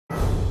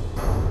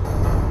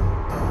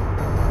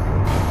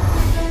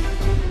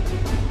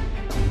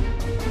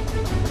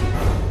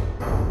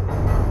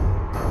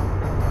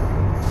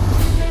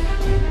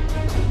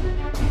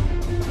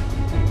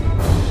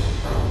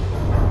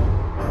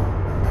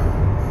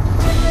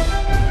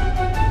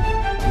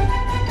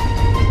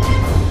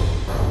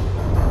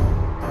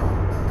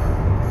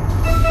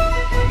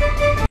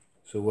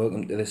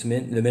welcome to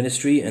the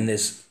ministry and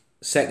this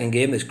second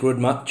game, this grudge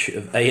match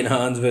of Iron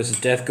Hands versus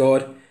Death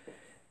Guard.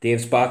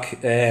 Dave's back.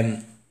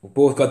 We've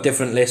both got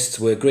different lists.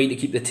 We agreed to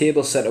keep the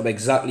table set up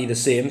exactly the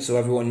same so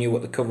everyone knew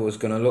what the cover was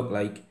going to look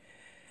like.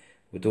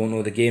 We don't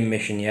know the game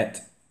mission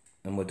yet,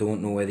 and we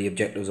don't know where the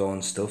objectives are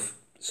and stuff.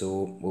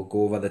 So we'll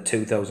go over the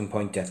 2,000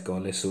 point Death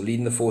Guard list. So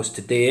leading the force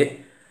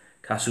today,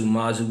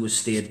 Casumarzu has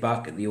stayed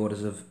back at the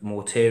orders of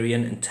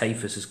Mortarion, and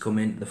Typhus has come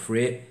into the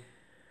fray.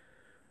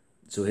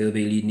 So he'll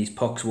be leading his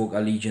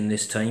Poxwalker Legion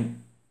this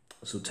time.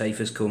 So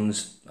Typhus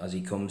comes, as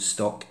he comes,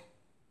 stock.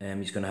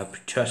 He's going to have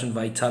Patrician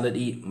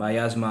Vitality,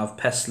 Miasma of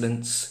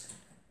Pestilence,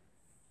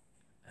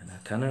 and I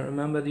cannot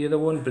remember the other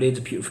one, Blades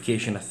of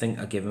Purification, I think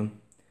I give him.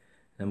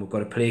 Then we've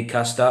got a Plague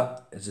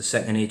Caster as the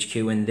second HQ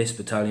in this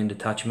battalion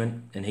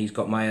detachment, and he's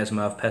got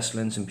Miasma of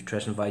Pestilence and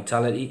Patrician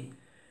Vitality.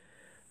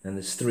 Then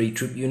there's 3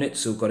 troop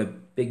units, so we've got a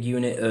big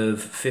unit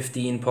of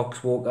 15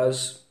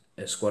 Poxwalkers,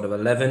 a squad of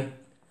 11,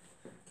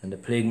 and a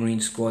Plague Marine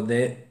squad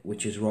there,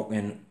 which is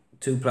rocking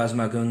 2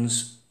 plasma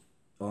guns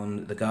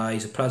on the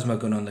guys, a plasma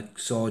gun on the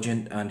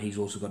sergeant, and he's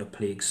also got a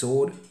Plague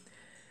Sword.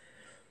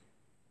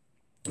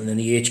 And then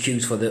the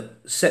HQs for the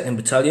 2nd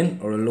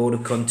Battalion are a Lord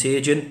of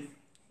Contagion,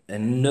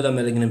 another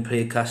Milligan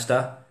Plague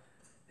Caster,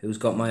 who's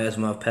got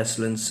Miasma of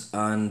Pestilence,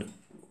 and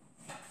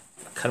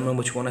I can't remember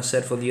which one I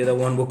said for the other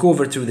one. We'll go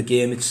over it through the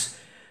game. It's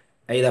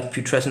either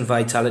Putrescent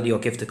Vitality or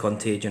Gift of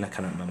Contagion, I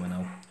cannot remember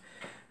now.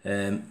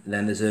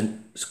 Then there's a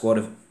squad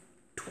of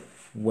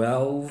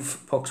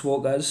 12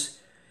 Poxwalkers,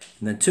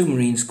 and then 2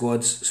 Marine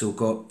squads. So we've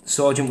got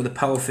Sergeant with a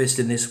Power Fist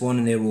in this one,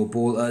 and they're all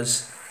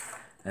bolters.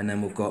 And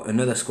then we've got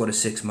another squad of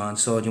 6 man,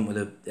 Sergeant with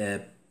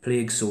a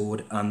Plague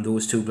Sword, and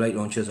those 2 Blight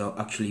Launchers are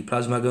actually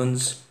plasma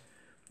guns.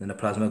 Then a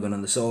plasma gun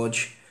on the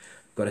Sarge.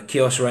 We've got a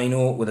Chaos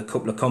Rhino with a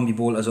couple of combi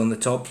bolters on the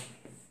top.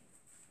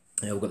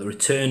 We've got the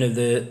return of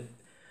the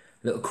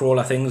little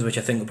crawler things, which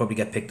I think will probably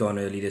get picked on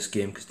early this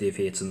game because Dave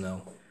hates them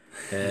now.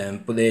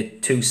 But they're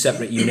 2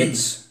 separate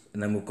units.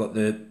 And then we've got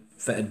the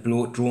fetid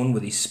bloat drone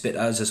with his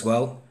spitters as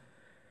well.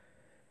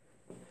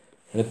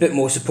 And a bit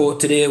more support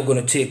today. We're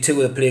going to take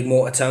 2 of the Plague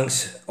Mortar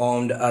tanks,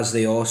 armed as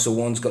they are. So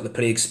one's got the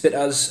Plague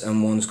Spitters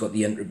and one's got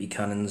the Entropy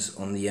Cannons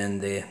on the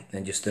end there,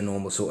 and just the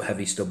normal sort of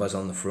heavy stubbers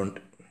on the front.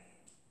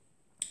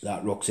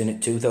 That rocks in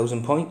at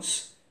 2,000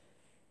 points.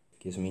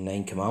 Gives me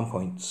 9 command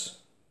points.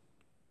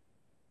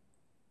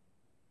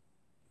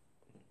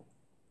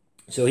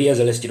 So here's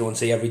a list you don't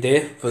see every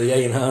day for the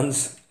Iron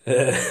Hands.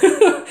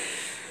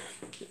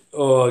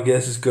 Oh, I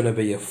guess it's going to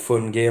be a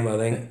fun game, I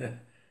think.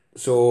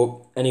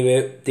 So,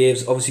 anyway,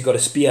 Dave's obviously got a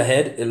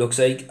Spearhead, it looks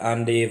like,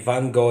 and a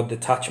Vanguard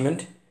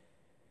detachment.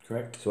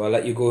 Correct. So I'll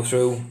let you go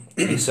through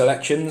the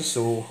selections.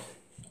 So,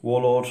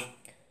 Warlord,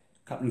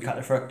 Captain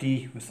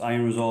Cataphracti with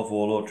Iron Resolve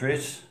Warlord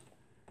trait.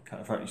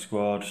 Cataphracti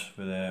squad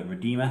with a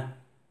Redeemer.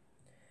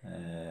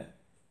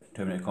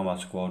 Terminator Combat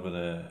squad with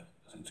a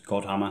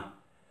Godhammer.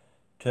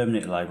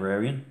 Terminator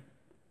Librarian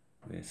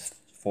with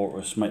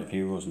Fortress, Smite of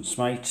Heroes and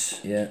Smite.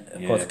 Yeah,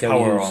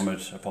 Power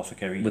Armoured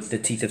Apothecary. With the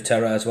Teeth of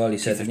Terror as well, you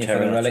said, Teeth of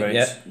Terror, relic, right.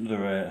 yeah.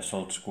 Another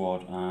Assault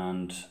Squad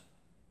and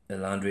the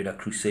Land Raider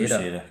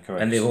Crusader.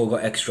 Correct. And they've all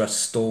got extra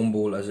Storm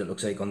Bolters, it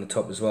looks like, on the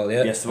top as well,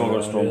 yeah? Yes, they've all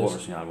got a Storm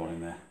Bolters, yeah, I had one in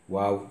there.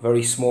 Wow,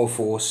 very small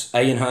force.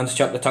 Iron Hands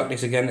chapter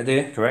tactics again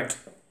today. Correct.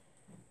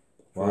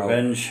 Wow.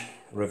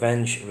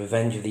 Revenge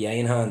of the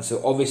Iron Hands.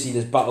 So obviously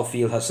this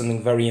battlefield has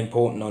something very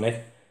important on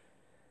it.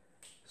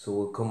 So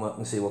we'll come up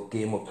and see what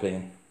game we're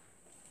playing.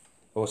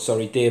 Oh,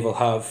 sorry, Dave will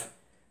have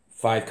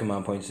 5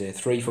 command points there.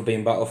 3 for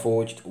being battle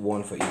forged,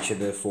 1 for each of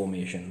the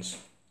formations.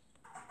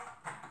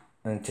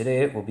 And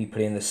today we'll be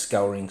playing the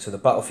Scouring. So the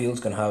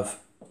battlefield's going to have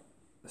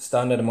a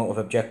standard amount of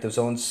objectives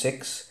on,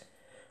 6.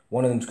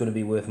 One of them's going to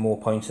be worth more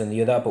points than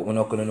the other, but we're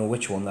not going to know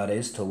which one that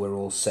is till we're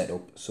all set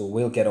up. So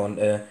we'll get on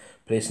to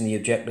placing the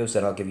objectives,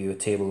 then I'll give you a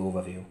table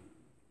overview.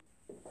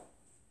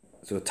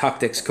 So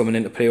tactics coming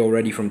into play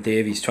already from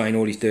Dave. He's trying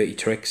all his dirty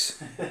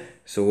tricks.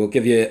 So we'll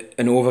give you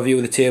an overview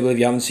of the table if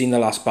you haven't seen the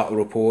last battle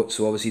report.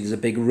 So obviously there's a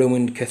big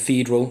ruined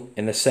cathedral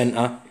in the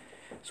centre.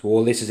 So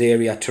all this is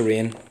area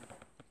terrain.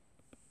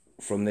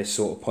 From this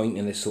sort of point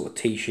in this sort of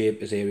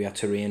T-shape is area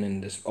terrain,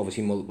 and there's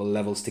obviously multiple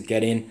levels to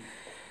get in.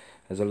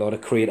 There's a lot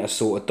of craters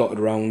sort of dotted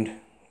around,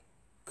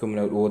 coming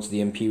out towards the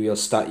Imperial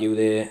statue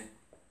there,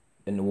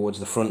 and towards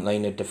the front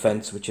line of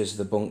defence, which is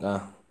the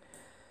bunker.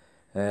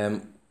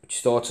 Which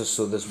starts us,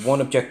 so there's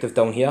one objective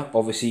down here.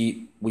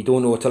 Obviously we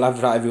don't know till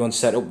after everyone's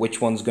set up which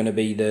one's going to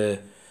be the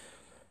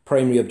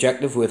primary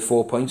objective with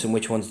 4 points and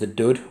which one's the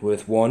dud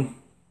with 1.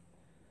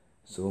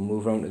 So we'll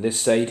move around to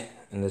this side,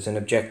 and there's an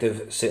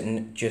objective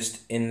sitting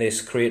just in this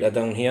crater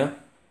down here.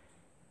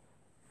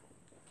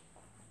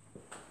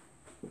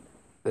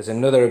 There's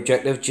another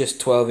objective just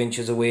 12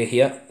 inches away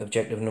here,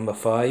 objective number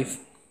 5.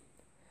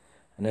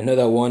 And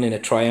another one in a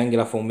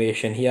triangular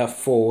formation here,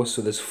 4.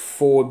 So there's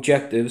 4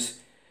 objectives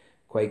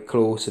quite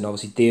close, and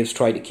obviously Dave's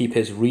tried to keep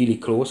his really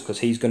close because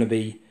he's going to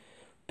be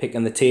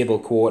picking the table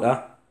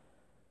quarter.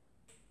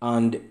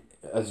 And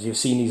as you've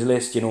seen his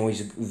list, you know,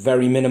 he's a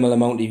very minimal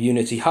amount of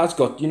units. He has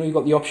got, you know, you've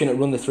got the option to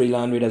run the 3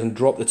 Land Raiders and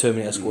drop the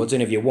Terminator squads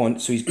in if you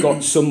want. So he's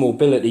got some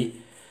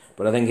mobility,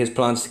 but I think his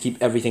plan's to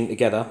keep everything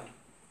together.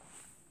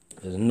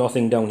 There's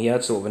nothing down here,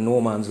 it's sort of a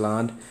no man's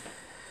land.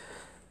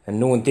 And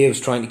knowing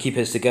Dave's trying to keep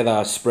his together,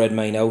 I spread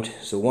mine out.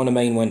 So one of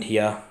mine went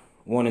here,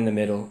 one in the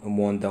middle, and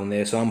one down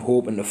there. So I'm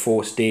hoping to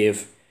force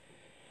Dave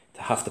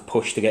to have to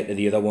push to get to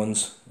the other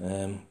ones.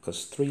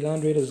 Because 3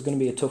 Land Raiders is going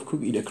to be a tough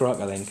cookie to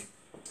crack, I think.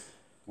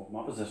 What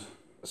map is it?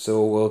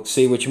 So we'll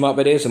see which map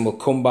it is, and we'll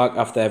come back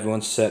after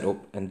everyone's set up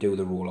and do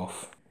the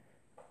roll-off.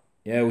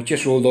 Yeah, we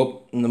just rolled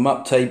up, and the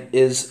map type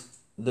is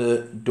the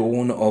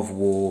Dawn of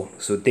War.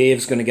 So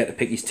Dave's going to get to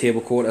pick his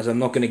table quarters. I'm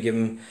not going to give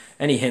him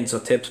any hints or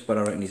tips, but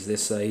I reckon he's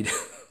this side.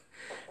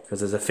 Because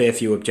there's a fair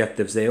few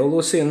objectives there.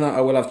 Although saying that,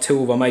 I will have 2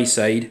 over my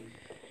side.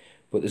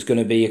 But there's going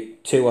to be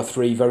 2 or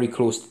 3 very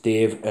close to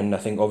Dave. And I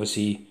think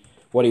obviously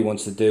what he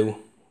wants to do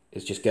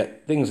is just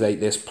get things like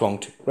this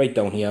plonked right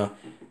down here.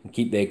 And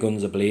keep their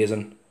guns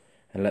a-blazing.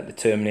 And let the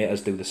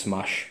Terminators do the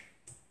smash.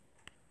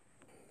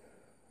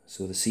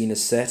 So the scene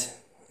is set.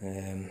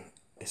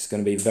 It's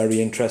going to be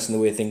very interesting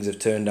the way things have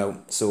turned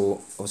out.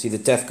 So obviously the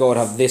Death Guard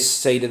have this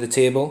side of the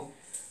table.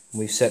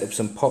 We've set up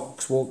some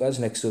Poxwalkers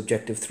next to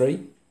Objective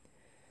 3.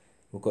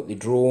 We've got the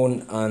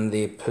drone and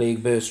the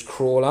Plague Burst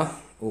Crawler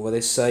over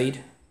this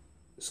side.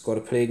 Squad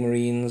of Plague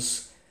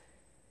Marines.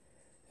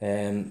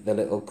 The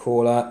little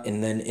crawler.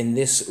 And then in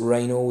this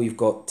Rhino we've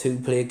got 2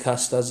 Plague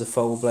Casters, the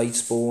Foul Blight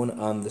Spawn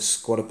and the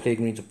Squad of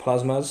Plague Marines of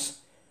Plasmas.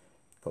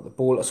 Got the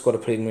Bolter Squad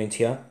of Plague Marines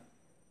here.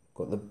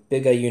 Got the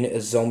bigger unit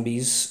of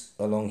zombies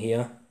along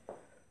here.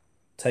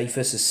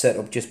 Typhus is set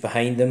up just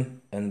behind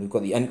them, and we've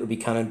got the Entropy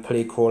Cannon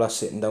Plague Crawler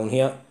sitting down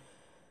here.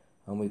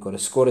 And we've got a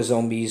squad of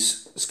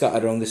zombies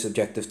scattered around this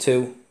Objective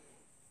 2.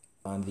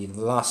 And the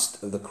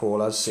last of the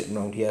crawlers sitting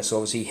around here. So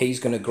obviously he's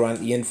going to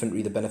grant the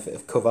infantry the benefit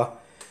of cover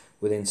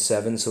within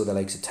 7. So the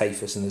likes of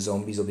Typhus and the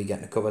zombies will be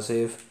getting a cover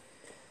save.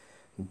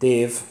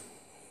 Dave,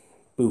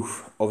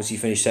 boof, obviously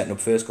finished setting up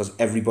first because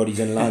everybody's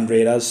in Land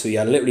Raiders. So he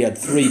literally had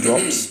 3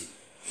 drops.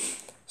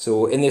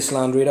 So in this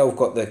Land Raider we've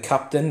got the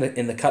captain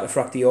in the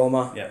Cataphractii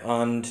armour. Yep.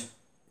 And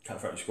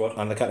Cataphractii squad.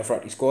 And the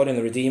Cataphractii squad in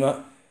the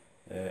Redeemer.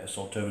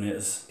 Assault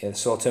Terminators. Yeah, the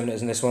Assault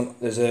Terminators in this one.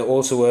 There's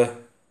also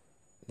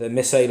the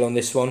missile on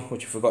this one,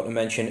 which I forgot to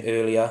mention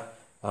earlier.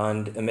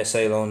 And a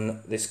missile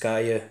on this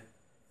guy.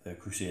 The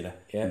Crusader.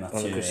 Yeah, and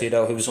on the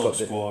Crusader. Who's Assault got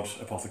the squad,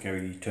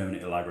 Apothecary,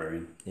 Terminator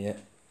Librarian. Yeah.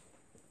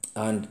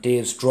 And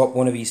Dave's dropped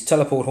one of his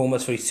teleport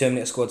homers for his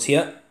Terminator squads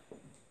here.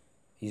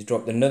 He's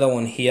dropped another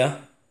one here.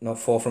 Not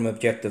far from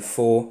Objective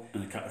 4.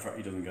 And the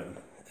Cataphractii doesn't get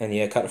them. And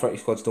yeah, Cataphractii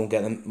squads don't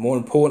get them. More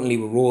importantly,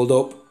 we're rolled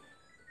up.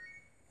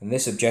 And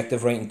this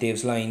objective, right in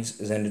Dave's lines,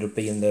 has ended up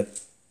being the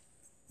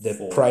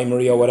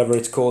primary or whatever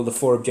it's called, the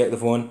 4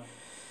 objective one.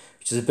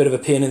 Which is a bit of a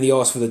pain in the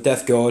arse for the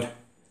Death Guard.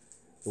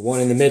 The one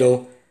in the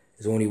middle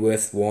is only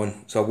worth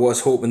 1. So I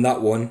was hoping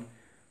that one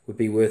would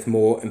be worth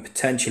more. And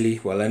potentially,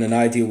 well, in an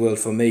ideal world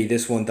for me,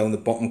 this one down the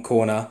bottom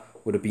corner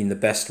would have been the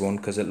best one.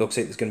 Because it looks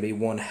like there's going to be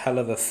one hell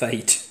of a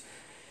fight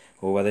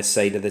over this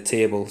side of the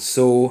table.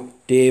 So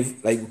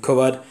Dave, like we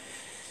covered,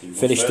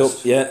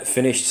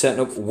 finished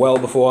setting up well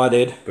before I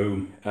did.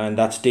 Boom. And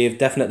that's Dave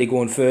definitely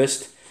going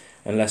first,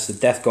 unless the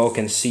Death Guard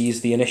can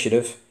seize the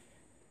initiative.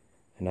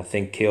 And I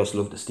think Chaos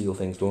love to steal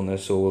things, don't they?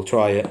 So we'll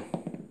try it.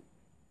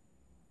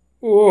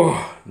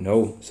 Oh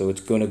no! So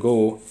it's gonna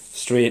go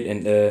straight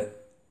into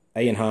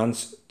Iron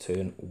Hands,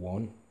 turn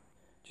 1.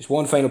 Just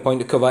one final point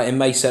to cover in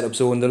my setup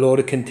zone. The Lord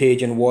of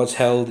Contagion was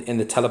held in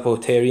the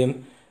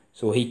Teleportarium.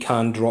 So he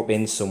can drop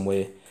in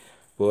somewhere.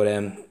 But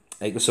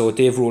so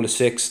Dave rolled a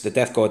 6. The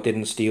Death Guard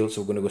didn't steal.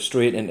 So we're going to go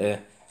straight into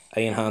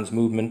Iron Hands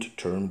movement,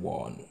 turn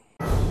 1.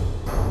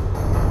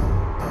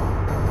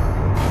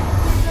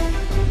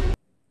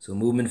 So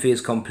movement phase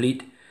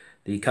complete.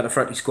 The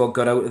Cataphractii squad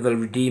got out of the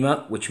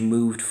Redeemer, which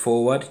moved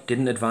forward.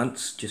 Didn't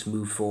advance, just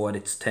moved forward.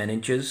 It's 10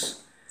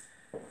 inches.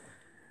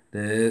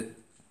 The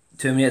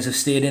Terminators have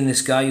stayed in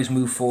this guy who's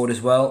moved forward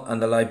as well,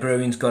 and the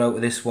Librarian's got out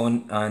of this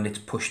one and it's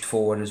pushed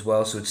forward as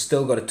well, so it's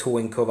still got a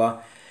towing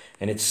cover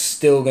and it's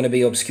still going to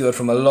be obscured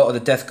from a lot of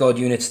the Death Guard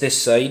units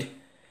this side.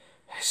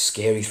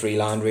 Scary 3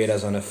 Land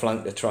Raiders on a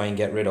flank to try and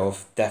get rid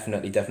of.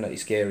 Definitely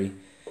scary.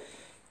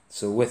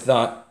 So with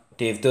that,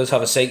 Dave does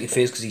have a Psychic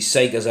phase because his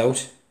Psychers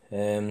out.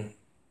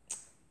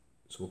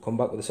 So we'll come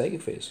back with the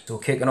Psychic phase. So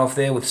kicking off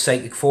there with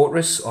Psychic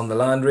Fortress on the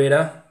Land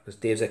Raider, because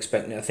Dave's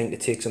expecting it, I think, to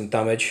take some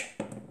damage.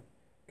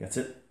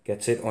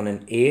 Gets it on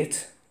an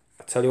 8.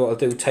 I'll tell you what I'll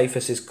do.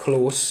 Typhus is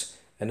close,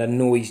 and I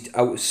know he's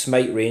out of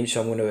smite range,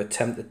 so I'm going to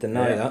attempt to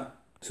deny that.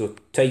 So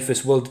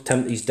Typhus will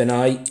attempt his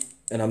deny,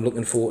 and I'm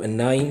looking for a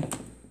 9.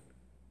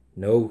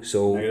 No,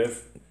 so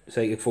negative.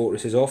 Psychic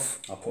Fortress is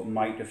off. I'll put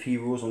Might of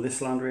Heroes on this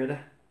Land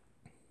Raider.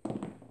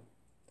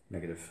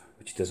 Negative.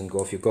 Which doesn't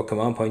go if you've got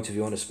command points if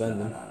you want to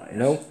spend them.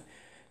 No.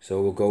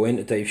 So we'll go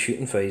into Dave's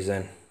shooting phase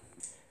then.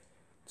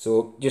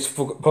 So we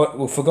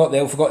forgot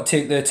to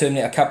take the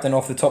Terminator captain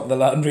off the top of the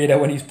Land Raider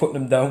when he's putting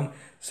him down.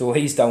 So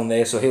he's down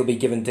there, so he'll be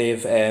giving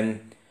Dave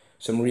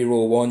some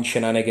reroll 1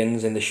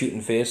 shenanigans in the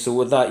shooting phase. So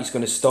with that, he's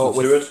going to start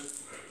Let's do it.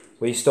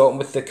 We're starting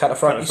with the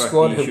Cataphractii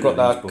squad, who've got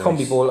their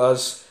combi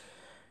bolters.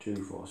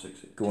 2, 4, 6,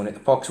 8. Going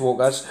into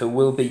Poxwalkers, who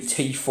will be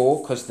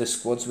T4 because the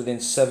squad's within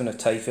 7 of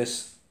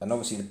Typhus. And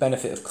obviously the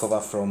benefit of cover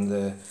from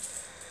the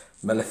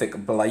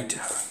Malefic Blight.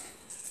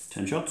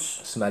 10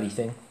 shots. Smelly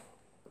thing.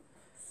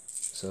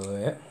 So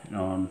yeah.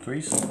 On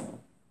 3s.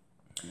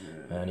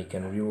 And he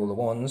can reroll the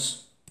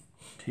 1s.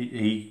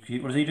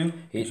 What does he do?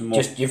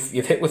 Just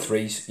you've hit with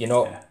 3s.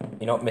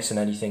 You're not missing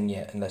anything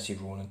yet unless you're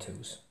rolling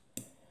 2s.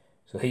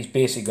 So he's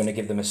basically going to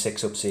give them a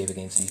 6-up save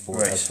against these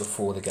bolters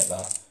before they get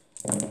that.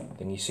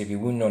 Then you see we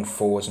wound on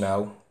 4s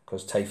now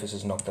because Typhus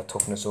has knocked their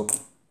toughness up.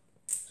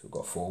 So we've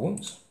got 4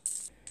 wounds.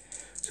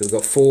 So we've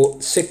got 4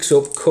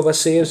 6-up cover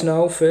saves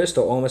now first,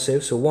 or armour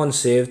saves. So 1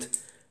 saved,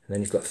 and then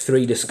he's got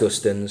 3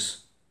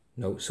 disgustings.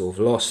 No, so we've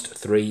lost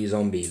 3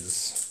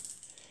 zombies.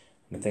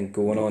 I think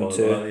going on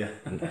to...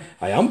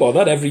 I am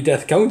bothered, every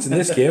death counts in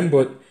this game,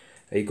 but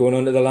are you going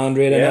on to the Land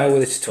Raider now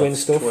with its twin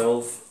stuff?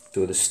 12.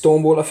 Do the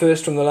Stormbolter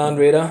first from the Land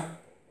Raider.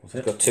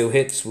 He's got 2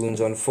 hits,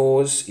 wounds on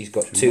 4s. He's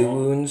got 2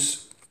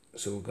 wounds.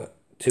 So we've got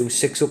 2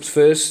 6-ups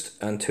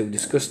first and 2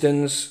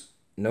 disgustings.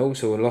 No,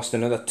 so we lost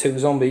another 2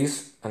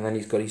 zombies. And then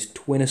he's got his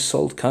twin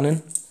assault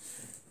cannon.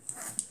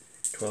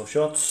 12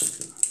 shots.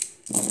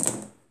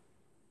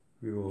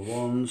 Reroll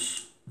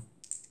 1s.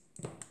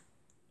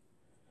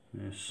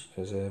 Yes.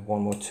 There's a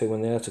 1 more 2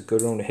 in there. That's a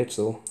good round of hits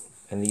though.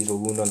 And these will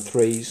wound on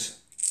 3s.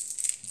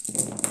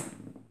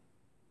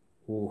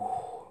 Ooh,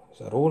 is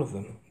that all of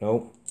them?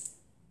 No.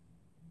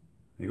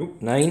 There you go.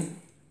 9.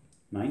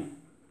 9.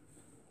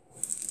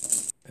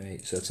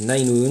 Right, so it's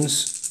 9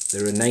 wounds.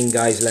 There are 9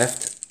 guys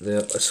left.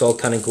 The assault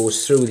cannon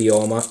goes through the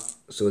armour.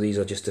 So these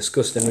are just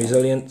disgusting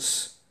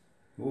resilience.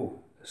 Oh.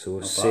 So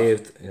we've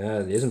saved, yeah,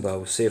 it isn't bad.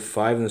 We've saved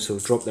 5 of them, so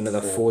we've dropped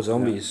another 4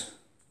 zombies.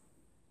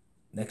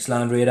 Yeah. Next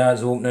Land Raider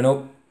is opening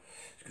up.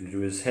 He's going to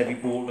do his heavy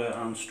bolter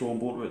and storm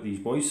bolter at these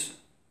boys.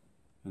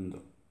 And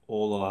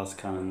all the las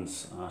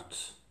cannons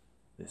at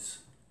this.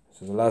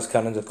 So the las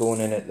cannons are going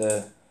in at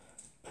the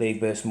plague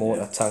burst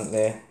mortar tank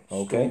there.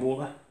 Okay. Storm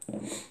bolter.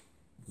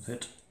 That's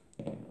it.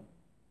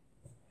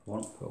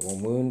 1. Got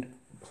 1 wound.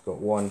 It's got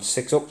 1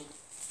 6-up.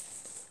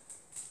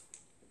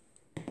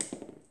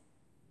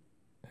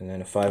 And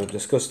then a 5-up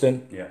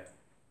disgusting. Yeah.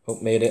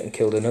 Up made it and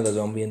killed another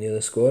zombie in the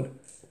other squad.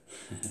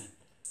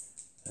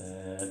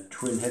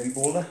 Twin heavy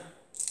bolter.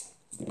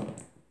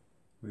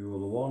 Reroll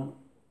the 1.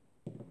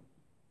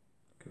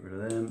 Get rid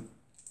of them.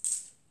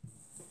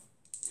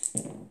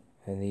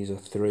 And these are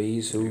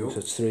 3s. Ooh, so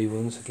it's 3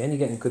 wounds. Again, you're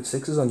getting good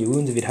 6s on your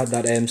wounds if you'd had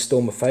that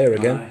Storm of Fire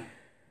again. Aye.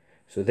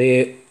 So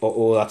they,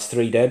 that's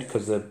 3 dead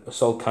because the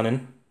assault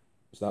cannon,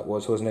 so that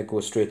was, wasn't it,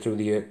 goes straight through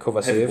the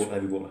cover heavy save.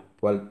 Heavy bolter.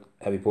 Well,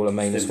 heavy bolter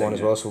minus 1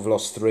 as well, so we've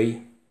lost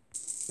 3.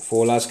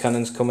 4 las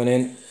cannons coming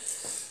in.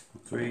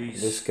 3s.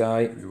 This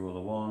guy. Reroll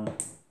the 1.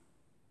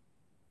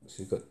 So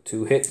you've got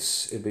 2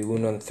 hits. It'll be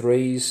wound on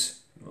 3s.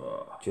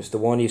 Just the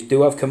 1. You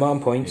do have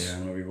command points. Yeah,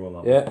 I'm going to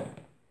reroll that. Yeah.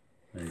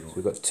 There you go. So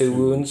we've got 2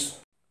 wounds.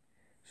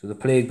 So the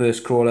Plague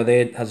Burst Crawler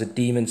there has a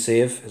demon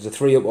save. There's a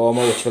 3-up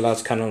armour, which the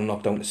las cannon will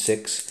knock down to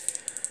 6.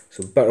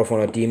 So better off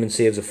on our demon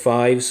saves of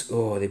 5s.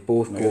 Oh, they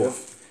both go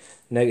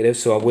negative.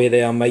 So away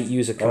there, I might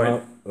use a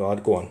command. Oh,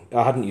 I'd go on.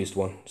 I hadn't used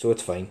 1, so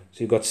it's fine.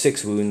 So you've got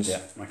 6 wounds.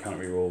 Yeah, I can't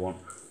reroll 1.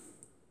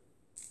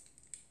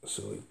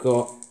 So we've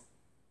got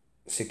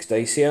 6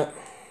 dice here.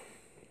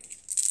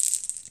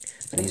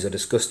 These are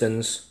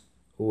disgustings.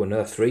 Oh,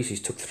 another 3, so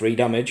he's took 3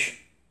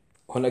 damage.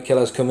 Hunter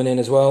Killer's coming in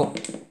as well.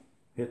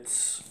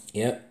 Hits.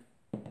 Yeah.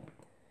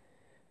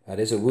 That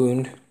is a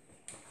wound.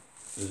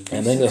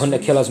 And then the Hunter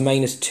Killer's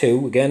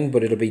 -2 again,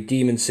 but it'll be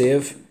demon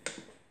save.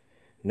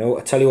 No,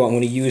 I tell you what, I'm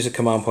going to use a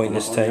command point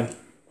this time.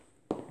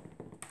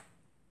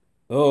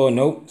 Oh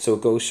no, so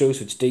it goes through,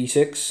 so it's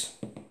D6.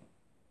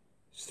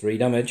 It's 3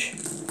 damage.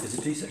 Is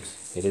it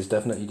D6? It is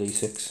definitely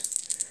D6.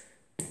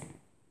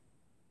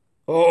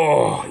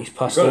 Oh, he's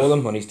passed all of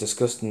them on his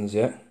disgustings,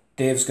 yeah.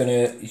 Dave's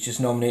he's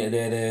just nominated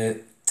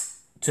the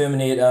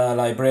Terminator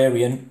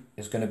Librarian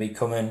is going to be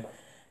coming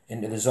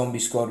into the zombie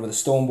squad with a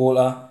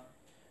Stormbolter.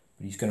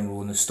 But he's going to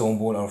roll in the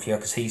Stormbolter off here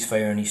because he's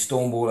firing his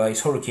Stormbolter,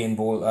 his Hurricane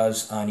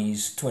Bolters and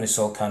his Twin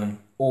Assault Cannon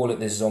all at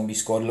this zombie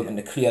squad, looking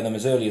to clear them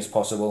as early as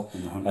possible.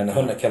 And the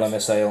Hunter Killer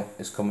Missile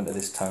is coming to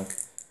this tank.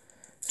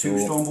 2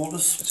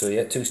 Stormbolters. So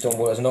yeah, 2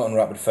 Stormbolters, not in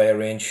rapid fire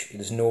range.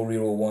 There's no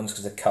reroll 1s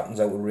because the captain's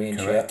out of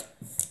range yet.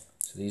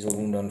 So these will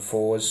wound on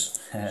 4s.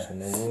 So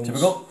no wounds.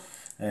 Typical.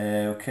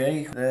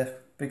 Okay, the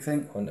big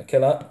thing. Hunter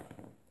Killer.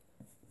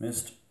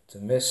 Missed. It's a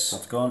miss.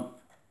 That's gone.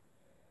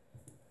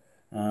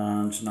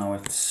 And now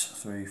it's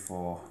 3,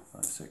 4,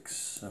 5, 6,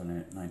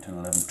 7, 8, 9, 10,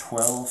 11,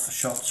 12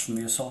 shots from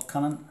the assault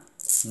cannon.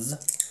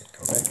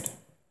 Correct.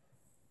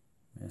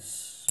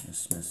 Miss,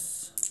 miss,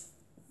 miss,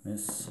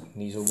 miss.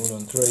 These will wound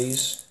on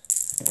 3s.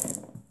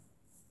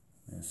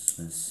 Miss,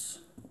 miss.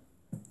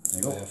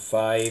 There you go.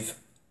 5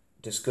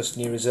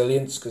 disgusting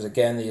resilience, because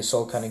again the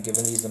assault cannon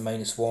giving these the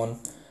 -1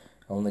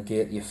 will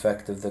negate the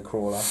effect of the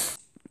crawler.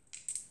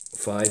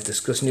 5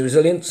 disgusting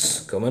resilience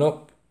coming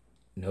up.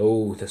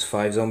 No, there's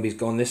 5 zombies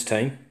gone this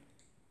time.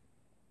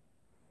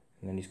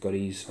 And then he's got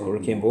his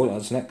hurricane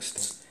bolters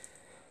next.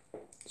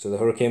 So the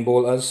hurricane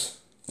bolters.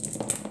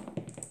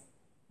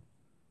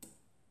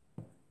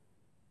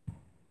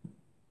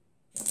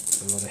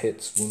 A lot of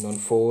hits, wound on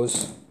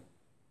 4s.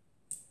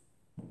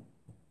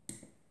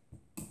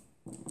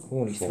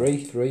 Only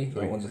 3.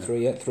 That one's a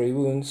 3, yeah, 3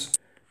 wounds.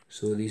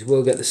 So these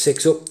will get the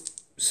 6 up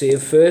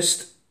save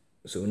first.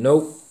 So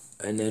no.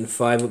 And then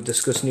 5 up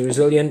disgustingly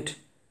resilient.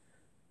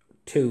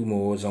 2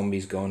 more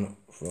zombies gone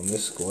from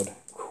this squad.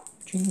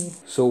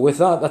 So with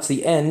that, that's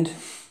the end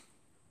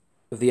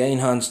of the Iron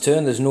Hand's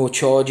turn. There's no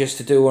charges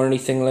to do or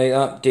anything like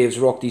that. Dave's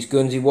rocked his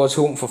guns. He was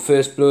hoping for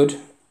first blood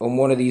on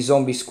one of these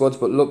zombie squads,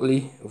 but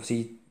luckily,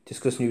 obviously,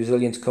 disgustingly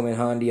resilience come in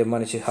handy. I've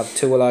managed to have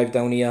 2 alive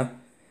down here.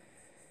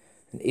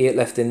 And 8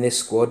 left in this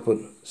squad, but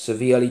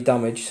severely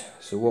damaged.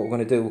 So what we're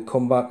going to do, we'll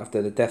come back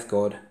after the Death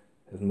Guard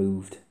have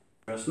moved.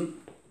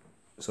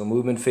 So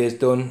movement phase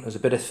done. There's a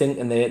bit of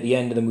thinking there at the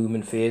end of the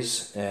movement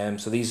phase.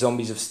 So these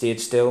zombies have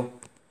stayed still.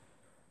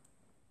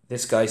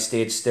 This guy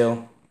stayed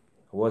still.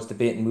 I was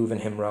debating moving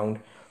him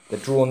round. The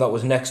drone that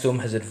was next to him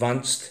has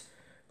advanced.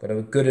 Got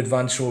a good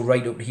advance roll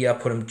right up here.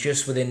 Put him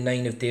just within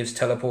 9 of Dave's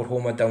teleport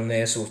homer down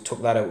there, so we've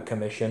took that out of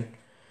commission.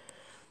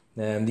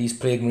 These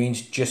Plague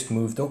Marines just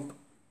moved up.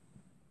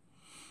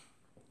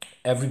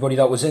 Everybody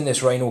that was in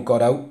this Rhino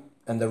got out,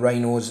 and the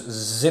Rhinos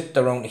zipped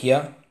around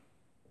here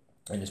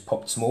and just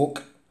popped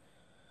smoke.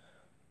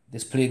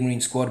 This Plague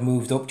Marine squad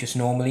moved up just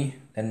normally,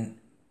 then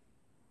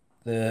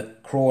the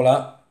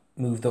Crawler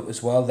moved up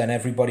as well, then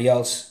everybody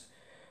else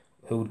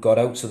who'd got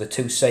out, so the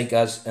 2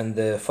 Psychers and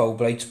the Foul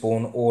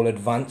Blightspawn all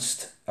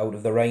advanced out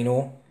of the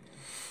Rhino.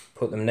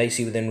 Put them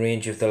nicely within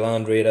range of the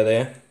Land Raider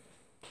there.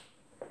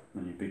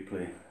 And your big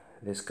play.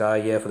 This guy,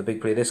 yeah, for the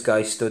big play, this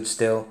guy stood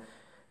still.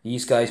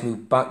 These guys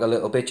moved back a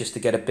little bit just to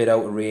get a bit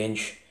out of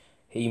range.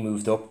 He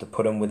moved up to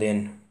put him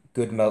within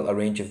good melter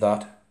range of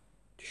that.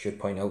 Should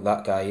point out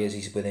that guy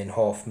he's within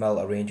half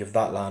melter range of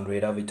that Land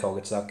Raider if he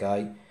targets that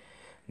guy.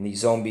 And these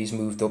zombies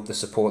moved up to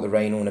support the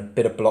Rhino and a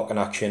bit of blocking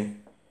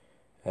action.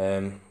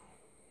 Your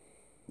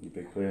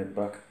big play at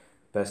the back.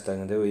 Best I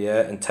can do, yeah.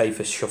 And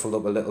Typhus shuffled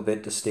up a little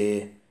bit to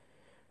stay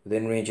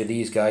within range of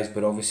these guys,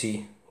 but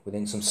obviously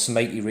within some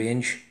smitey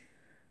range.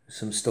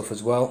 Some stuff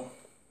as well.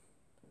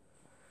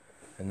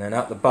 And then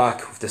at the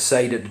back, we've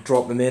decided to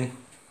drop him in.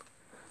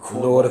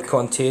 Lord of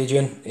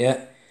Contagion,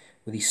 yeah.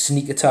 With his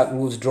sneak attack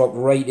rules dropped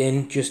right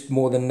in, just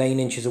more than 9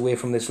 inches away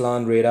from this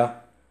Land Raider.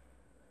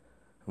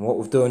 And what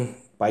we've done,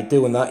 by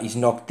doing that, he's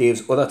knocked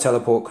Dave's other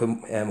teleport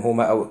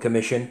homer out of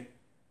commission.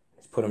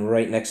 He's put him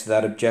right next to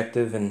that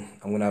objective, and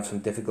I'm going to have some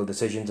difficult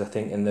decisions, I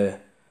think, in the,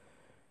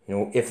 you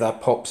know, if that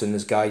pops and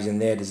there's guys in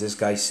there, does this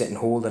guy sit and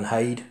hold and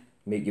hide,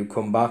 make you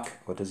come back,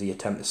 or does he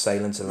attempt to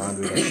silence a Land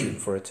Raider shooting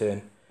for a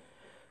turn?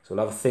 So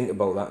we'll have a think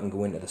about that and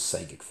go into the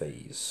psychic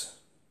phase.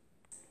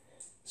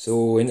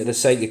 So into the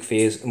psychic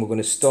phase, and we're going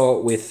to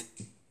start with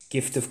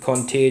Gift of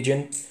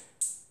Contagion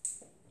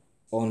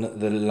on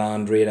the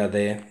Land Raider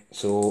there.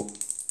 So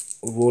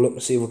we'll roll up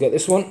and see if we'll get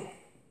this one.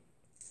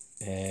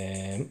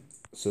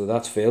 So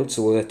that's failed.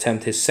 So we'll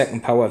attempt his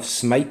second power of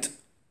Smite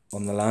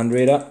on the Land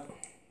Raider.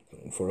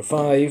 Looking for a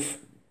 5.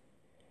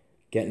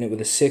 Getting it with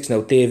a 6.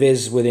 Now Dave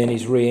is within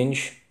his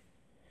range.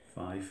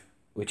 5.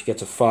 Which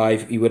gets a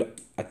 5. He would,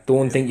 I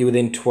don't think you're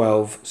within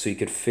 12, so you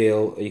could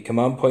fail your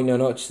command point or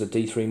not. It's the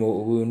D3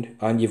 mortal wound,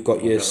 and you've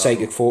got your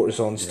Psychic Fortress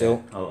on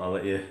still. I'll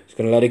let you. Just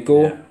gonna let it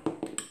go. Yeah.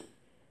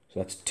 So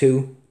that's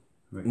 2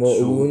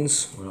 mortal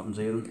wounds. What happens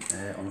here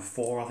then? On a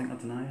 4, I think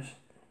that denies.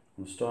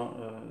 On the start,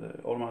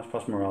 automatic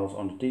plus morales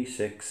on a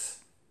D6.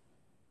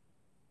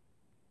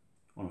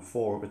 On a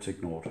 4, it's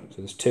ignored. So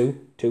there's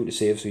 2 to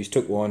save. So he's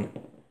took 1,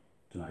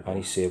 Denied and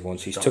he saved 1.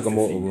 So he's Got took a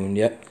mortal 15. wound.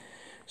 Yep.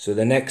 So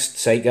the next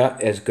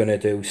Psyker is going to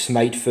do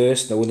Smite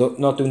first. Now we're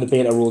not doing the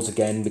beta rolls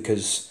again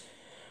because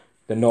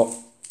they're not...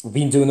 We've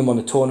been doing them on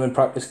the tournament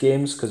practice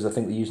games because I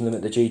think they're using them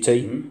at the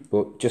GT.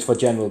 But just for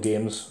general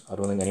games, I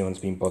don't think anyone's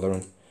been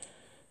bothering.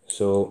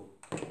 So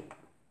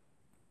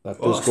that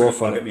does go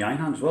for... I'll get my Iron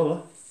Hand as well,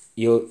 though.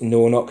 You'll...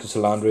 No, not because it's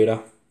a Land Raider.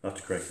 That's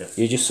correct, yeah.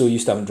 You're just so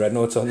used to having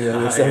dreadnoughts on you.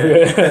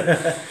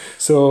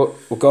 So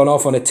we're going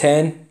off on a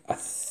 10.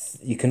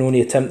 You can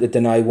only attempt to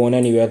deny 1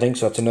 anyway, I think.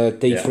 So that's another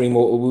D3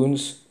 mortal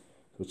wounds.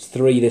 It's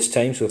 3 this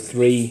time, so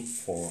 3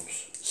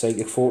 4-ups.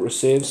 Psychic Fortress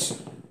saves.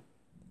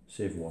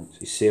 Save 1. So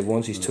he's saved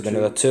 1, so he's took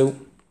another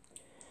 2.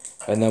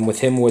 And then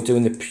with him, we're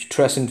doing the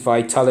Putrescent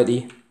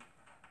Vitality.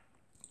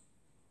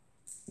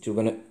 So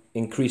we're going to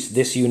increase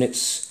this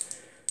unit's...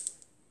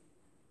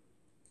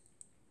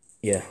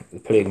 Yeah, the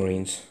Plague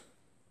Marines.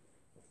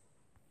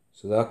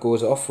 So that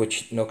goes off,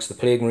 which knocks the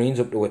Plague Marines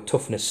up to a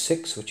toughness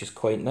 6, which is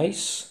quite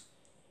nice.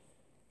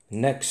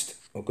 Next,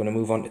 we're going to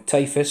move on to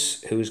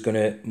Typhus, who's going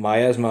to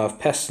Miasma of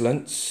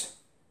Pestilence.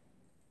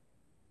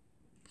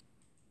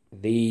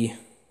 The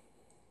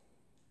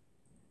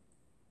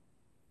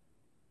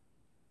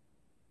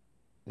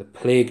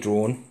Plague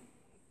Drone.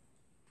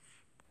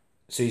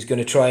 So he's going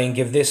to try and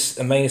give this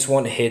a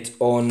 -1 to hit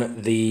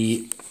on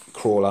the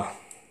Crawler.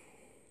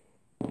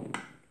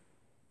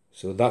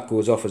 So that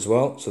goes off as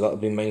well. So that'll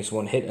be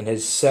 -1 hit. And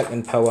his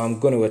second power, I'm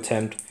going to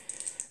attempt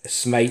a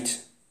smite.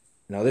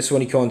 Now this one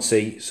he can't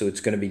see, so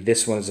it's going to be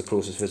this one as the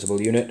closest visible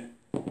unit.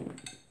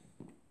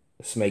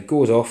 The smite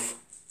goes off,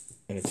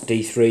 and it's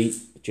D3,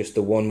 just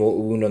the 1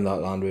 mortal wound on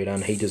that Land Raider,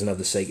 and he doesn't have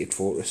the Psychic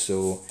Fortress,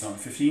 so...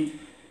 15.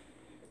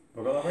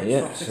 Have I got that right?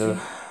 Yeah, so...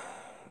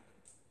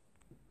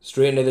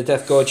 Straight into the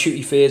Death Guard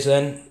shooty phase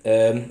then.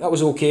 That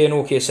was okay, an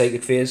okay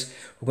Psychic phase.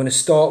 We're going to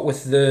start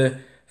with the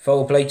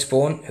Foul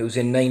Blightspawn, who's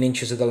in 9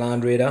 inches of the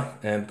Land Raider,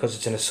 because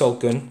it's an assault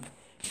gun,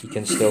 he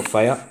can still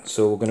fire.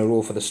 So we're going to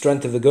roll for the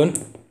strength of the gun.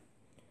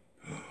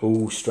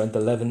 Oh, strength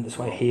 11, that's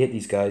why I hate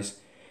these guys.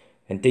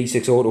 And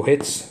D6 auto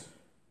hits.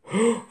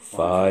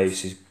 5,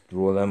 so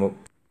roll them up.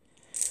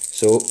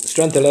 So,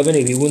 strength 11,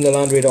 if you wound the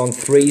Land Raider on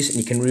 3s, and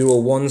you can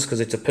reroll 1s because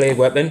it's a plague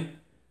weapon.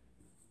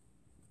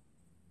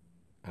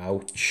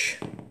 Ouch.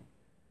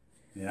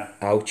 Yeah.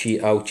 Ouchie,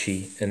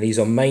 ouchie. And these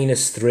are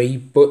 -3,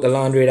 but the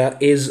Land Raider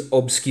is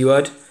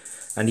obscured,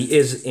 and he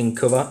is in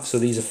cover, so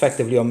these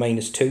effectively are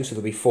 -2, so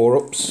there'll be 4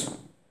 ups.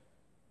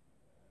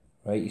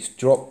 Right, he's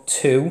dropped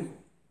 2.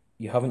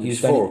 You haven't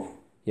used 4 any.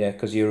 Yeah,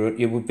 because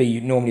you would be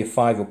normally a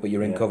 5 up, but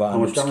you're in cover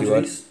and obscured. How much damage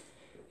are these?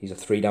 He's a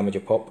 3 damage a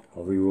pop.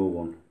 I'll reroll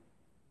 1.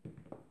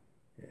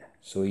 Yeah.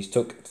 So he's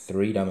took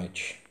 3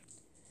 damage.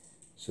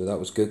 So that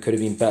was good. Could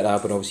have been better,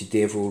 but obviously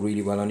Dave rolled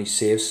really well on his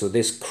saves. So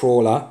this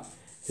crawler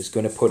is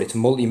going to put its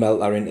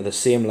multi-melter into the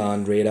same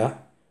Land Raider,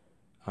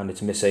 and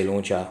its missile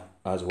launcher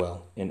as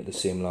well into the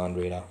same Land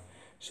Raider.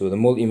 So the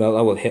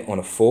multi-melter will hit on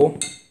a 4.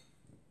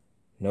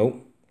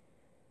 No.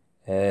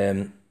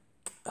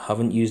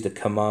 Haven't used the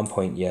command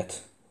point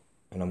yet,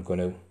 and I'm going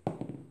to...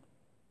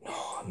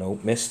 Oh, no,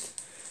 missed.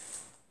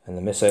 And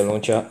the missile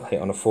launcher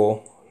hit on a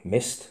 4,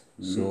 missed.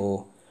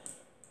 So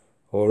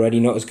already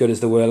not as good as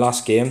they were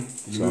last game.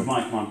 You moved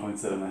my command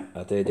points, didn't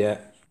I? I did, yeah.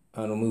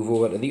 And I'll move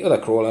over to the other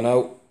crawler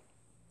now.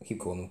 I keep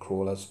calling them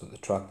crawlers, but they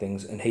track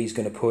things. And he's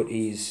going to put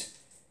his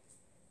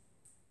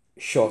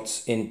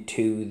shots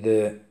into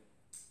the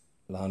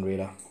Land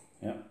Raider.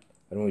 Yeah.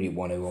 I don't really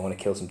want to. I want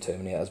to kill some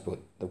Terminators, but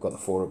they've got the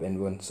 4 up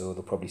in one, so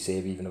they'll probably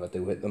save even if I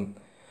do hit them.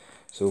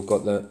 So we've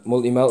got the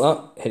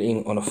multi-melter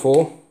hitting on a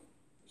 4.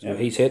 So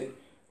he's hit.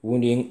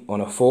 Wounding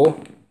on a 4.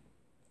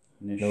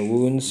 No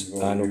wounds.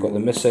 And we've got the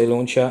missile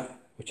launcher,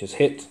 which is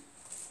hit.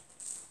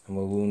 And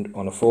we'll wound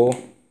on a 4.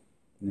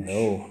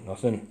 No,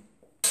 nothing.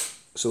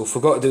 So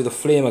forgot to do the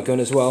flamer gun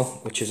as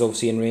well, which is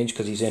obviously in range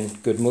because he's in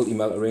good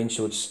multi-melter range.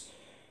 So it's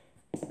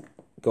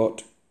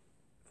got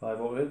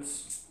 5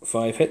 hits.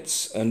 5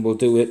 hits, and we'll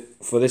do it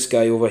for this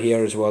guy over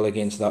here as well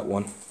against that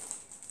one.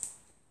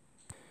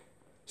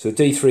 So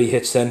D3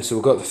 hits then, so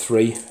we've got the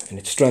 3, and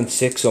it's strength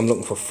 6, so I'm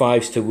looking for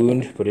 5s to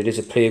wound, but it is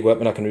a plague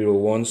weapon, I can reroll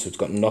 1, so it's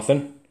got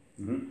nothing.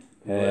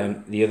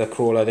 The other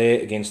crawler there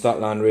against that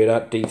Land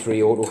Raider,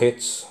 D3 auto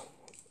hits.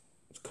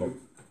 It's called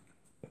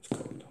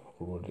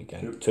roll it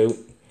again. 2.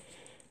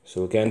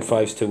 So again,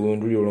 5s to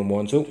wound, rerolling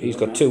 1. So he's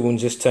got 2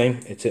 wounds this time.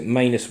 It's at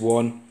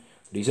 -1,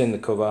 but he's in the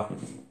cover.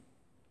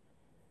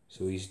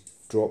 So he's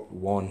dropped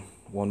 1.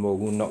 1 more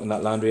wound, knocking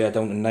that Land Raider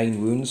down to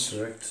 9 wounds.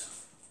 Correct.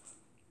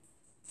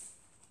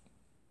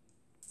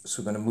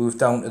 So we're going to move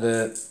down to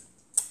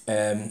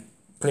the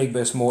Plague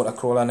Burst Mortar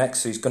Crawler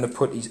next. So he's going to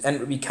put his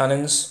entropy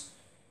cannons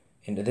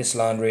into this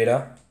Land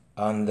Raider,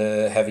 and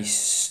the heavy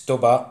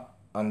stubber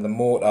and the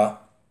mortar.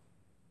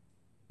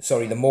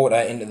 Sorry, the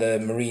mortar into the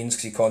Marines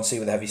because you can't see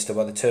with the heavy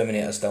stubber. The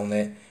Terminator's down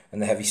there,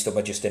 and the heavy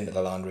stubber just into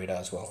the Land Raider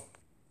as well.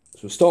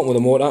 So starting with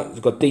the mortar,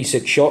 we've got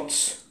D6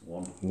 shots.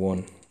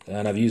 1.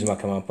 And I've used my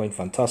command point.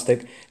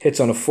 Fantastic. Hits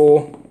on a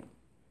 4.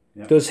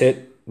 Yep. Does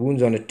hit.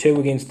 Wounds on a 2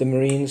 against the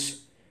Marines.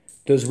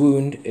 Does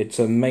wound. It's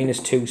a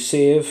 -2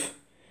 save,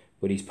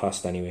 but he's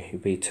passed anyway. He'll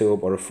be a 2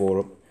 up or a 4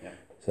 up. Yeah.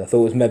 So I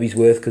thought it was maybe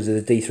worth because of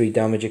the D3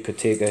 damage it could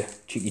take a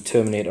cheeky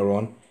Terminator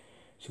on.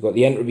 So we've got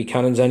the entropy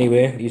cannons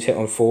anyway. These hit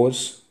on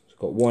 4s. It's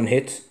got 1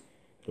 hit.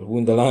 It'll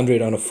wound the Land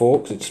Raider on a 4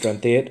 because it's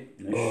strength 8.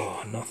 Nice.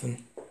 Oh,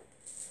 nothing.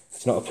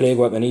 It's not a plague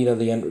weapon either,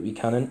 the entropy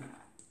cannon.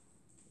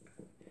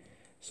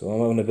 So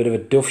I'm having a bit of a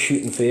duff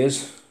shooting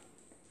phase.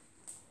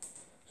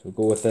 So we'll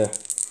go with the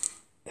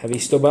heavy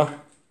stubber.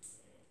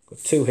 Got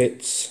 2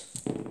 hits.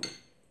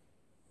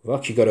 We've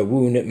actually got a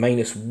wound at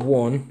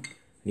 -1. And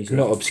he's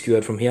not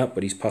obscured from here,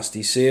 but he's passed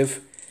his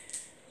save.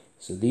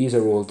 So these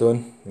are all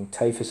done. I think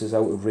Typhus is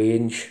out of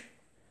range.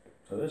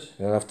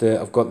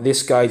 I've got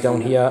this guy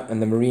down here,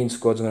 and the Marine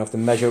squad's going to have to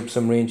measure up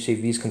some range, see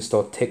if these can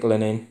start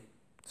tickling in.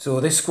 So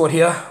this squad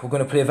here, we're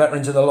going to play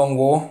Veterans of the Long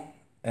War.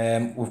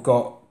 We've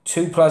got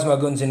 2 plasma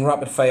guns in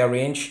rapid fire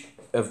range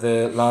of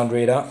the Land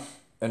Raider,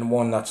 and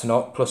 1 that's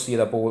not, plus the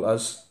other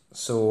bolters.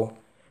 So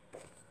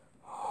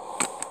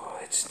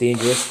it's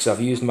dangerous because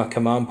I've used my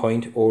command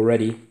point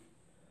already.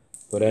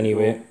 But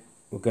anyway,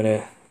 we're going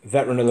to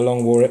Veteran of the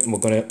Long War it, and we're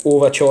going to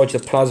overcharge the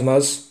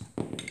plasmas.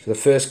 So the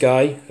first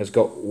guy has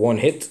got 1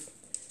 hit.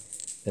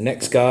 The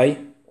next guy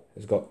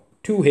has got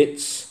 2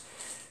 hits.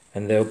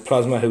 And the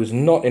plasma who's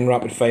not in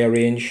rapid fire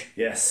range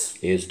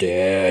is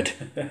dead.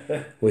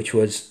 Which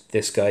was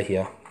this guy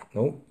here.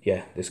 No,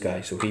 yeah, this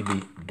guy. So he'd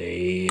be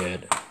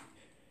dead.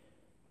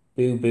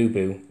 Boo, boo,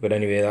 boo. But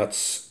anyway,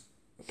 that's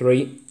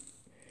 3.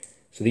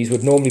 So these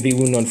would normally be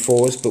wound on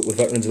 4s, but with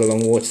Veterans of the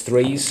Long War, it's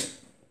 3s.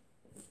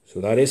 So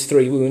that is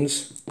 3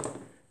 wounds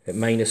at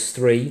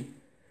 -3,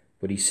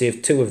 but he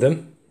saved 2 of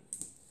them.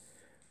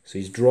 So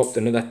he's dropped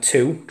another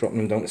 2, dropping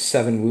him down to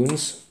 7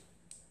 wounds.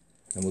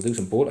 And we'll do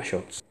some bolter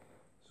shots.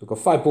 So we've got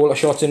 5 bolter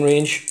shots in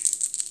range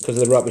because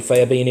of the rapid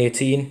fire being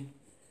 18.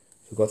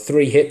 So we've got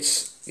 3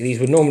 hits. These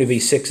would normally be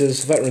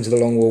 6s. Veterans of the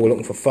Long War, we're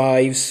looking for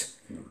 5s.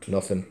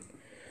 Nothing.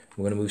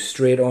 We're going to move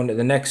straight on to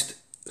the next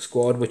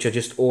squad, which are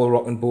just all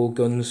rock and bolt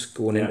guns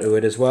going into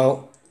it as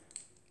well.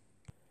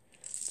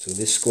 So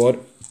this squad,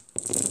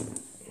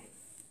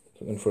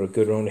 looking for a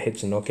good round of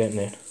hits and not getting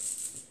it.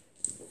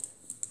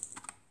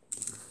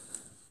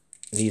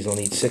 These will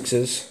need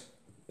 6s.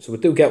 So we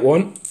do get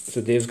 1.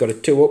 So Dave's got a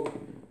 2 up.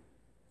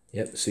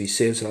 Yep, so he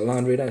saves that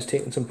Land Raider. He's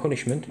taking some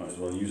punishment. Might as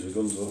well use the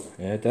guns though.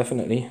 Yeah,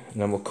 definitely.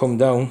 And then we'll come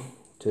down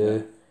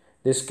to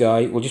this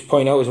guy. We'll just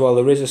point out as well,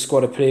 there is a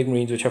squad of Plague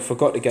Marines, which I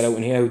forgot to get out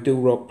in here, who do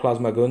rock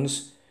plasma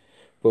guns.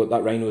 But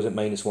that Rhino's at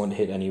 -1 to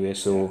hit anyway,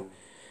 so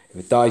if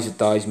it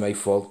dies, my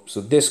fault.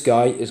 So this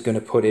guy is going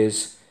to put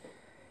his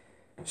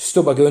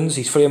stubber guns,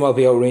 his flame will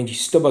be out of range,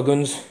 his stubber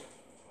guns.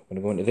 I'm going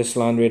to go into this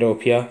Land Raider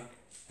up here,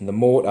 and the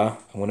mortar,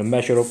 I'm going to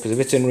measure up, because if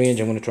it's in range,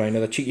 I'm going to try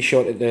another cheeky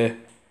shot at the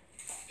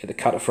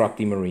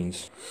Cataphracti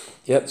Marines.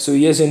 Yep, so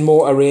he is in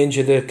mortar range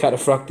of the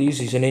Cataphractis,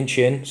 he's an inch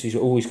in, so he's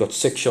always got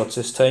 6 shots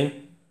this time.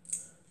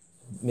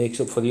 Makes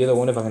up for the other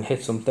one if I can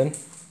hit something.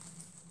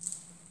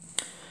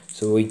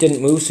 So he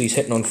didn't move, so he's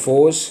hitting on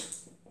 4s.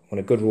 On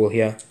a good roll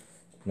here.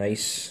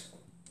 Nice.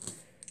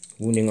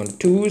 Wounding on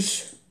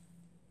 2s.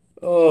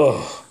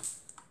 Oh.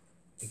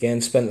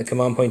 Again, spent the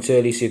command points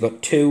early, so you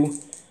got 2.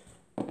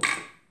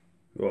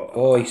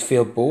 Oh, he's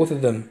failed both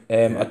of them.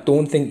 I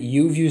don't think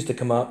you've used the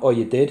command. Oh,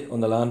 you did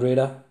on the Land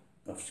Raider.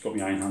 I've just got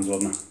my iron hands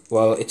on now.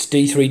 Well, it's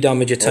D3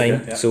 damage a time.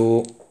 Okay, yeah.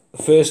 So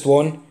the first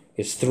one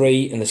is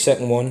 3 and the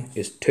second one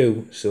is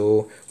 2.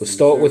 So we'll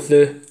start with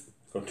the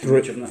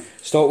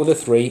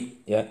 3.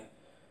 Yeah.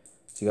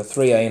 So you got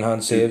 3 iron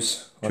hand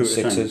saves on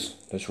 6s.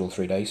 Let's roll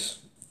 3 dice.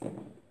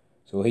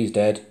 So he's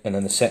dead, and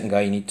then the second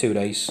guy you need 2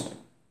 dice.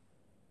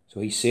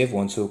 So he saved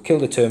 1. So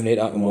killed the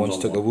Terminator and one's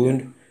took a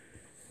wound. Yeah.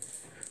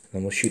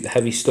 Then we'll shoot the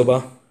heavy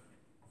stubber.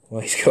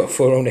 Well, he's got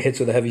 4 round of hits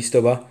with the heavy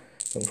stubber.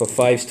 Looking for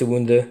 5s to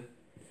wound the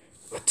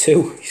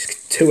 2. He's got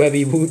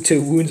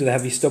 2 wounds with the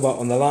heavy stubber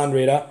on the Land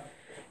Raider,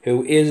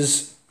 who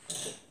is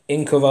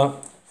in cover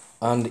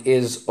and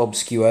is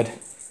obscured.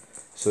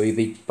 So he'll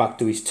be back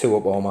to his 2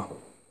 up armour.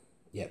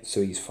 Yeah,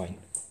 so he's fine.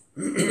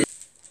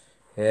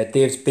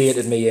 Dave's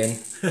baited me in.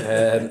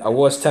 I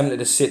was tempted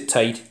to sit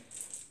tight,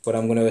 but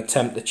I'm going to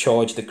attempt to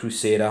charge the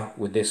Crusader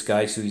with this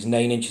guy. So he's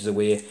 9 inches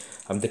away.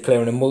 I'm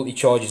declaring a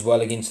multi-charge as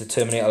well against the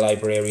Terminator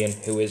Librarian,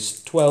 who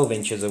is 12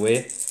 inches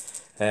away,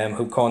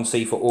 who can't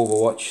see for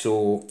Overwatch,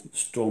 so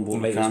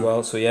might as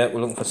well. So yeah,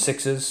 we're looking for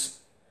 6s.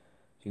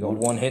 You got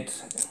 1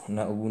 hit, and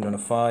that'll wound on a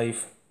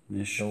 5.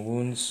 No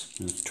wounds.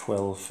 And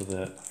 12 for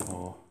the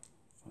 4,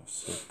 5,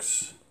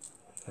 6.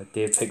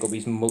 Dave pick up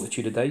his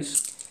multitude of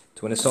dice.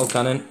 Twin assault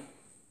cannon.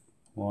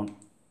 1.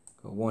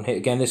 Got 1 hit.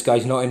 Again, this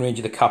guy's not in range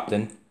of the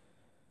captain,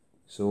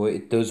 so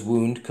it does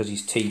wound because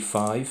he's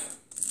T5.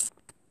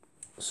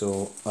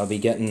 So I'll be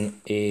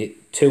getting a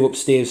 2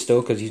 upstairs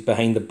still because he's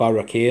behind the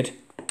barricade.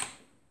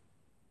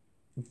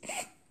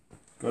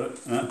 Got it.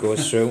 Yeah.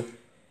 Goes through.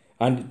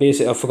 And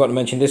basically, I forgot to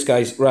mention, this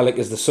guy's relic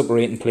is the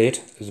suppurating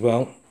plate as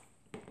well.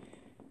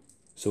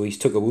 So he's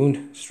took a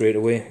wound straight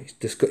away. He's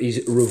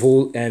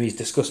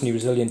disgustingly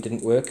resilient,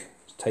 didn't work.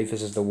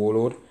 Typhus is the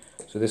warlord.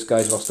 So this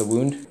guy's lost a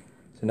wound.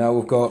 So now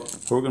we've got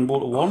Hurricane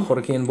Bolter 1.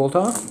 Hurricane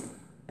Bolter.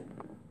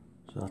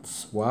 So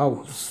that's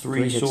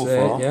 3 so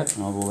there, far. yeah.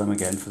 And I'll roll them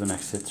again for the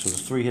next hit. So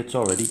there's 3 hits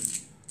already.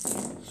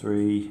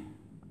 3,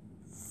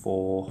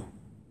 4.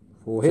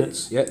 4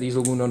 hits. Yeah, these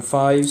will wound on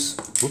 5s.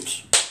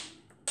 Whoops.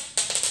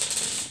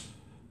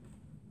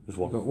 There's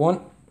 1. Got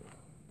 1.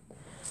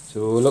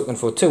 So we're looking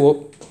for 2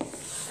 up.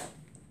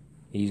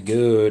 He's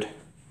good.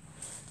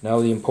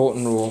 Now the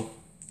important roll.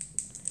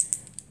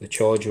 The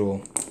charge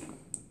roll.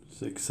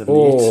 6, 7,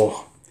 8.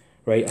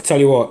 Right, I tell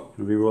you what.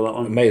 Reroll that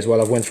one. I may as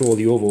well. I've went through all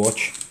the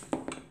Overwatch.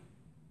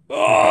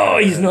 Oh,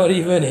 he's not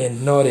even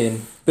in. Not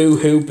in.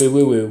 Boo-hoo,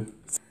 boo-woo-woo.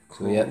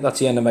 So yeah, that's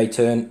the end of my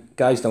turn.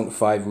 Guy's down to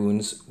 5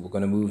 wounds. We're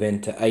going to move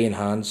into Iron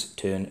Hands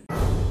turn.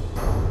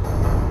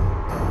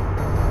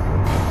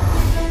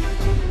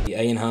 The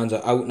Iron Hands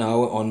are out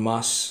now en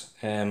masse.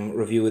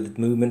 Review of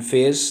the movement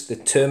phase. The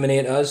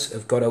Terminators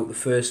have got out the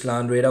first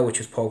Land Raider, which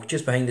was parked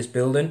just behind this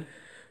building,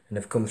 and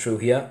have come through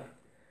here.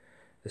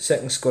 The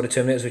second squad of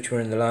Terminators, which were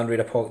in the Land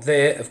Raider park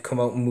there, have come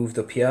out and moved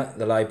up here.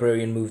 The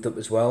Librarian moved up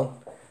as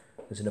well.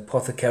 There's an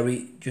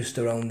Apothecary just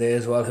around there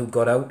as well who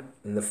got out.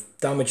 And the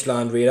damaged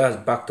Land Raider has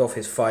backed off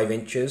his 5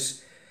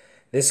 inches.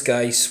 This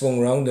guy swung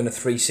around on a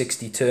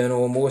 360 turn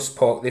almost,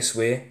 parked this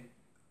way.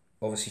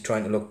 Obviously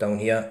trying to look down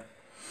here.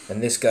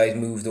 And this guy's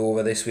moved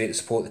over this way to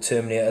support the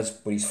Terminators,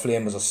 but his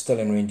flamers are still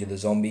in range of the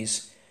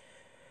zombies.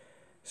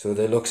 So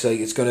there looks like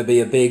it's going to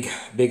be a big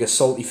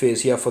assaulty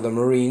phase here for the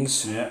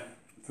Marines. Yeah.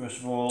 First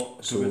of all,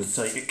 So so with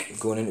psychic.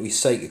 Going into his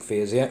psychic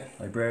phase, yeah.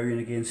 Librarian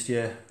against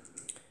your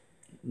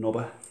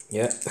Nobber.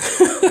 Yeah.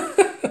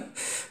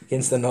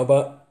 Against the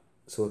Nobber.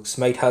 So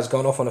Smite has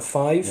gone off on a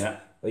 5. Yeah.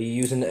 Are you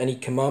using any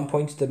command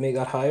points to make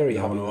that higher, or are you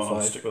happy with a 5?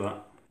 I'll stick with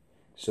that.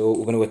 So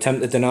we're going to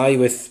attempt to deny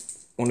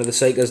with one of the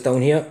Psychers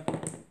down here.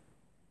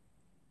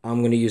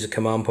 I'm going to use a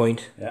command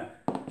point. Yeah.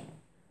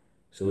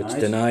 So it's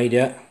denied,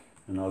 yeah.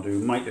 And I'll do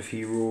Might of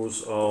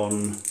Heroes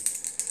on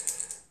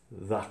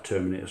that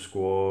Terminator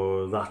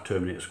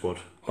squad,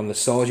 On the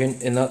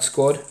Sergeant in that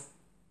squad.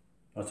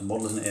 That's a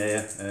model, isn't it?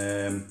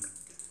 Yeah.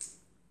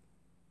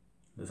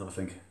 Let's have a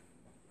think.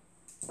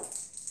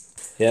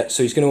 Yeah,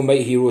 so he's going to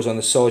Mighty Heroes on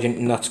the Sergeant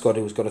in that squad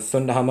who's got a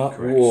Thunderhammer.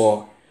 Correct.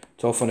 Whoa,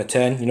 it's off on a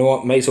 10. You know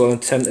what, might as well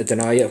attempt to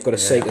deny it. I've got a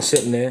Psyker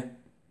sitting there.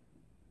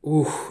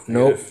 Ooh,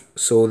 no.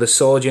 So the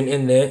Sergeant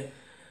in there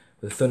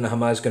with the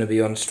Thunderhammer is going to be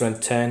on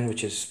strength 10,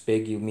 which is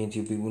big. It means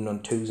you'll be wounded on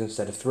 2s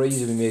instead of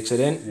 3s if he makes it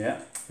in. Yeah,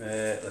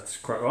 let's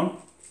crack on.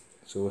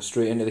 So we're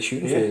straight into the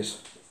shooting phase.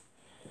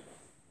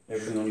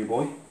 Everything on your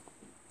boy.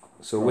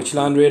 So which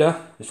Land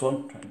Raider? This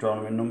one, try and draw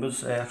them in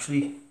numbers,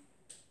 actually.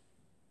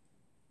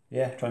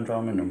 Yeah, try and draw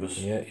them in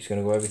numbers. Yeah, he's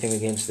going to go everything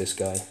against this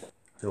guy.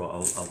 So what,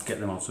 I'll get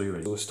them out so you're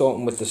ready. So we're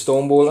starting with the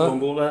Stormbolter.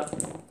 Stormbolter.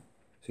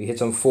 So he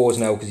hits on 4s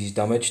now because he's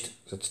damaged.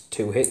 So that's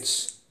 2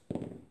 hits.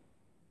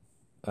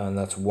 And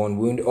that's 1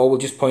 wound. Oh, we'll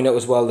just point out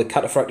as well, the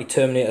Cataphractic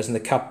Terminators and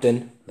the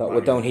Captain that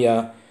were down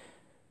here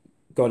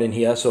got in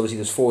here. So obviously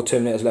there's 4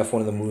 Terminators left,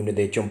 one of them wounded.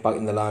 They jumped back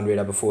in the Land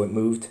Raider before it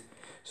moved.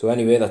 So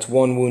anyway, that's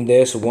 1 wound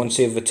there. So 1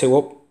 save of a 2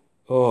 up.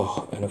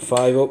 Oh, and a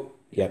 5 up.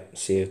 Yep,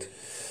 saved.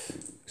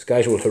 This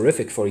guy's all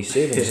horrific for his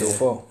saving so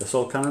far.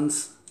 Assault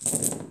cannons.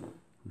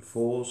 And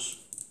 4s.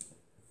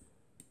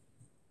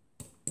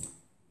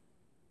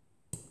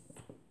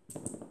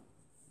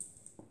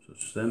 So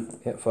it's them.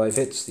 Yep, 5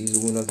 hits. These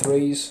are wound on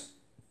 3s.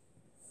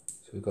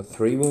 So we've got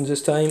 3 wounds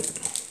this time.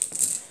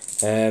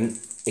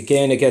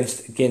 Again,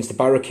 against the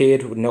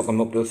barricade, would knock him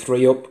up to a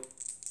 3 up.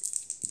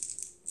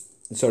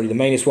 Sorry, the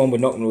 -1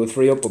 would knock him to a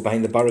 3 up, but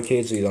behind the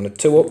barricade, so he's on a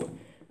 2 up.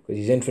 Because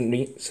he's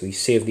infantry, so he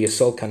saved the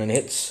assault cannon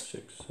hits.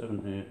 6,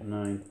 7, 8,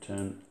 9,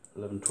 10,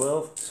 11,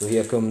 12. So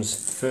here comes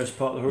First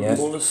part of the Hurricane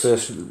Bolters.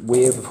 First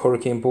wave of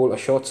Hurricane Bolter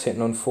shots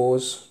hitting on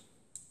 4s.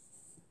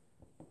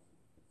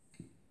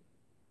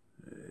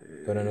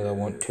 Got another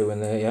 1, 2 in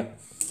there, yeah.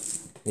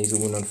 These are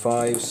wound on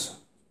 5s.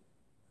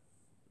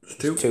 There's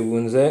 2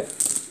 wounds there.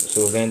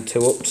 So again,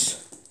 2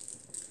 ups.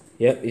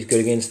 Yep, he's good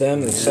against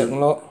them. The second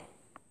lot.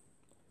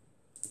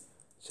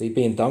 So he's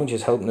being damaged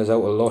is helping us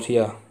out a lot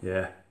here.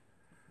 Yeah.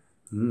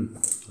 I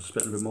was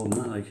expecting a bit more than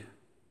that, like.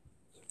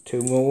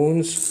 2 more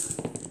wounds.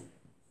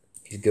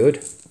 He's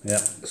good.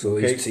 Yeah. So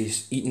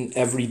he's eating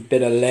every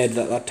bit of lead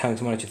that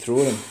tank's managed to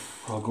throw at him.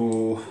 I'll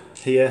go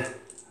here.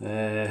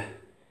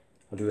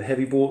 I'll do the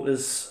heavy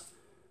bolters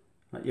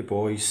at your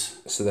boys.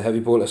 So the heavy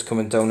bolter's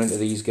coming down into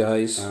these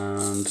guys.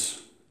 And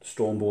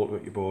storm bolter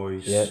at your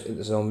boys. Yeah,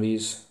 the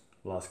zombies.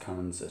 Last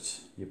cannons at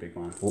your big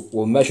man.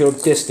 We'll measure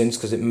up distance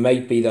because it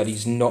might be that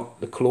he's not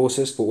the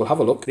closest, but we'll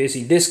have a look.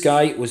 Basically, this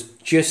guy was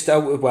just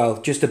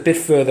just a bit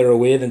further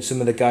away than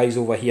some of the guys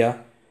over here.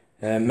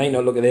 Might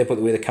not look at there, but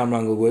the way the camera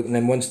angle worked. And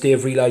then once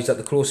Dave realised that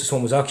the closest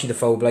one was actually the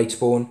Foul Blight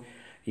spawn,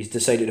 he's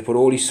decided to put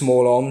all his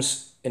small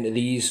arms into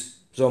these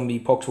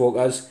zombie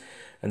poxwalkers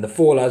and the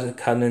 4 laser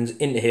cannons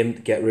into him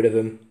to get rid of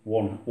him.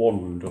 One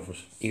wound off it.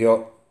 He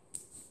got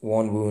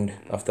 1 wound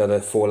after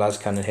the 4 las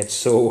cannon hits.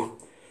 So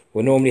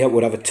we normally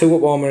would have a 2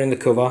 up armour in the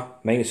cover,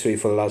 -3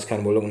 for the las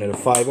cannon. We're looking at a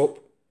 5 up.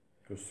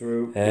 Go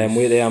through.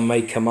 Where they are, I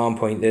might command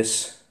point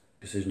this.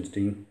 Decisions,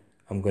 Dean.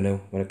 I'm gonna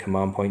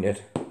command point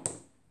it.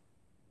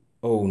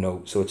 Oh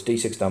no, so it's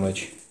D6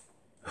 damage.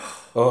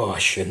 Oh, I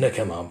shouldn't have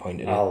command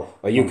pointed it.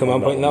 Are you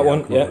command pointing that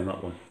one? Yeah.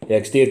 Yeah,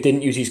 because Dave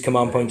didn't use his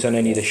command points on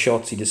any of the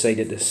shots. He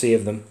decided to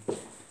save them.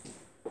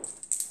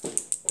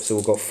 So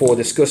we've got 4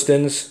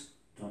 Disgustings.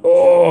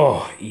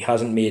 Oh, he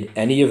hasn't made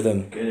any of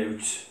them. Get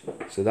out.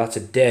 So that's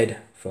a dead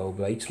Foul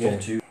Blight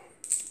spawn.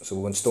 So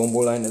we're going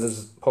Stormbolter into the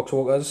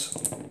Poxwalkers.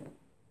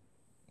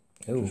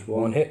 Oh,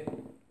 1 hit.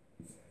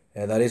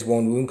 Yeah, that is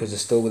 1 wound because they're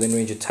still within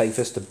range of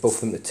Typhus to buff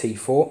them to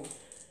T4.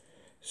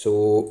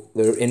 So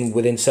they're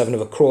within 7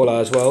 of a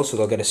Crawler as well, so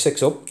they'll get a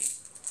 6 up.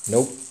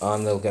 Nope,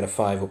 and they'll get a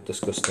 5 up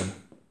Disgusting.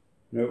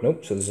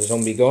 Nope, so there's a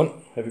zombie gone.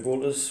 Heavy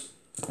bolters.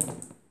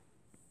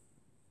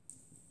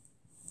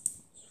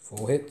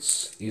 4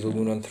 hits. These will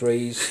wound on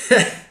 3s.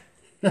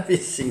 Have you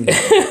seen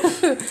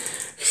that?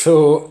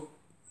 So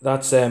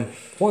that's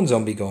 1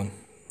 zombie gone.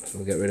 So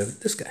we'll get rid of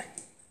this guy.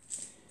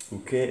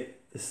 Okay,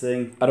 this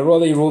thing. I'd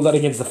rather you roll that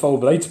against the Foul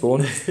Blight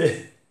spawn.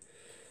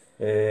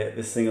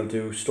 This thing will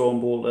do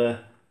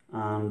Stormbolter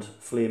and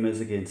Flamers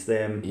against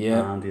them.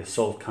 Yeah. And the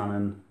Assault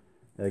Cannon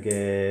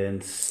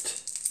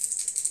against.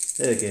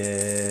 That's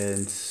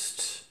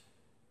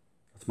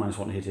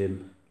 -1 to hit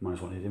him.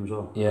 -1 to hit him as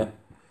well. Yeah.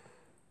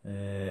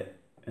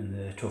 And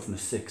the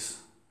Toughness 6.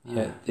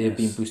 Yeah, they've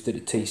been boosted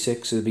to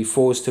T6, so there'll be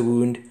 4s to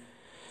wound,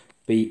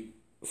 be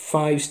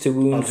 5s to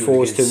wound,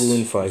 4s to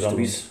wound, 5s to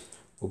wound.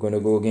 We're going to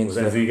go against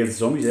anything against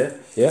zombies, yeah?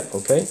 Yeah,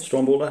 okay.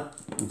 Stormbolter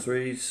on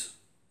 3s.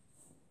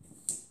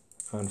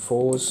 and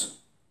 4s.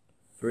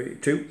 3,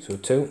 2. So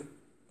 2.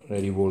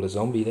 Already rolled a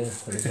zombie there.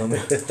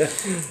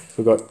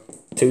 We've got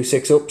 2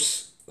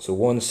 6-ups. So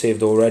 1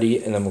 saved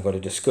already, and then we've got a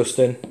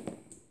disgusting.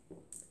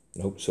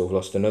 Nope, so we've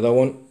lost another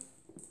one.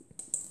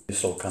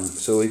 Assault cannon.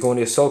 So we're going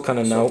to assault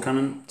cannon now.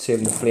 Cannon.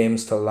 Saving the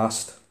flames till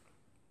last.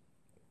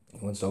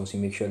 He wants to obviously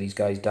make sure these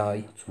guys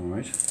die. That's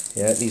alright.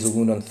 Yeah, these will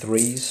wound on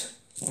 3s.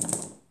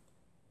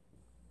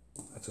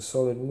 That's a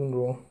solid wound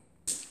roll.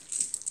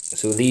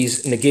 So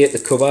these negate the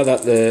cover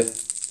that the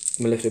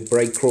Maleficent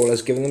Bright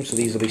Crawler's given them. So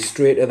these will be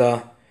straight to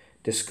the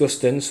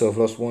disgusting. So I've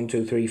lost 1,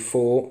 2, 3,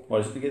 4. Why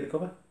does it negate the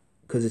cover?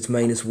 Because it's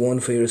 -1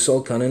 for your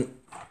assault cannon.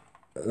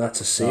 That's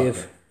a save.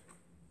 Okay.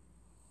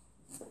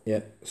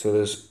 Yeah, so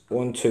there's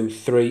 1, 2,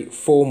 3,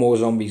 4 more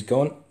zombies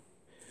gone.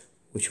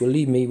 Which will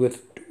leave me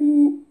with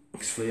 2.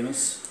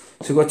 Flamers.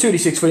 So we've got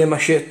 2d6 for my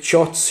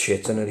shots.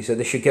 Shit, I nearly said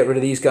they should get rid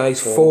of these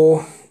guys.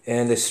 4.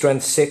 And the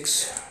strength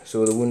 6.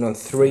 So the wound on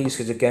 3s,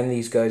 because again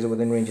these guys are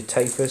within range of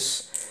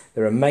Typhus.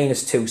 They're a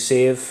 -2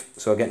 save,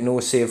 so I get no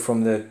save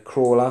from the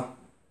crawler.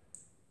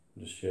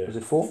 Just, Is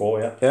it 4?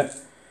 4, yeah. Yeah.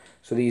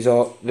 So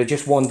they're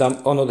just 1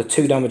 oh no, they're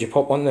 2 damage a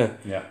pop, aren't they?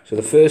 Yeah. So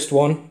the first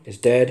one is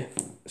dead.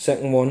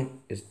 Second one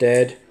is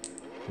dead.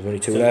 There's only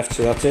 2 left,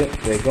 so that's it.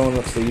 They're gone,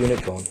 that's the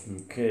unit gone.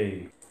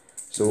 Okay.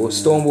 So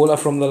Stormwater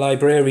from the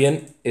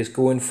Librarian is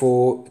going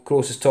for the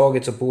closest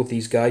targets of both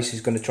these guys. He's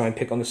going to try and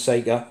pick on the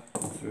Psyker.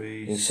 3.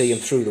 You can see him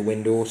through the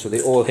window, so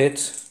they all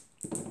hit.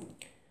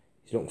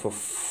 He's looking for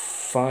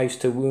 5s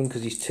to wound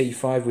because he's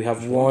T5. We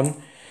have 1.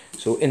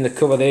 So in the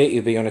cover there,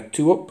 he'll be on a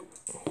 2-up.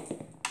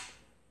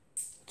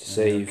 To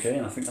save. Okay,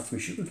 and I think that's me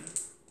shooting.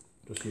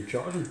 Just keep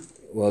charging.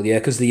 Well, yeah,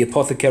 because the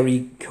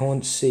Apothecary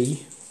can't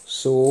see.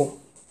 So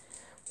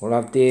we'll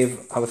have Dave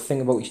have a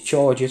think about his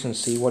charges and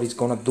see what he's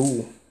going to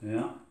do.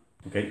 Yeah.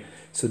 Okay.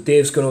 So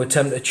Dave's going to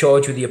attempt a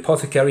charge with the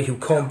Apothecary who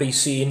can't be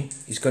seen.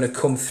 He's going to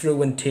come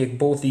through and take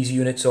both these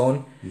units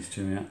on. These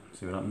 2, yeah.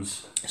 See what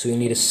happens. So you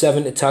need a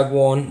 7 to tag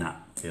 1. Nah.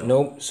 Fail.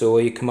 No. So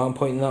are you command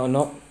pointing that or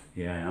not?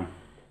 Yeah, I am.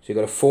 So you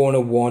got a 4 and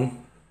a 1.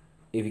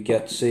 If he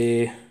gets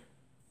a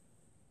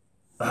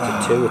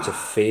 2, it's a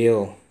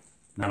fail.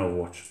 Now I'll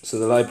watch. So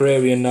the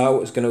Librarian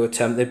now is going to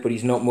attempt it, but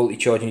he's not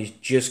multi-charging. He's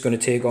just going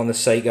to take on the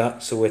Psyker.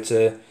 So it's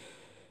a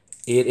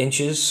 8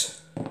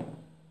 inches.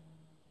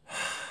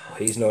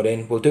 He's not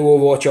in. We'll do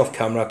Overwatch off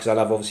camera because I'll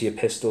have obviously a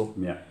pistol.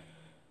 Yeah.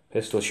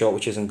 Pistol shot,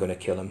 which isn't going to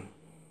kill him.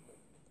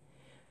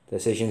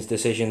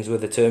 Decisions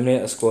with the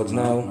Terminator squads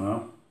now.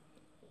 No.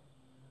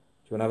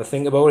 Do you want to have a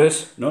think about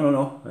it?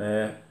 No.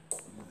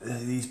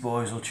 These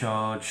boys will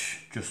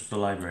charge just the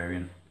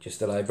Librarian. Just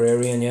the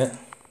Librarian, yeah.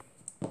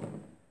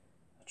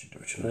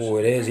 Oh,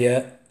 it is,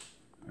 yeah.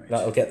 Right.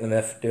 That'll get them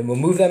if we'll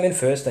move them in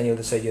first, then you'll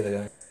decide the other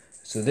guy.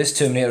 So this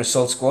Terminator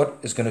assault squad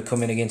is going to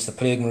come in against the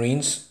Plague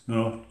Marines.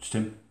 No, just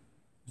him.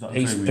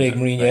 He's the Plague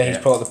Marine, yeah. He's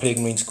part of the Plague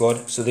Marine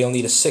squad. So they'll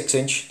need a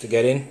 6-inch to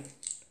get in.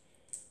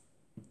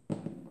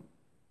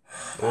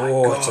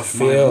 Oh, it's a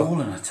fail.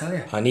 Rolling, I tell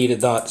you. I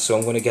needed that, so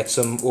I'm going to get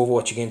some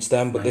Overwatch against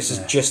them. But this is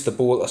just the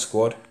Bolter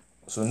squad.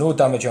 So no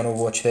damage on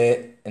Overwatch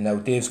there. And now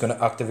Dave's going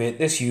to activate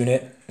this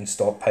unit and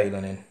start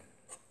piling in.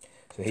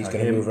 So he's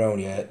going to move around,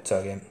 yeah,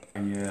 tag him.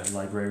 And your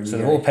Librarian. So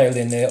they're all piled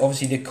in there.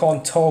 Obviously they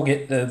can't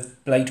target the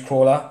Blight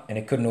Crawler and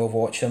it couldn't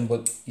Overwatch them,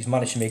 but he's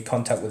managed to make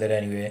contact with it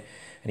anyway.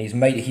 And he's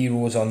Mighty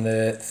Heroes on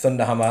the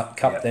Thunderhammer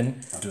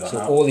Captain. Yep, so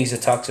all these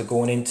attacks are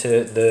going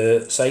into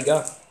the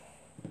Psyker.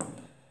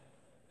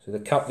 So the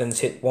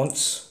Captain's hit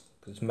once,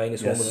 because it's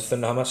 -1 with the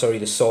Thunderhammer. Sorry,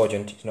 the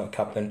Sergeant, he's not a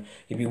Captain.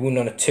 He'd be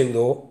wounded on a 2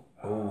 though.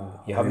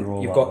 Oh,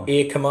 you've got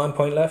a command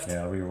point left.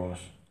 Yeah, I'll reroll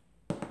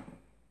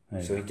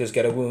it. So he does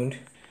get a wound.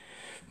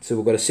 So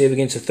we've got a save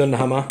against the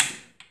Thunderhammer.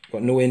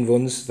 Got no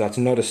invuns, that's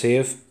not a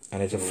save.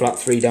 And it's a flat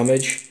 3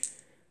 damage.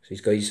 So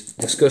he's got his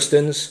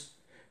Disgustings.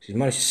 So he's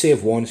managed to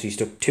save 1, so he's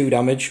took 2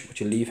 damage,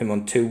 which will leave him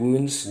on 2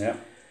 wounds. Yeah.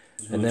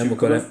 And then we've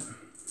got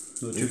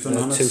two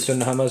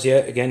Thunderhammers, yeah,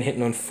 again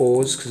hitting on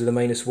 4s because of the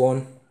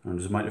 -1. And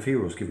does Might of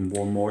Heroes give him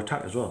 1 more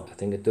attack as well? I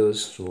think it does.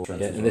 So,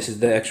 yeah, and this is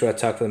the extra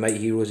attack for the Mighty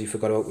Heroes he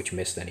forgot about, which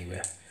missed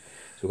anyway.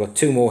 So we've got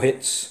 2 more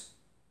hits,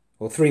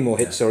 or 3 more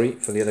hits, sorry,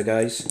 for the other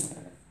guys.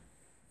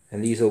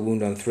 And these will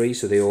wound on 3,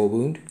 so they all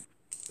wound.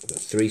 We've got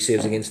 3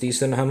 saves against these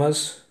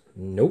Thunderhammers.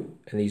 Nope.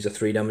 And these are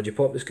 3 damage a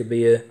pop. This could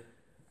be a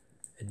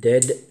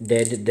dead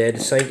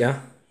Psyker.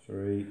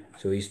 3.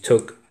 So he's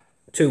took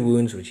 2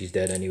 wounds, which he's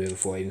dead anyway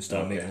before I even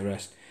start making the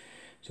rest.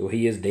 So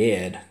he is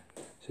dead.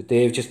 So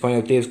Dave, just point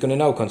out, Dave's going to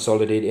now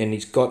consolidate and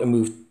he's got to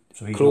move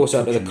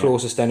closer to the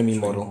closest enemy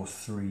model. Go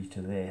 3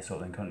 to there, so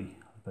then can't he?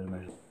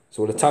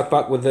 So we'll attack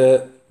back with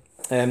the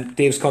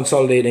Dave's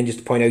consolidating, just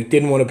to point out,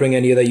 didn't want to bring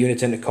any other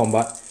units into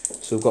combat.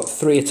 So we've got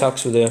 3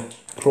 attacks with the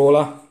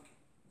Crawler,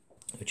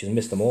 which has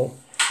missed them all.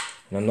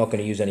 And I'm not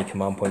going to use any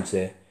command points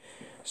there.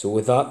 So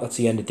with that, that's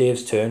the end of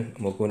Dave's turn,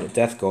 and we'll go into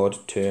Death Guard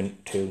turn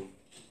 2.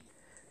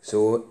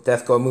 So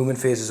Death Guard movement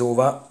phase is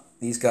over.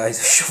 These guys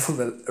are shuffled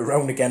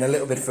around again a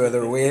little bit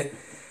further away.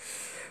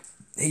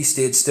 He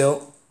stayed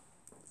still.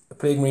 The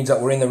Plague Marines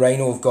that were in the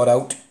Rhino have got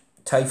out.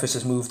 Typhus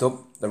has moved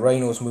up. The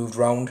Rhino's moved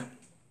round.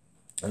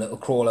 A little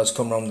Crawler's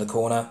come round the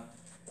corner.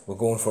 we're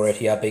going for it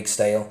here, big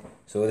style.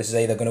 So this is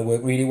either going to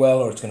work really well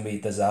or it's going to be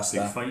a disaster.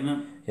 Big fight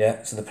now.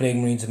 Yeah, so the Plague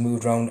Marines have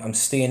moved around. I'm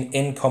staying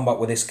in combat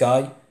with this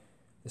guy.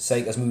 The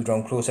Psych has moved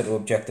around closer to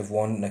objective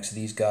 1 next to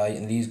these guys,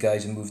 and these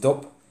guys have moved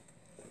up.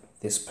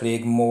 This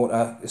Plague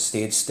Mortar has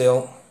stayed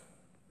still.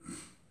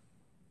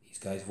 These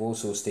guys have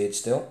also stayed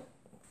still.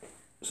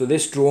 So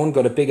this drone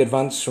got a big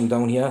advance from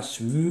down here.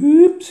 So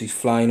he's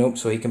flying up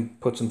so he can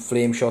put some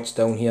flame shots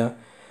down here.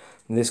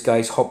 And this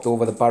guy's hopped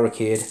over the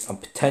barricade. I'm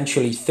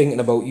potentially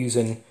thinking about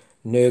using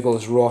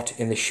Nurgle's Rot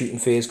in the shooting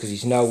phase because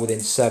he's now within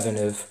 7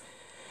 of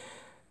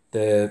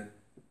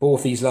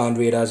both these Land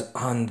Raiders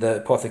and the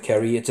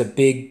Apothecary. It's a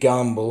big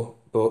gamble,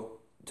 but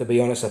to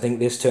be honest, I think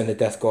this turn the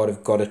Death Guard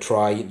have got to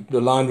try.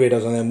 The Land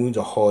Raiders on their wounds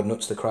are hard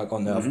nuts to crack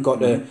on there. I've got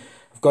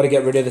to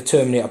get rid of the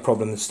Terminator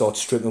problem and start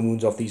stripping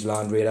wounds off these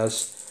Land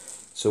Raiders.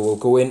 So we'll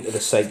go into the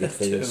Psychic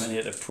phase.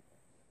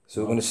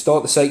 So we're going to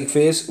start the Psychic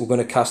phase. We're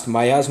going to cast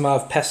Miasma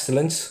of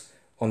Pestilence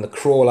on the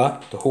Crawler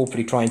to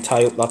hopefully try and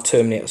tie up that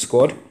Terminator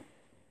squad.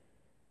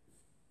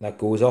 That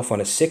goes off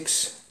on a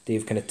 6.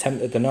 Dave can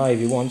attempt to deny if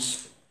he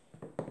wants.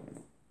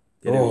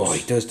 Oh,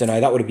 he does deny.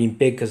 That would have been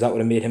big because that would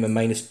have made him a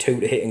 -2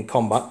 to hit in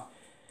combat.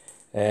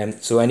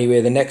 So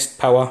anyway, the next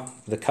power,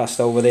 the cast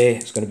over there,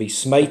 is going to be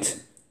Smite.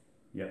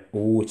 Yep.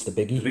 Oh, it's the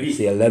biggie. It's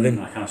the 11.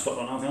 I can't stop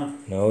that now, can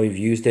I? No, you've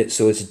used it.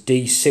 So it's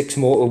D6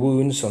 mortal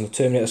wounds on the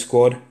Terminator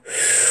squad.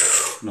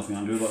 Nothing I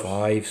can do about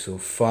it. 5. So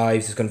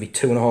 5. There's going to be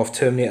 2.5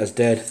 Terminators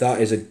dead. That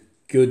is a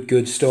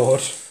good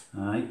start.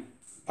 Aye.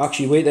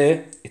 Actually, wait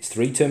there. It's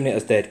 3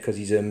 Terminators dead because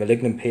he's a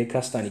Malignant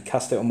Paycaster and he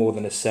cast it on more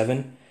than a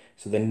 7.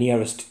 So the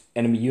nearest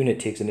enemy unit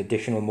takes an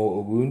additional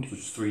mortal wound. So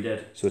it's 3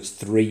 dead. So it's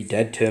 3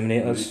 dead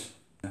Terminators.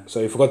 Right.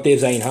 So if we've got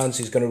Dave's Iron Hands,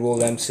 he's going to roll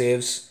them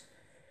saves.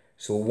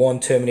 So 1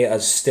 Terminator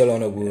is still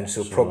on a wound,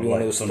 so probably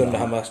one of those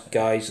Thunderhammer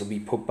guys will be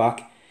put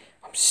back.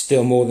 I'm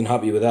still more than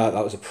happy with that.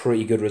 That was a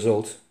pretty good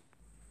result.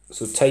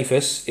 So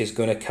Typhus is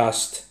going to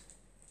cast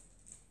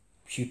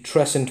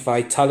Putrescent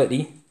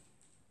Vitality.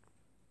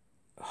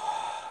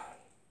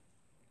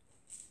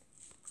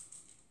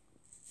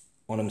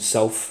 On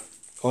himself.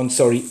 On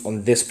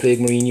this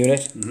Plague Marine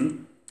unit.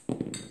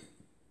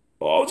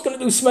 Oh, it's going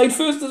to do Smite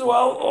first as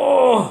well.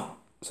 Oh!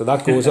 So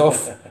that goes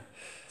off.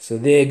 So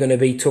they're going to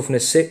be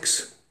Toughness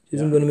 6.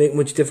 Isn't going to make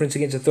much difference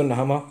against a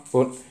Thunderhammer,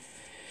 but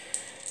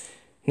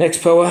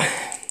next power,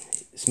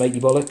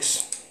 Smitey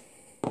Bollocks.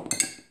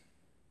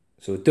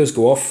 So it does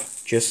go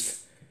off, just,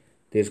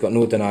 Dave's got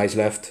no denies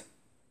left,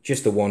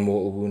 just the 1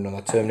 mortal wound on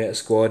the Terminator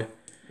squad,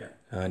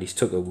 and he's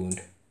took a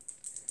wound.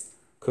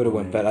 Could have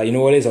went better. You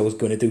know what it is, I was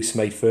going to do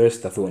Smite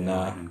first, I thought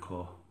nah.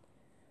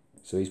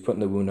 So he's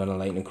putting the wound on a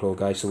Lightning Claw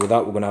guy, so with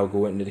that we're going to now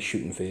go into the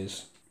shooting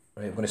phase.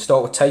 Right, we're going to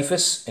start with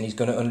Typhus, and he's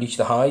going to unleash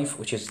the Hive,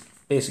 which is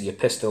basically a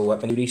pistol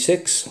weapon.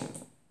 2d6.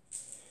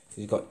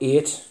 He's got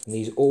 8, and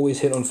these always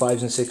hit on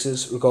 5s and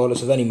 6s,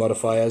 regardless of any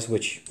modifiers,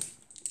 which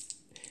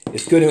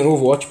is good in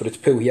Overwatch, but it's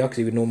poo here because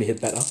he would normally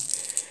hit better.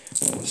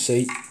 Let's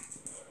see.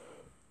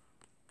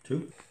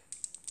 2.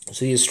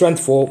 So he has strength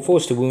 4,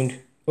 force to wound.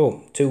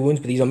 Oh, 2 wounds,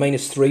 but these are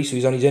 -3, so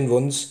he's on his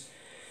invuns.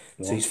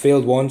 So he's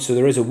failed 1, so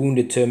there is a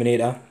wounded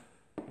Terminator.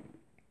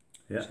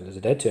 Yeah. So there's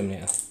a dead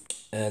Terminator.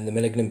 And the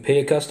Malignant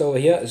Paycaster over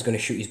here is going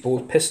to shoot his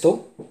bolt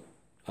pistol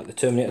at the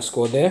Terminator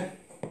squad there.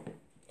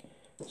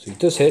 So he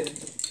does hit.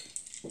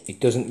 He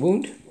doesn't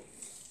wound.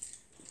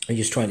 He's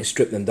just trying to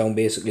strip them down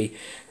basically.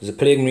 There's a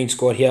Plague Marine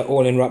squad here,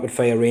 all in rapid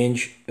fire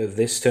range of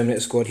this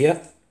Terminator squad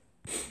here.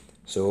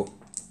 So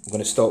I'm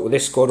going to start with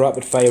this squad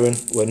rapid firing.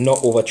 We're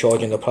not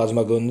overcharging the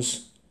plasma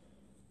guns.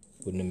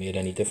 Wouldn't have made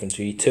any difference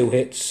really. 2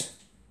 hits.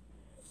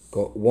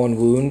 Got 1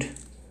 wound.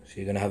 So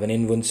you're going to have an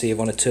invuln save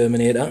on a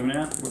Terminator.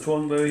 Which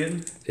one were you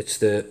hitting? It's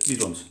the...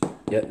 These ones?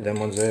 Yeah, them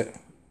ones there.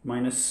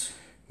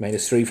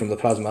 -3 from the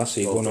plasma, so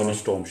you're going on a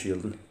storm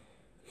shielding.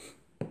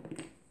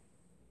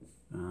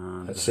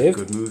 That's saved.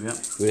 Good move, yeah.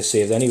 Would have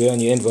saved anyway on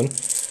your invuln.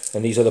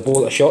 And these are the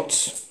bolter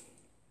shots.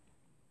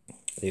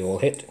 They all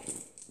hit.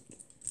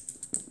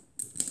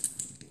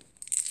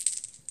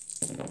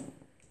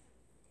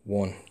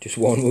 1, just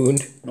 1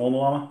 wound.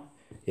 Normal armour?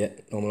 Yeah,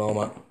 normal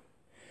armour.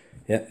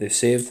 Yeah, they've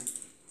saved.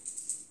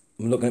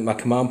 I'm looking at my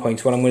command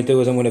points. What I'm going to do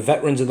is I'm going to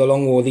Veterans of the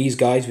Long War these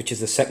guys, which is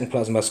the 2nd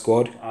plasma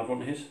squad. Add 1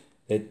 to hit.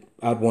 They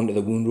add 1 to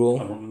the wound roll.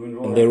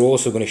 And they're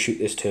also going to shoot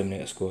this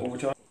Terminator squad.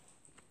 Overcharge.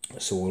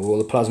 So we'll roll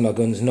the plasma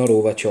guns, not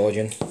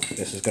overcharging.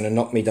 This is going to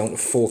knock me down to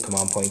 4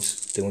 command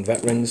points, doing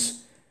Veterans.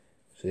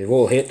 So they've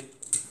all hit.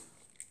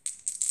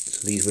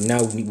 So these would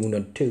now wound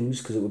on 2s,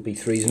 because it would be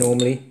 3s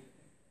normally.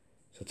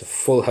 So it's a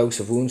full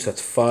house of wounds, so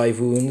that's 5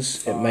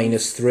 wounds at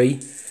 -3.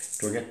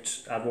 Do I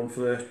add 1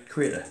 for the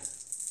crater?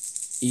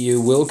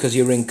 You will, because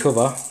you're in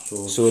cover.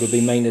 So it'll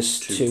be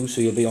 -2, so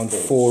you'll be on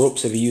 4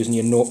 ups if you're using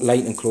your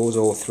lightning claws,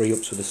 or 3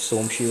 ups with the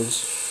storm shields.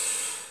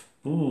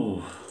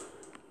 Ooh.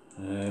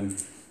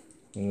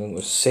 And then it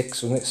was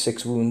 6, wasn't it?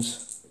 6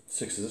 wounds.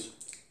 6 is it?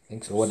 I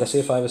think so. What did I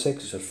say? 5 or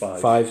 6? You said 5.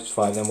 5, it's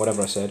 5 then,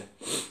 whatever I said.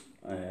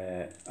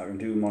 I can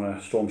do them on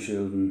a storm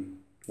shield and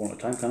 1 at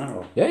a time, can I?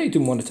 Or? Yeah, you do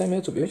them 1 at a time, yeah,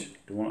 it's up to you.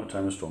 Do 1 at a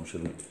time and storm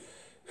shield.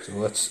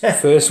 So that's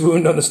first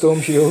wound on the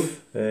storm shield.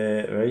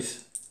 Right.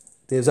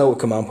 Dave's out of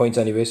command points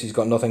anyway, so he's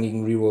got nothing he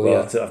can reroll Well,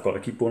 yet. that's it. I've got to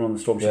keep going on the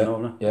storm shield now,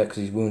 haven't I? Yeah, because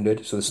he's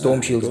wounded. So the storm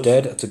Ah, shield's good.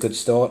 dead. That's a good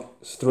start.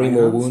 It's 3 Iron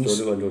more hands. wounds.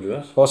 Do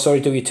that. Oh, sorry,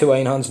 do your 2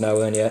 iron hands now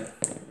then, yeah.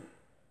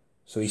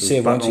 So he's So saved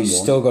he's back once, on he's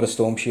one. still got a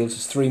storm shield, so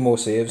it's 3 more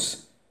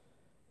saves.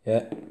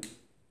 Yeah.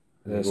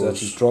 There So that's goes.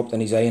 he's dropped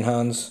and his iron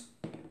hands.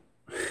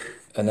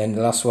 And then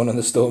the last one on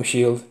the storm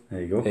shield.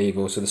 There you go. There you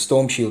go. So the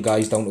storm shield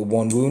guy's down to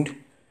 1 wound.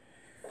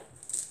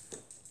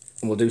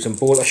 And we'll do some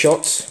bolter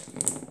shots.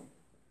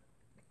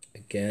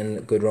 Again,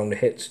 a good round of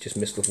hits. Just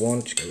missed with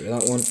 1. Just get rid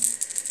of that one.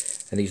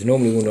 And he's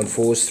normally wounded on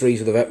 4s, 3s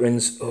with the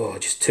veterans. Oh,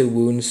 just 2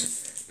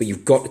 wounds. But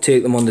you've got to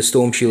take them on the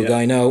storm shield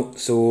guy now.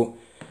 So,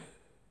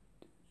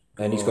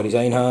 and he's got his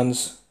iron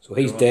hands. So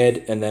he's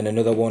dead. And then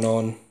another one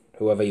on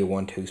whoever you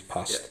want who's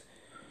passed.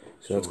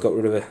 So that's got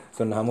rid of a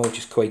thunder hammer, which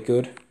is quite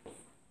good.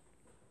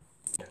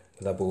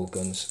 With our bolt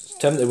guns.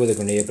 Tempted with a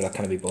grenade, but I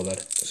can't be bothered.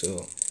 So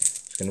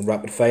it's going to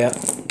rapid fire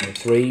on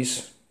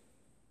 3s.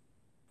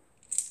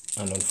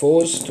 And on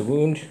 4s to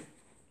wound.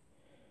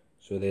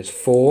 So there's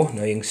 4.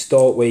 Now you can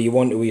start where you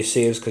want to with your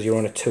saves because you're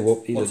on a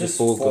 2-up. These are just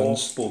bolt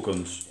guns. Bolt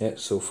guns. Yeah,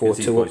 so 4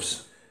 Get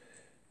 2-ups.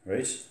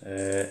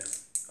 Right.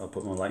 I'll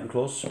put my lightning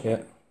claws.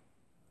 Yeah.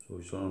 So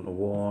he's on to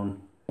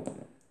 1.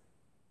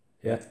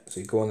 Yeah. So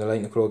you go on the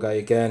lightning claw guy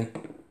again.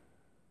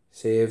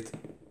 Saved.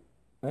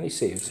 And he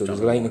saved. So there's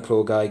a lightning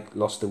claw guy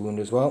lost the wound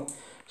as well.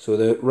 So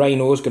the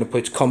rhino is going to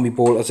put its combi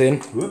bolters in.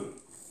 Whoop.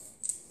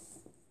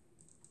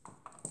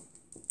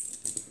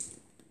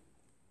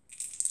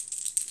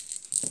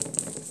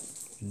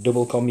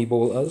 Double combi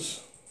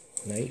bolters.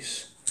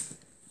 Nice.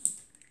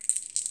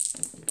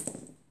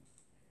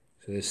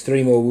 So there's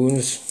 3 more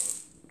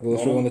wounds. Go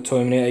through on the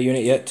Terminator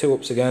unit. Yeah,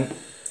 2-ups again.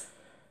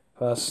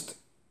 Passed,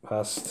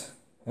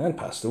 and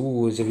passed.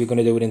 Ooh, as if you're going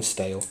to do it in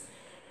style.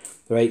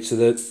 Right, so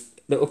the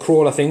little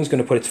crawler thing's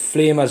going to put its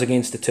flamers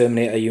against the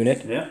Terminator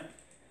unit. Yeah.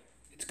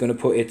 It's going to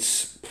put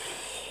its...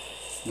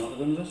 Not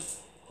done this.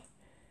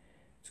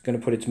 It's going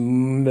to put its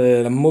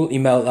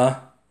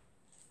multi-melter.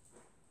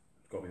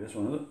 Got to be this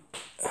one, is it?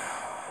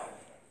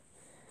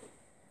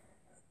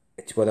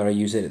 It's whether I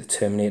use it at the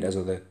Terminators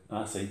or the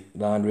I see.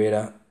 Land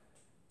Raider.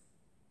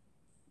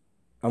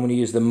 I'm going to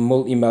use the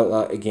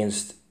multi-melter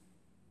against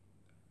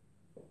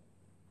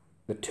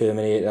the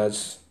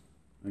Terminators.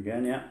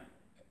 Again, yeah.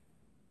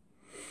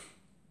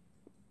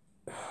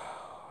 I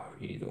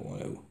really don't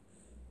want to.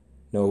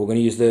 No, we're going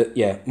to use the...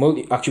 Yeah,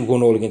 actually we're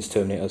going all against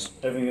Terminators.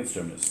 Everything against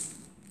Terminators.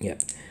 Yeah.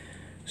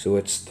 So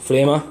it's the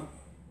Flamer.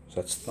 So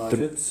that's 5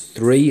 hits.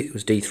 3. It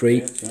was D3.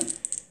 Yeah, that's right.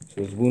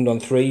 So it's wound on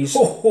 3s.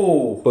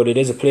 Oh! But it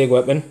is a plague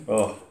weapon.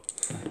 Oh.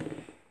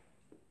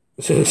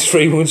 So there's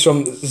 3 wounds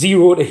from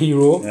 0 to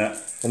hero. Yeah.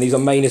 And these are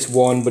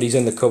 -1, but he's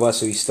in the cover,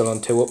 so he's still on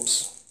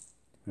 2-ups.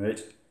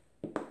 Right.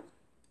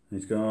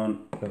 He's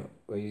gone. No,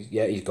 well,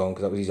 he's gone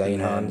because that was his iron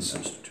hands.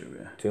 That's 2,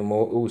 yeah. 2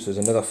 more. Oh, so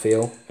there's another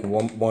fail.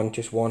 And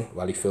just one.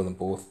 Well, he failed them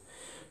both.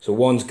 So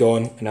 1's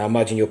gone, and I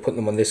imagine you're putting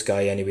them on this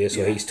guy anyway,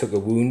 so he's took a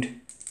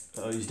wound.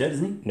 Oh, he's dead,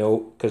 isn't he? No,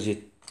 because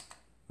you...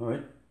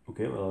 Alright.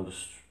 Okay, well, I'll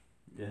just...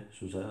 Yeah,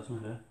 shows that,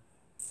 doesn't it?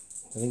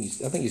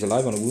 Yeah. I think he's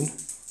alive on a wound.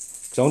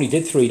 Because I only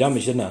did 3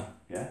 damage, didn't I?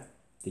 Yeah.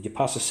 Did you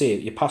pass a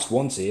save? You passed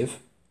 1 save.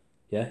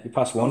 Yeah, you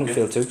passed 1 and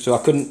failed 2. So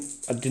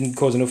I didn't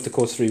cause enough to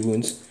cause 3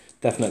 wounds.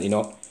 Definitely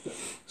not.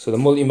 So the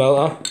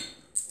multi-melter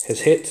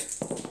has hit.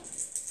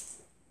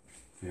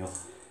 Yeah.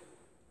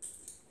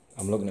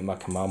 I'm looking at my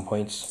command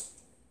points.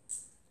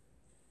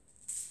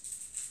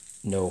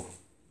 No,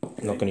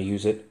 I'm not going to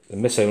use it. The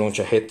missile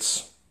launcher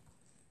hits.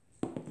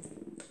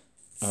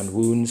 And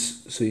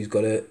wounds. So he's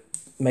got a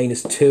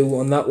 -2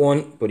 on that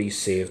one, but he's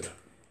saved.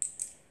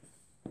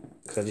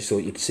 Because I just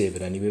thought you'd save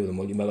it anyway with a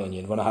multi-melter on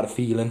you. When I had a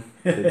feeling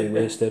it'd be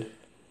wasted.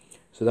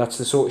 So that's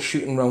the sort of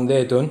shooting round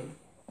there done.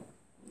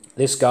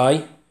 This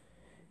guy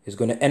is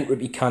going to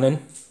entropy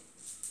cannon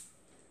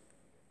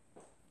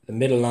the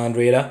middle Land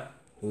Raider,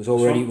 who's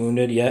already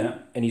wounded, yeah,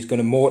 and he's going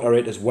to mortar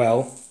it as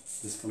well.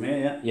 This from here,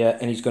 yeah. Yeah,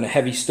 and he's going to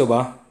heavy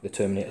stubber the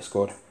Terminator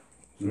squad.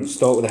 So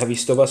start with a heavy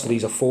stubber, so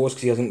these are 4s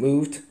because he hasn't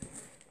moved.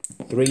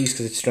 3s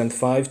because it's strength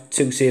 5.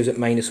 2 saves at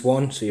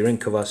 -1, so you're in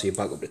cover, so you're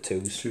back up to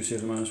 2s. 2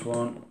 saves at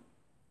 -1.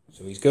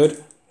 So he's good.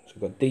 So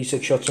we've got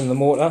D6 shots from the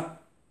mortar.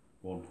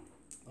 1.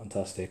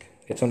 Fantastic.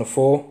 It's on a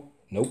 4.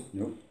 Nope.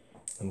 Nope.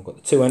 And we've got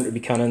the 2 entropy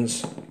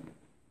cannons.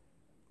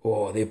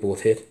 Oh, they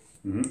both hit.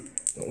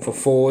 Looking for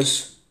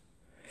 4s.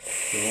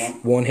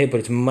 1 hit, but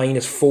it's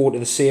 -4 to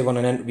the save on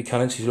an entropy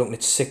cannon, so he's looking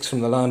at 6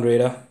 from the Land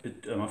Raider.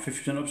 Am I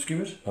 50%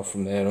 obscured? Not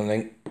from there, I don't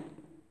think.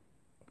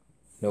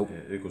 Nope.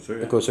 Yeah, it goes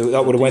through. It goes through.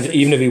 That would have went,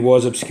 even if he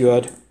was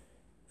obscured.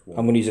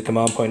 I'm going to use a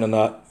command point on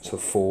that, so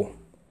 4.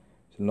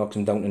 So it knocks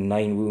him down to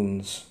 9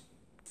 wounds.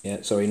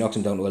 Yeah, sorry, knocks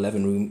him down to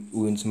 11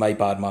 wounds. My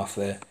bad math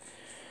there.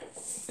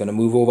 Going to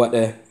move over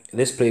to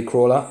this plague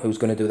crawler, who's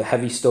going to do the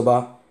heavy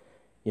stubber.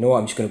 You know what,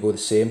 I'm just going to go the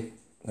same.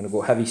 I'm going to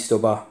go heavy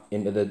stubber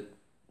into the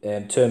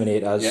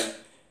Terminators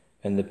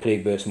and the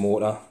plague burst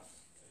mortar.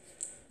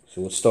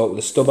 So we'll start with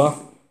the stubber.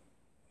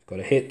 He's got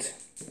a hit.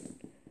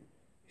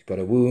 He's got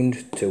a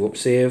wound. 2-up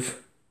save.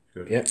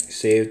 Good. Yep,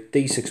 saved.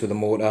 D6 with a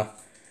mortar.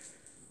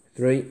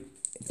 3.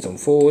 It's on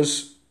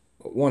 4s.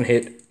 Got 1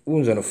 hit.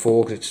 Wounds on a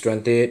 4 because it's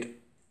strength 8.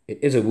 It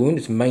is a wound.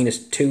 It's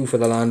 -2 for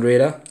the Land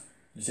Raider.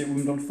 You say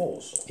wound on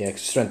 4s? Yeah,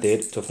 because strength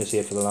 8, toughness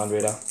 8 for the Land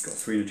Raider. Got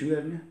 3 and a 2 there,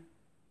 haven't you?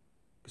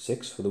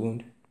 6 for the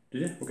wound.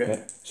 Did you? Okay. Yeah.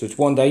 So it's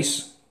 1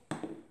 dice.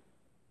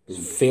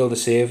 It's failed to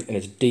save, and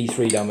it's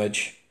D3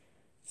 damage.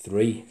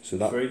 3. So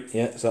that 3.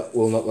 Yeah, so that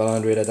will knock the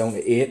Land Raider down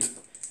to 8.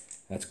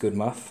 That's good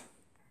math.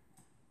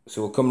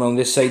 So we'll come around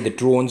this side. The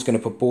drone's going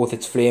to put both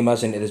its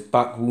flamers into this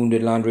back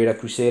wounded Land Raider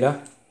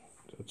Crusader.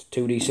 So it's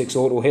 2d6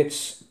 auto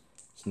hits.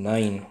 It's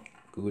 9.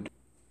 Good.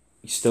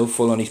 He's still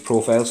full on his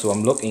profile, so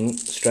I'm looking,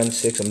 strength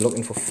 6, I'm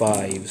looking for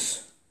 5s.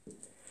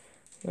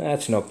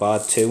 That's not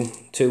bad, 2.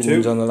 2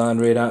 wounds on the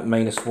Land Raider,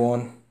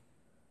 -1.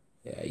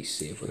 Yeah, he's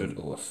safe with them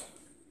both.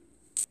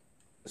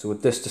 So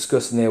with this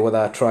discussing there whether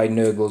I tried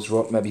Nurgle's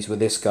Rot maybe with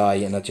this guy,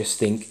 and I just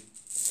think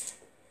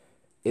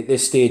at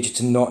this stage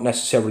it's not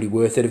necessarily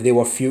worth it. If they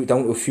were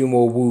down to a few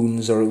more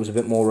wounds or it was a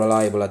bit more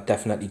reliable, I'd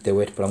definitely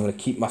do it, but I'm going to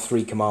keep my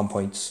 3 command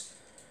points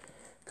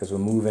because we're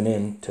moving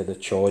in to the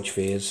charge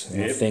phase,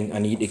 and I think I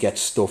need to get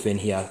stuff in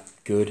here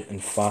good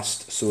and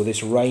fast. So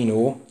this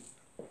Rhino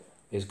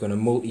is going to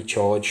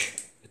multi-charge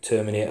the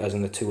Terminators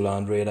and the 2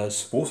 Land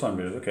Raiders. Both Land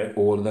Raiders, okay.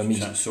 All of them. He's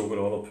trying to soak it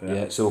all up.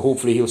 Yeah, so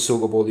hopefully he'll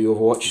soak up all the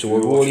Overwatch. So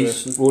we'll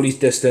roll his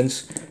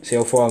distance, see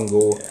how far I can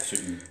go. Yeah, so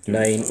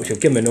 9, which will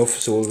give him enough.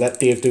 So we'll let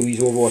Dave do his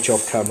Overwatch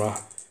off camera.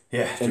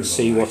 Yeah, and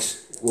see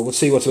we'll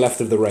see what's left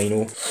of the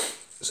Rhino.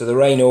 So the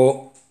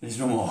Rhino is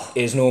no more.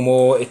 Is no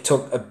more. It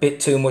took a bit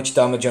too much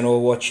damage on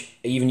Overwatch.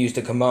 I even used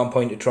a command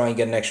point to try and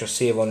get an extra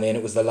save on there, and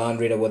it was the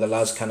Land Raider with the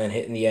las cannon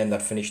hit in the end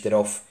that finished it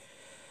off.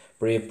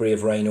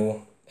 Brave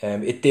Rhino.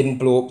 It didn't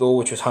blow up though,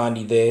 which was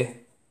handy there.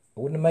 I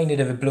wouldn't have minded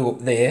if it blew up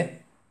there,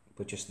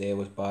 but just there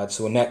was bad.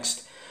 So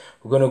next,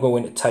 we're going to go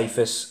into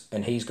Typhus,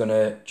 and he's going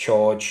to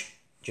charge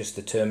just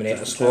the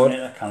Terminator squad.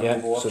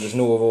 So there's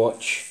no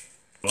Overwatch.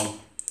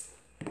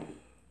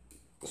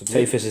 So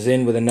Typhus is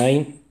in with a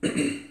 9.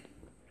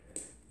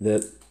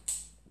 The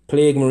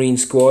Plague Marine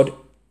squad,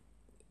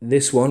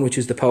 this one, which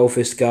is the Power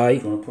Fist guy.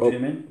 Do you want to put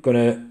him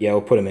in?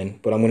 I'll put him in.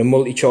 But I'm going to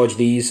multi-charge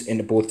these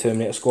into both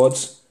Terminator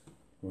squads.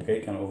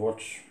 Okay, can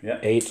Overwatch. Yeah.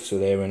 8, so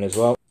they're in as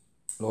well.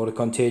 Lord of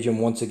Contagion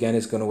once again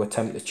is going to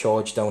attempt to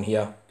charge down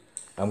here.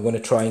 I'm going to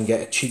try and get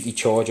a cheeky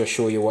charge. I'll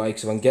show you why.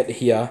 Because if I can get to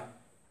here,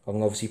 I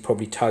can obviously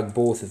probably tag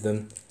both of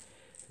them.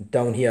 And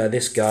down here,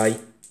 this guy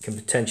can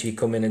potentially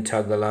come in and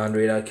tag the Land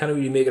Raider. I can't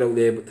really make it out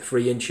there, but the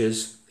 3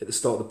 inches at the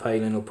start of the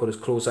piling will put us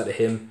closer to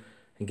him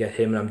and get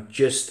him. And I'm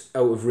just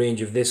out of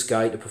range of this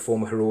guy to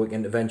perform a heroic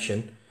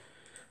intervention.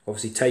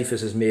 Obviously,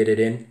 Typhus has made it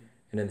in,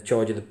 and in the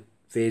charge of the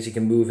phase, he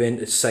can move in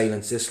to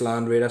silence this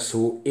Land Raider.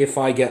 So if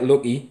I get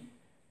lucky,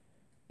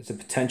 there's a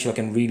potential I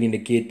can really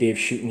negate Dave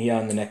shooting here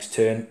on the next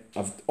turn.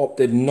 I've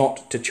opted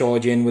not to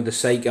charge in with the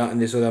Psyker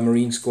and this other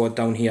Marine squad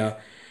down here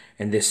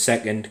in this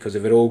second, because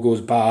if it all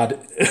goes bad,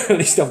 at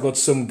least I've got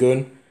some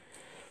gun.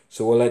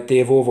 So we'll let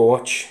Dave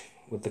Overwatch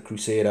with the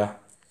Crusader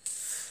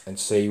and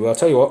see. Well, I'll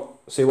tell you what,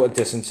 see what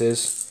the distance is.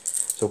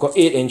 So I've got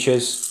 8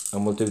 inches,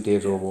 and we'll do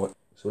Dave's Overwatch.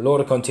 So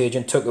Lord of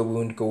Contagion took a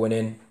wound going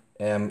in.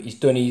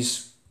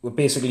 We've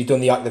basically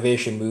done the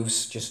activation moves,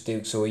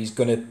 so he's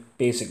going to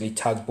basically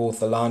tag both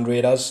the Land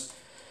Raiders,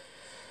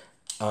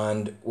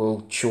 and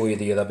we'll show you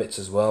the other bits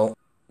as well.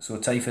 So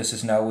Typhus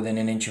is now within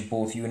an inch of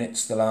both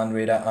units, the Land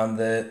Raider and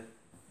the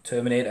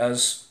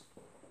Terminators.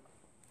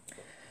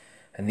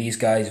 And these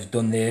guys have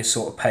done their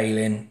sort of pile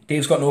in.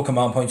 Dave's got no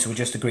command points, so we'll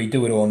just agree,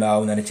 do it all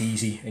now, and then it's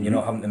easy, and you're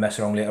not having to mess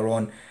around later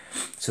on.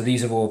 So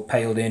these have all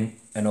piled in,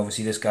 and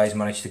obviously this guy's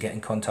managed to get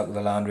in contact with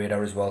the Land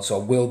Raider as well. So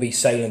I will be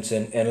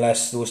silencing,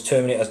 unless those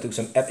Terminators do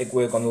some epic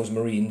work on those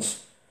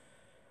Marines.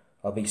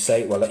 I'll be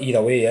well,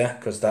 either way, yeah,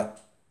 because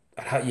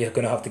you're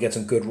going to have to get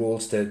some good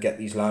rolls to get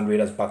these Land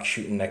Raiders back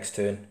shooting next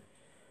turn.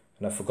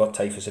 And I forgot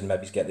Typhus and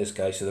maybe get this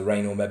guy, so the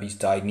Rhino maybe's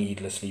died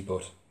needlessly,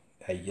 but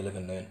hey, you live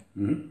and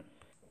learn.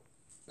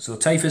 So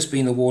Typhus,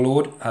 being the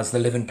Warlord, has the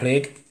Living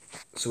Plague.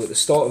 So at the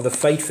start of the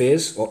fight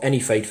phase, or any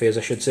fight phase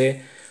I should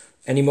say,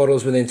 any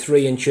models within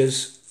 3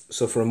 inches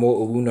suffer a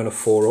mortal wound on a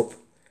 4-up.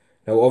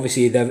 Now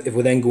obviously if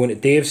we're then going to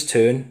Dave's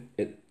turn,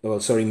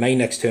 my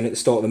next turn at the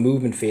start of the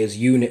movement phase,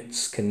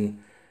 units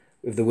can,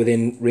 if they're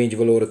within range of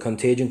a Lord of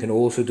Contagion, can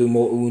also do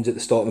mortal wounds at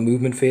the start of the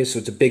movement phase. So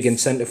it's a big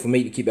incentive for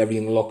me to keep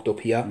everything locked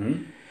up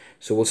here.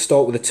 So we'll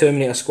start with the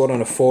Terminator squad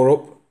on a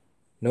 4-up.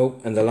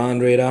 Nope, and the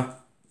Land Raider.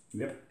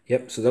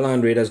 Yep, so the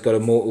Land Raider's got a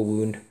mortal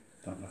wound.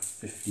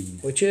 15.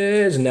 Which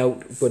is an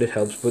out, but it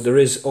helps. But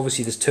there's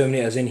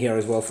Terminators in here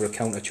as well for a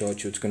counter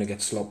charge, so it's going to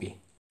get sloppy.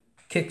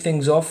 Kick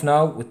things off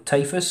now with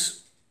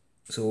Typhus.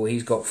 So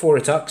he's got 4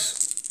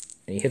 attacks,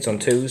 and he hits on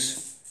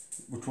 2s.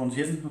 Which one's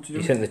hitting? What's he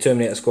doing? He's hitting the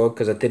Terminator squad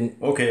because I didn't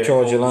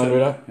charge the Land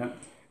Raider.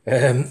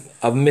 Yeah.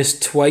 I've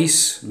missed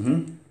twice.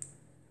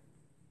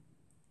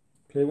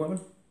 Play weapon?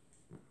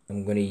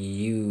 I'm going to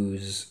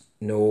use...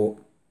 I'm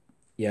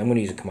going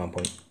to use a command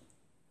point.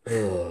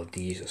 Oh,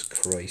 Jesus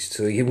Christ.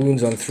 So he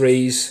wounds on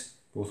 3s.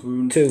 Both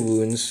wounds? 2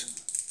 wounds.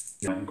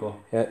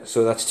 Yeah,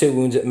 so that's 2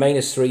 wounds at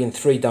 -3 and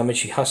 3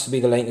 damage. He has to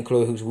be the Lightning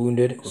Claw who's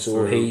wounded.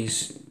 So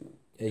he's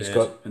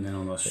got... And then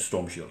on the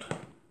Storm Shield.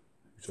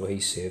 So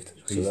he's saved.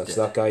 So he's that's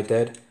dead. that guy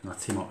dead. And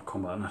that's him out of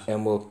combat, isn't it?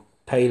 And we'll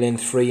pile in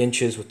 3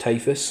 inches with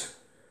Typhus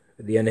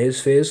at the end of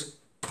his phase,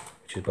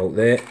 which is about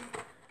there.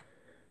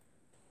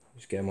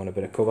 Just get him on a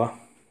bit of cover.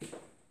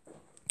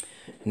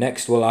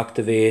 Next we'll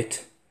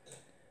activate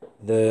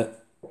the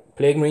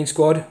Plague Marine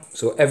squad.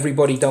 So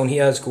everybody down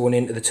here is going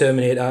into the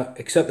Terminator,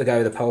 except the guy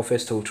with the Power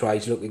Fist who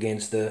tries to look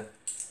against the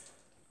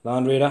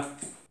Land Raider.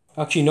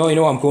 Actually no, you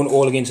know, I'm going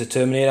all against the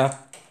Terminator,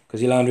 because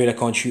the Land Raider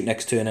can't shoot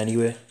next turn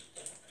anyway.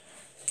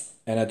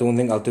 And I don't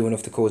think I'll do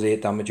enough to cause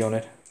 8 damage on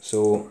it.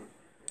 So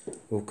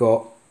we've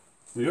got...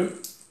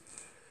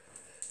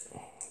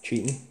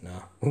 Cheating?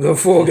 Nah. We've got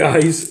 4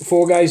 guys.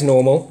 4 guys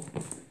normal.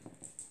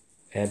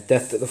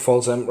 Death to the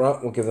False Emperor,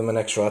 we'll give them an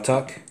extra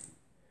attack.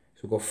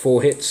 So we've got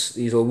 4 hits.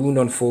 These are wound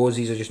on 4s.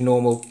 These are just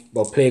normal,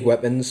 well, plague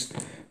weapons.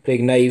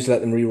 Plague knives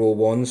let them reroll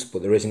 1s,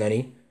 but there isn't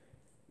any.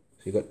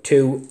 So you've got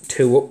 2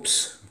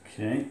 ups.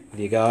 Okay. With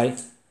your guy.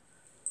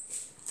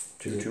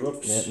 2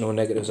 ups. Yeah, no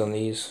negatives on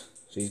these.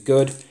 So he's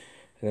good.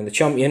 And then the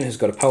champion has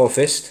got a Power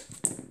Fist.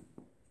 So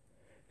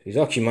he's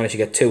actually managed to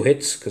get 2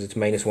 hits because it's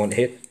 -1 to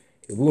hit.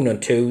 Your wound on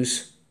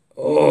 2s.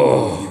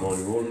 Oh! You've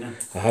already rolled it.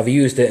 I have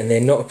used it and they're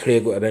not a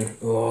plague weapon.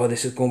 Oh,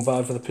 this is going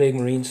bad for the Plague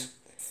Marines.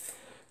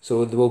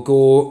 So they will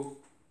go...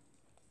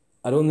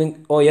 I don't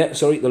think... Oh yeah,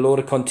 sorry, the Lord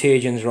of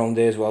Contagions around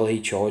there as well.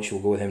 He charged.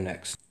 We'll go with him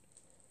next.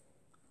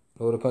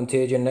 Lord of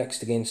Contagion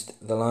next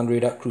against the Land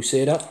Raider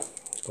Crusader.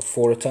 He's got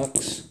 4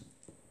 attacks.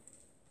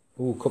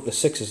 Ooh, a couple of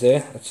 6s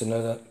there. That's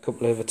another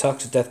couple of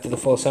attacks. Death to the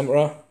False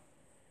Emperor.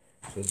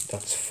 So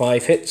that's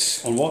 5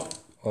 hits. On what?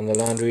 On the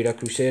Land Raider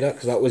Crusader,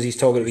 because that was his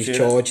target of his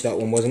charge. That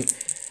one wasn't.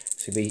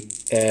 So be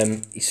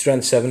he's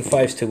strength 7,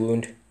 5's to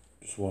wound.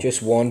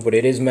 Just one, but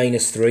it is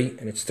 -3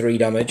 and it's 3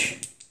 damage.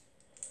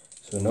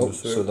 So no,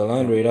 so the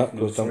Land Raider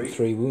goes down to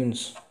 3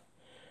 wounds.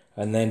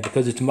 And then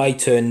because it's my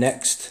turn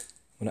next,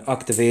 I'm going to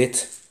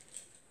activate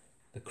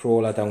the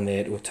Crawler down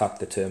there to attack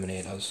the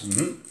Terminators.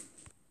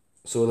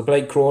 So the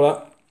Blade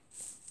Crawler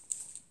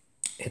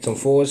hits on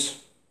 4s.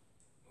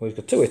 Well, he's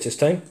got 2 hits this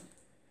time.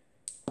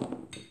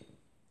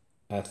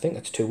 I think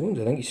that's 2 wounds.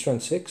 I think he's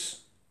strength 6.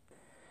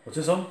 What's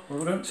this on? What are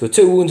we doing? So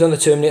 2 wounds on the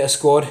Terminator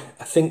squad.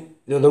 I think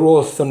they're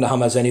all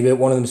Thunderhammers anyway.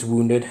 One of them's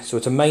wounded. So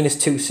it's a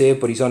 -2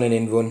 save, but he's on an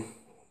invuln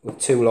with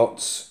 2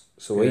 lots.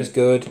 So he's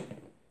good.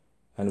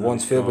 And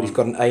one's failed, but he's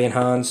got an Iron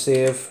Hand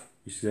save.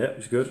 He's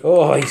good.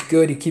 Oh, he's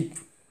good. You keep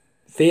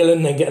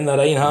failing and getting that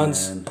Iron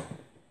Hands. And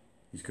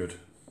he's good.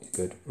 He's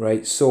good.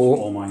 Right, so...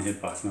 all mine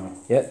hit back now.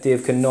 Yeah,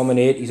 Dave can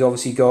nominate. He's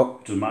obviously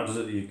got... Doesn't matter, does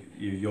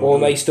it? All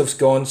my stuff's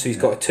gone, so he's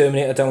got a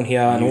Terminator down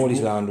here and all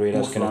his Land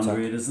Raiders can attack.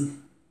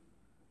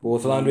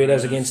 Both Land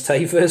Raiders against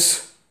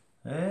Typhus.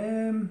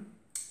 I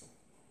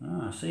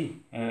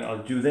see.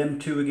 I'll do them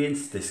 2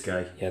 against this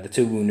guy. Yeah, the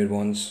 2 wounded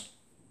ones.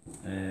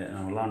 And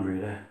our Land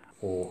Raider,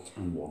 4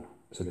 and 1.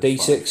 So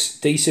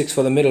D6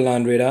 for the middle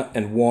Land Raider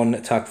and 1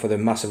 attack for the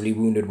massively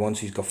wounded one.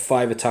 So he's got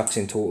 5 attacks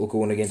in total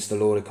going against the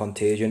Lord of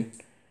Contagion.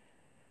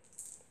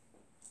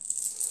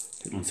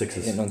 On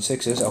 6s. Hitting on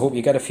 6s. I hope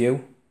you get a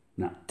few.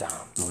 Nah. Damn.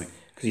 Nothing.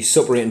 Because he's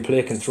separating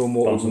play, can throw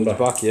mortal wounds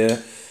back,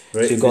 yeah.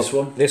 Right, so you've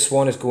got this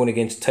one is going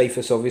against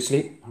Typhus,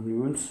 obviously. How many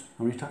wounds?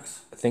 How many attacks?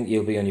 I think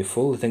you'll be on your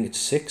full. I think it's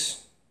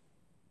 6.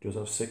 Does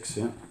have 6,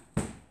 yeah.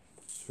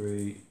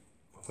 3,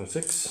 4, 5,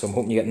 6. So I'm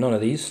hoping you get none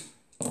of these.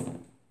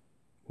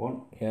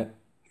 1. Yeah.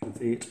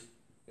 8.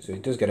 So he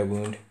does get a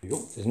wound. There you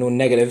go. There's no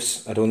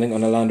negatives, I don't think,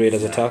 on the Land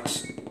Raiders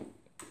attacks.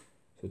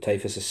 So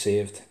Typhus is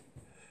saved.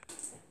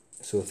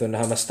 So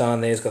Thunderhammer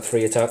stand there's got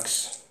 3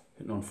 attacks.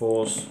 Hitting on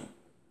 4s.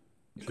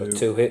 He's got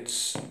 2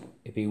 hits.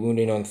 He'd be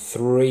wounding on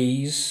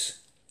 3s.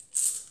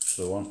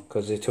 So 1.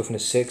 Because they're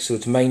toughness 6, so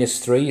it's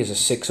 -3 is a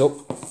 6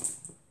 up.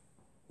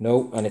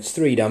 No, and it's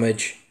 3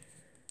 damage.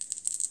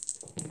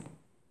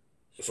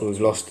 So he's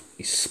lost,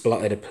 he's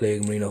splattered a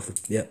Plague Marine off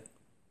the, yep.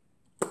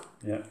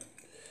 Yeah.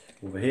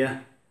 Over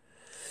here,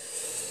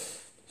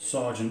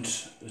 Sergeant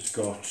has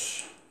got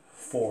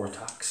 4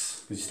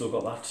 attacks. He's still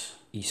got that.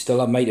 He's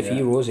still at Might of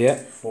Heroes, yeah.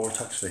 4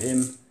 attacks for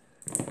him.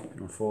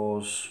 On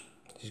 4s.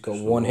 He's got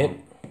 1 hit.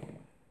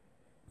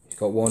 He's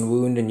got 1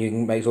 wound, and you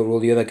can might as well roll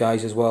the other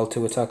guys as well,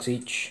 2 attacks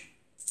each.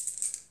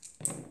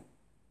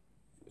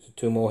 So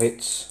 2 more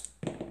hits.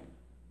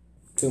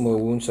 2 more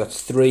wounds, so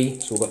that's 3.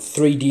 So we've got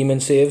 3 demon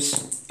saves.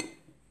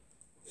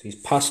 So he's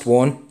passed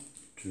 1.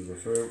 2 go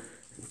through.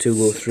 2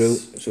 go through.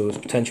 So there's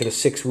potential of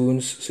 6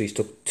 wounds. So he's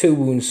took 2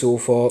 wounds so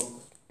far.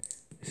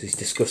 This is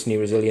disgustingly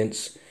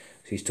resilience.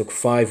 So he's took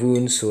 5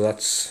 wounds. So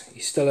that's,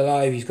 he's still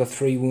alive. He's got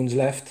 3 wounds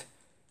left.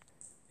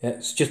 Yeah,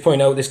 so just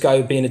point out this guy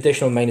would be an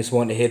additional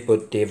 -1 to hit,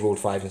 but Dave rolled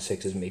 5s and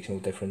 6s, makes no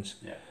difference.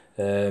 Yeah.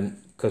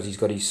 Because he's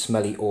got his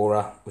smelly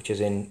aura, which is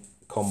in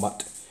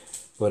combat.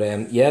 But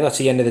yeah, that's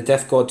the end of the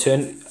Death Guard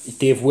turn.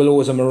 Dave Willow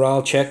is a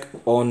morale check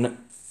on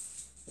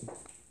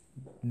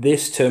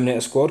this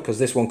Terminator squad, because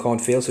this one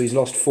can't fail. So he's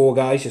lost 4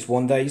 guys, just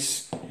 1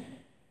 dice.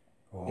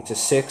 Oh. It's a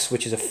 6,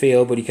 which is a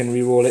fail, but he can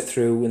re-roll it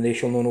through and they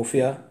shall know no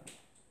fear.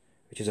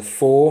 Which is a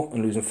 4,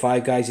 and losing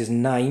 5 guys is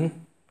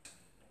 9.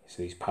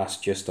 So he's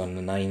passed just on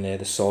the 9 there,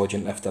 the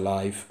Sergeant left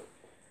alive.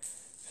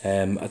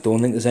 I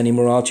don't think there's any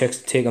morale checks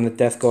to take on the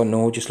Death Guard.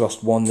 No, just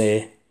lost one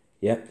there.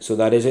 Yeah, so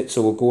that is it.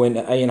 So we'll go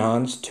into Iron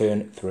Hands,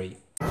 turn 3.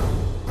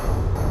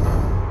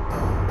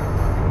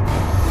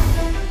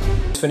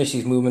 Let's finish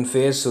these movement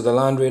phase. So the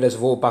Land Raiders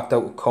have all backed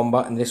out of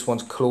combat, and this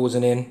one's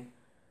closing in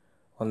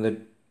on the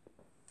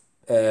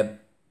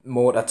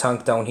mortar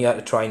tank down here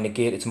to try and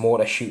negate its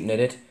mortar shooting at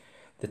it.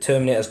 The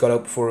Terminator's got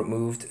out before it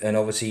moved, and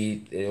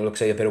obviously it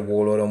looks like a bit of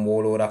Warlord on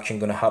Warlord action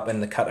going to happen.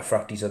 The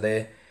Cataphracties are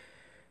there.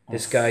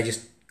 This guy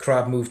just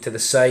crab moved to the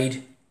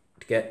side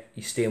to get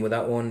you staying with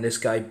that one. This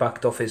guy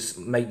backed off his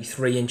mighty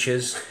 3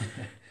 inches,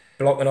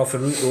 blocking off the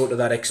route road to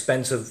that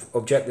expensive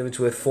objective. It's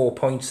worth 4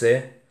 points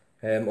there.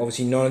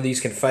 Obviously none of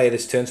these can fire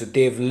this turn, so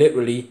Dave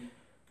literally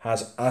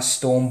has a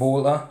Storm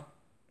Bolter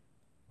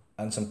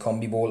and some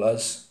Combi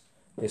Bolters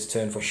this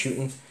turn for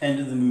shooting. End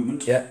of the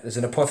movement. Yeah, there's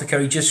an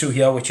Apothecary just through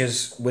here, which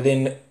is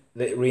within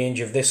the range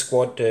of this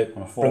squad to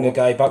bring a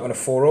guy back on a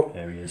 4-up.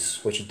 There he is.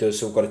 Which he does,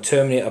 so we've got a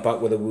Terminator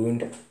back with a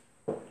wound.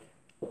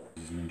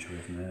 He's an inch away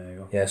from there, you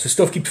go. Yeah, so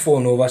stuff keeps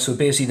falling over. So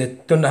basically the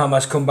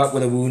Thunderhammer's come back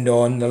with a wound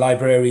on. The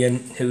Librarian,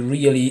 who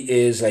really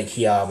is like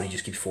here, but he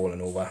just keeps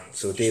falling over.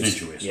 So Dave's,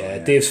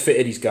 Dave's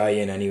fitted his guy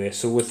in anyway.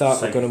 So with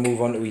that, we're going to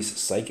move on to his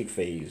Psychic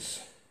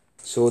phase.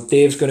 So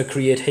Dave's going to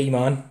create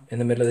He-Man in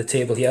the middle of the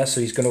table here. So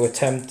he's going to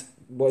attempt,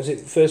 what is it,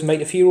 first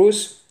Might of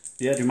Heroes?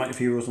 Yeah, do Might of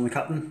Heroes on the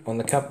captain. On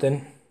the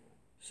captain.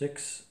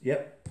 6,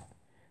 yep.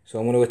 So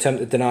I'm going to attempt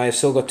to deny. I've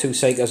still got 2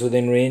 Psychers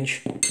within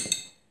range.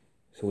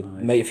 So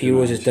Might of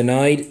Heroes is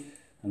denied.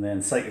 And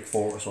then Psychic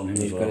Fortress on him as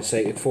well. He's got a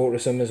Psychic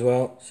Fortress on him as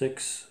well.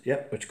 6,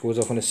 yep. Which goes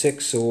off on a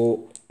 6.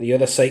 So the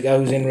other Psyker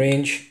who's in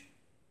range.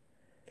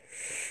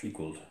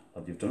 Equalled.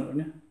 Have you done it,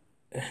 haven't you?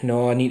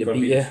 No, I need to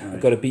beat you. Right.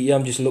 I've got to beat you.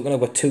 I'm just looking. I've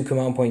got 2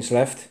 command points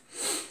left.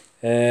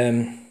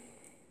 That's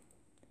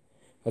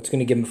going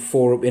to give him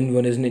 4-up in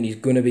one, isn't it? He's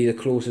going to be the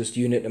closest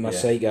unit to my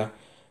Psyker.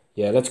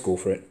 Yeah, let's go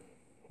for it.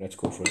 Let's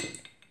go for it.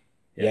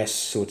 Yeah. Yes,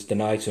 so it's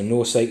denied. So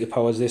no Psychic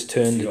powers this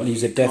turn. It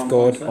leaves a Death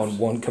Guard on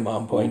 1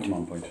 command point. 1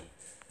 command point.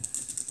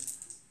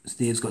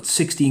 Dave's got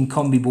 16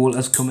 Combi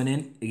Bolters coming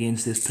in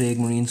against this Plague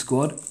Marine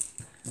squad.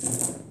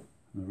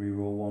 The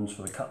reroll ones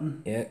for the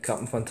captain. Yeah,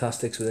 Captain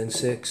Fantastic's within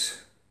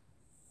 6.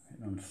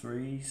 Hitting on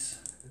 3s.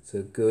 It's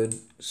a good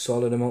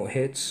solid amount of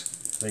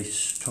hits.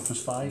 Base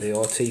toughness 5. The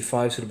RT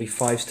 5, so it'll be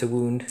 5s to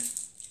wound.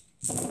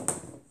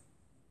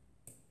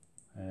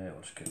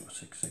 Let's get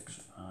 6,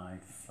 6, 5,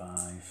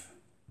 5.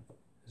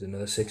 There's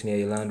another 6 near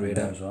your Land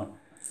Raider. As well.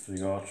 So you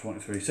got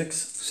 23, 6.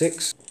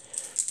 6.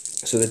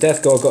 So the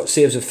Death Guard got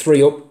saves of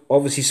 3 up.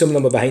 Obviously some of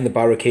them are behind the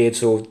barricade,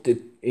 so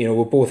you know,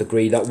 we'll both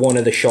agree that one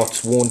of the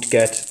shots won't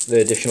get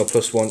the additional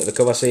 +1 to the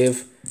cover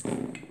save.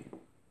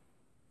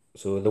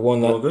 So the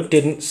one that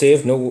didn't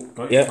save, no,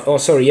 yeah, oh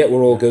sorry, yeah,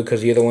 we're all good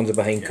because the other ones are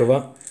behind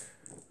cover.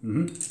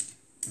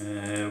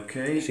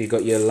 Okay. So you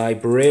got your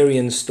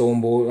Librarian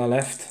Stormbolter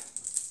left.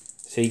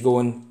 So you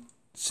going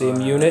same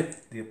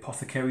unit. The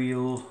Apothecary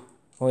will...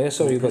 Oh yeah,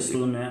 sorry, you've got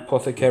the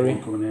Apothecary.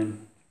 Coming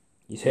in.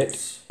 He's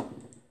hit.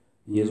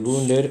 He is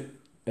wounded.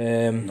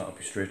 That'll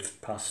be straight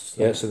past.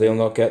 Yeah, so they'll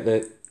not get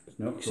the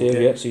save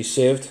yet, so he's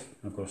saved.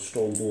 I've got a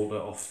Stormbolter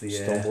off the...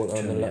 Stormbolter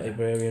on the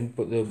Librarian,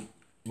 but the...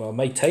 Well,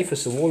 my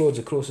Typhus, the Warlord's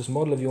the closest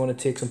model if you want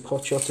to take some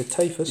pot shots at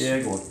Typhus.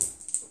 Yeah, go on.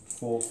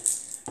 4,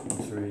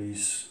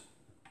 3s,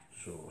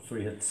 so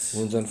 3 hits.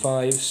 Wounds on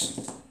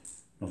 5s.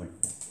 Nothing.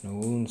 No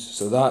wounds.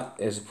 So that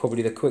is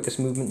probably the quickest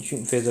movement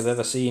shooting phase I've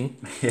ever seen.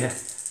 Yeah.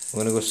 I'm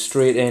going to go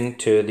straight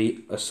into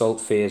the assault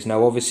phase.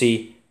 Now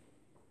obviously,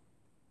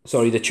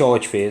 sorry, the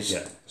charge phase.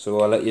 Yeah. So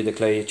I'll let you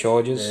declare your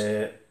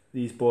charges.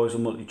 These boys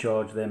will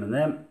multi-charge them and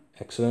them.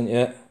 Excellent,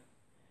 yeah.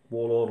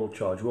 Warlord will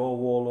charge your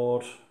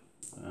Warlord.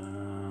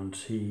 And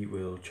he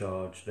will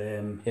charge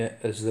them. Yeah,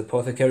 there's the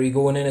Apothecary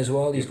going in as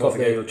well. The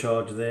Apothecary will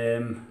charge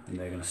them, and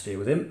they're going to stay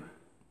with him.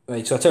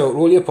 Right, so I'll tell you what,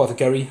 roll your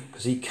Apothecary,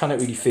 because he cannot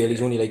really fail,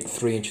 he's only like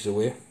 3 inches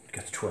away.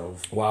 Gets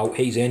 12. Wow,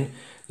 he's in.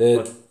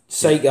 The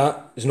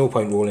Psyker, there's no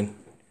point rolling.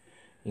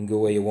 You can go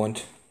where you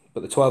want.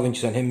 But the 12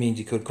 inches on him means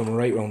he could come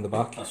right round the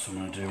back. That's what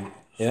I'm going to do.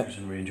 Yeah. He's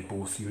in range of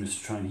both units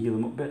to try and heal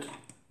him up a bit.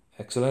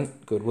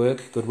 Excellent, good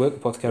work,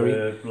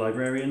 Apothecary.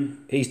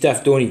 Librarian. He's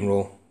deaf, don't even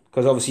roll.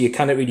 Because obviously you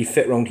cannot really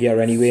fit round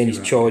here anyway, and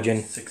he's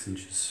charging. 6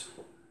 inches.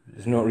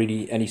 There's not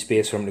really any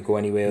space for him to go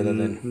anywhere other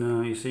than...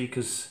 No, you see,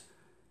 because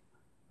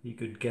you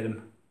could get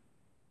him.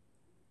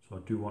 So I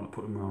do want to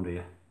put him around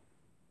here.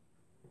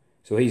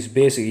 So he's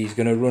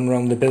going to run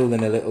around the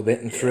building a little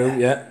bit and through,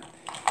 yeah.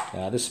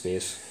 There's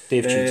space.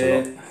 Dave cheats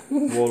a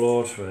lot.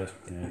 Warlord,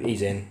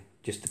 he's in.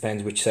 Just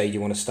depends which side you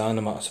want to stand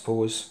him at, I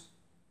suppose.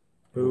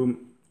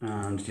 Boom,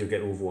 and you'll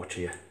get Overwatch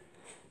here.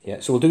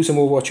 Yeah, so we'll do some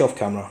Overwatch off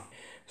camera.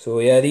 So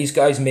yeah, these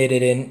guys made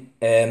it in.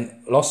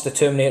 Lost the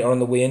Terminator on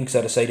the way in because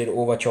I decided to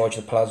overcharge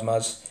the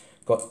plasmas.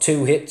 Got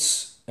 2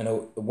 hits, and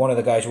one of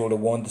the guys rolled a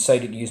 1.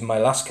 Decided to use my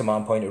last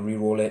command point to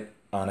re-roll it,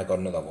 and I got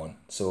another 1.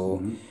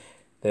 So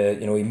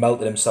he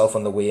melted himself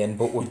on the way in,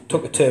 but we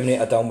took a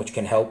Terminator down, which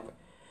can help.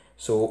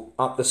 So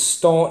at the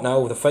start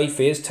now of the fight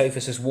phase,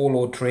 Typhus's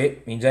Warlord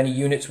trait means any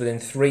units within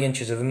 3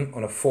 inches of him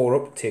on a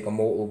 4-up take a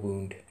mortal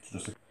wound.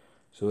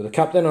 So the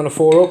captain on a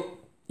 4-up,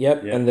 Yep,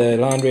 Yeah. and the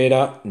Land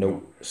Raider, no.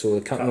 So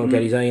the Captain will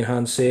get his Iron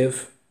Hand save.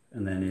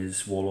 And then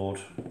his Warlord.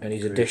 And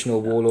his additional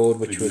Warlord,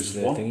 which 3 was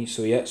the wounds, thingy.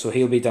 So yeah, so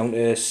he'll be down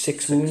to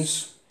 6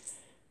 wounds.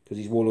 Because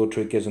his Warlord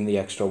trait gives him the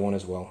extra one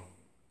as well.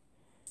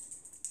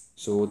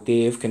 So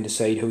Dave can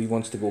decide who he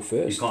wants to go You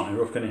first. can't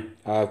interrupt, can you?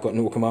 I've got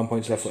no command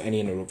points left for any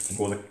interrupting.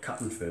 Go the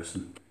Captain first.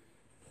 And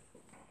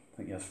I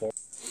think he has 4.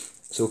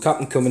 So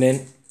Captain coming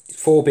in,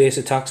 4 base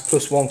attacks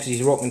plus 1 because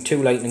he's rocking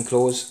 2 lightning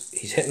claws.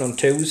 He's hitting on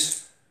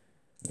 2s.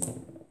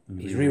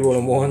 He's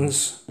rerolling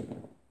 1s.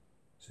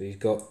 So he's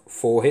got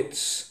 4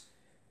 hits.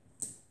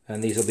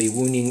 And these will be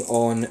wounding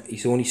on,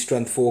 he's only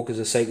strength 4 because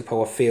the psychic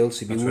power failed.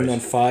 So he'll be wounding on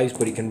 5s,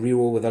 but he can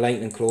reroll with the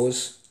lightning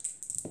claws.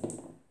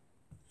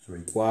 3.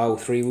 Wow,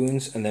 3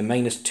 wounds. And then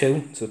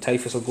 -2. So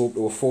Typhus will go up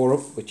to a 4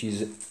 up, which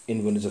is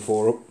inward as a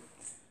 4 up.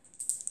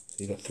 So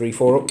he's got 3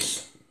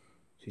 4-ups.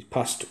 So he's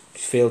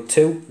failed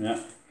 2. Yeah.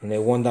 And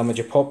they're 1 damage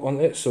a pop on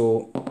it,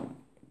 so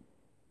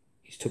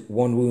he's took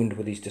 1 wound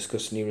with his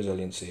disgustingly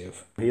resilient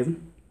save.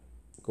 Heathen.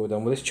 Go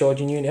down with this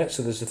charging unit.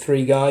 So there's the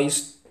 3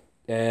 guys.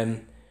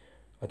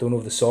 I don't know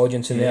if the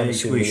sergeant's in there. I'm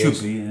assuming he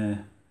should be.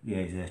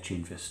 Yeah, he's a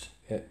chain fist.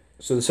 Yeah.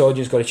 So the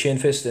sergeant's got a chain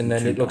fist, and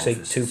then 2 it looks power like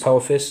fists. 2 power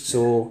fists.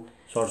 So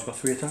Sergeant's got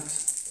 3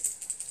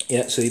 attacks.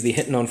 yeah, so he'd be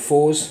hitting on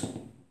 4s.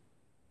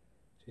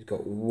 He's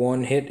got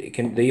 1 hit.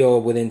 They are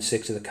within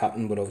 6 of the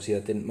captain, but obviously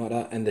that didn't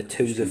matter. And the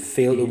 2s have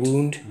failed to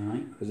wound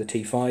with the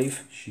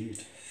T5. Shit.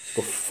 He's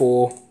got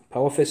 4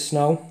 power fists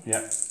now.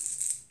 Yeah.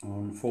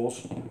 On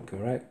 4s.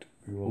 Correct.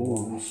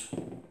 Reroll 1s.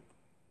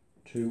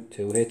 2.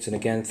 2 hits, and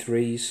again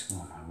 3s. Oh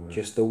my word.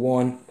 Just the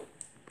 1.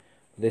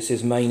 This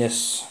is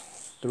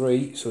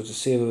 -3, so it's a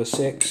save of a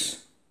 6.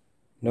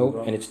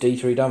 Nope, and it's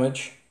D3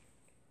 damage.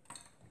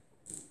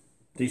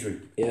 D3.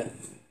 Yeah.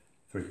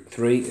 3.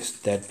 3. It's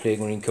dead Plague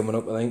Marine coming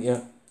up, I think,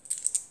 yeah.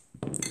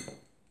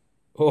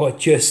 Oh,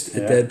 just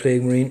a Yeah. dead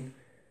Plague Marine.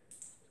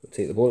 I'll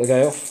take the bolter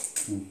guy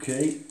off.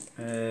 Okay.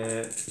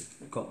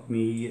 Got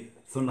me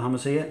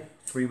Thunderhammers here.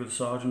 3 with the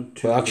sergeant.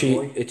 2 Well, with the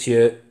boy. actually, it's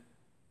your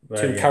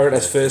 2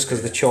 characters first because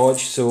of the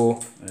charge, so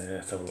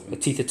Let's have a look. the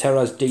Teeth of Terror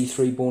has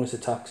D3 bonus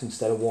attacks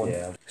instead of 1.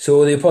 Yeah.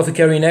 So the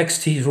Apothecary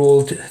next, he's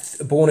rolled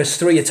a bonus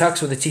 3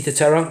 attacks with the Teeth of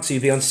Terror, so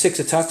you'd be on 6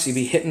 attacks, you'd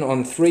be hitting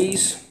on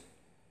 3s.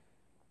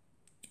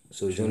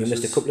 So he's only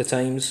missed a couple of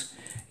times.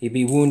 He'd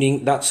be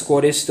wounding, that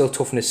squad is still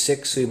toughness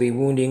 6, so he'd be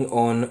wounding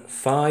on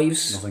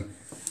 5s. Nothing.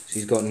 So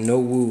he's got no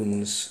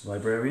wounds.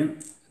 Librarian.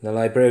 The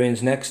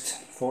Librarian's next.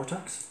 4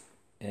 attacks.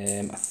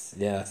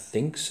 Yeah, I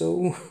think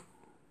so.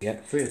 Yeah.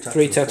 3 attacks.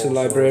 3 attacks with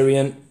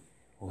Librarian.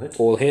 All hit.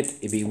 All hit.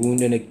 He'd be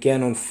wounding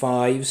again on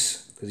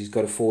 5s because he's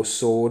got a 4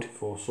 sword.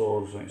 4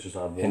 swords. I think it's just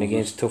add 1. And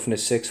against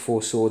toughness 6,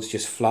 4 swords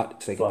just flat.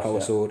 It's like Flat, a power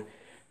yeah. sword.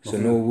 So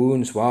Nothing. no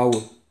wounds. Wow.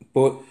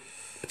 But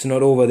it's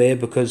not over there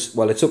because,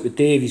 well, it's up to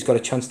Dave. He's got a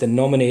chance to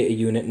nominate a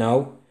unit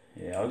now.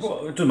 Yeah, I'll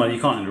go, it doesn't matter,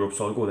 you can't interrupt,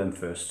 so I'll go them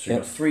first. So Yep.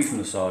 you've got 3 from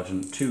the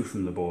sergeant, 2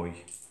 from the boy.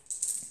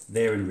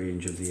 They're in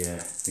range of the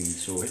thingy,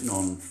 so hitting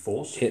on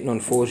 4s. Hitting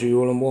on 4s, you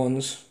rolling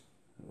 1s.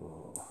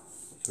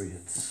 3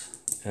 hits.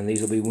 And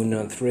these will be wounding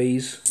on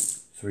 3s.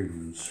 3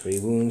 wounds. 3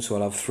 wounds, so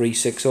I'll have 3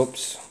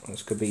 6-ups.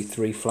 This could be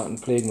 3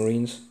 flattened Plague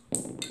Marines.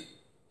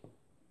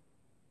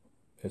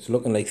 It's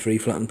looking like 3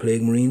 flattened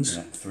Plague Marines.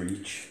 Yeah, 3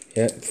 each.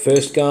 Yeah,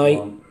 first guy,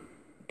 1.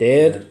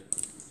 dead.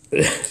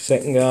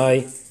 Second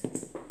guy,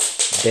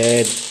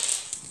 dead.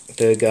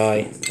 Third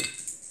guy,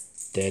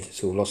 dead.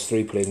 So we lost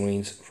 3 Plague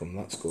Marines from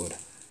that squad.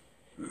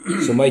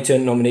 So my turn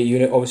to nominate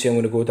unit. Obviously I'm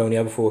going to go down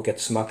here before it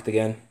gets smacked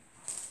again.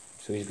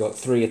 So he's got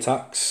 3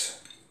 attacks.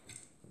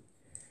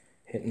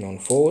 Hitting on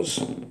 4s.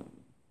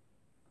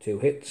 2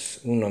 hits.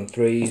 1 on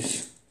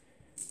 3s.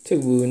 2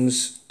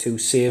 wounds. 2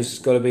 saves. It's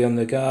got to be on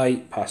the guy.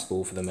 Passed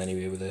both of them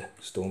anyway with a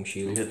storm 3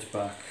 shield. hits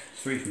back.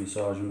 3 from the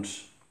sergeant.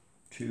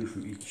 2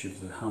 from each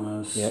of the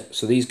hammers. Yeah,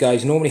 so these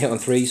guys normally hit on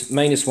 3s.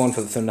 -1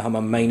 for the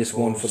Thunderhammer.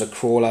 -1 for the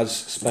Crawler's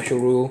special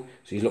rule.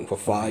 So he's looking for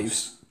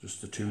 5s.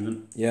 Just the 2 of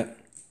them. Yeah.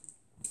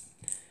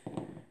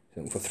 He's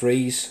looking for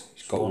 3s.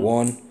 He's got 1.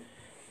 1.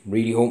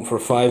 Really hoping for a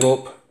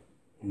 5-up.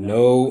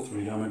 No.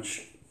 3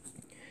 damage.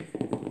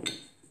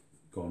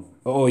 Gone.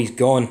 Oh, he's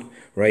gone.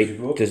 Right.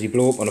 Does he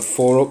blow up on a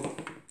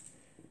 4-up?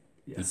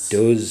 Yes. He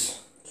does.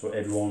 So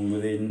everyone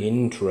within.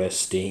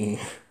 Interesting.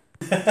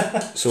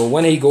 So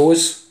when he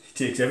goes,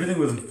 He takes everything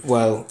with him.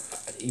 well,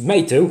 he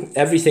might do.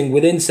 Everything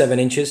within 7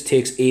 inches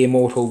takes a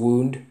mortal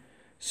wound.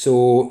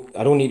 So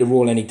I don't need to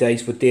roll any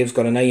dice, but Dave's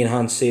got an Iron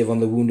Hand save on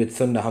the wounded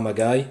Thunderhammer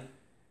guy.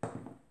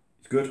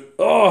 It's good.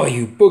 Oh,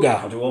 you I'll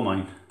bugger. do all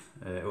mine.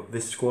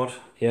 This squad.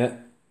 Yeah.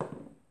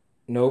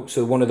 No,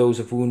 so one of those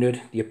have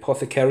wounded. The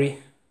Apothecary.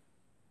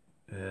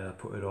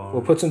 Put it on.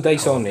 We'll put some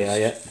dice on there,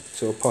 yeah.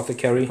 So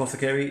Apothecary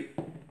Apothecary.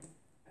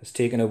 has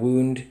taken a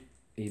wound.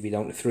 He'd be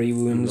down to 3 And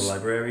the wounds.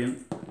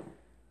 librarian.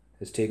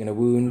 Has taken a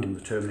wound. And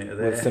the Terminator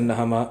Well, there.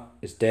 Thunderhammer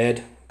is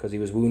dead because he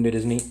was wounded,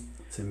 isn't he?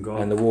 It's him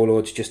gone. And the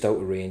Warlord's just out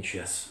of range.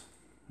 Yes.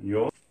 And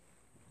yours?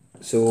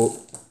 So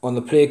on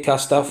the Plague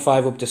Caster,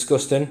 5-up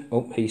Disgusting.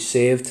 Oh, he's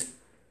saved.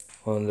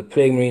 On the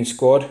Plague Marine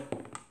squad,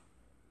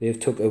 they've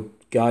took a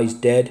guy's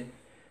dead.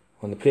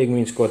 On the Plague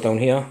Marine squad down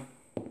here,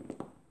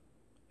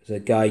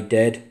 There's a guy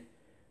dead.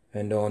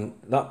 And on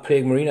that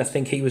Plague Marine, I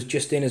think he was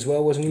just in as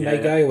well, wasn't he, my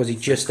guy? Or was he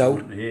just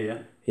out?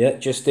 Yeah,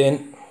 just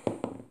in.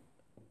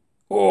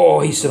 Oh,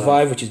 he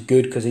survived, which is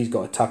good because he's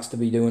got attacks to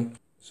be doing.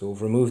 So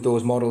we've removed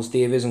those models.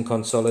 Dave isn't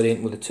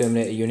consolidating with the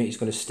Terminator unit. He's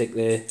going to stick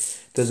there.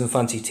 Doesn't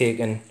fancy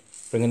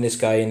bringing this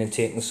guy in and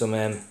taking some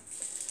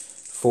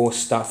 4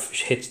 staff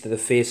hits to the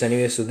face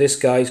anyway. So this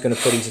guy's going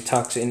to put his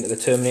attacks into the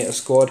Terminator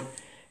squad.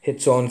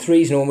 Hits on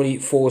 3s, normally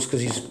 4s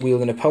because he's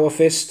wielding a power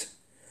fist.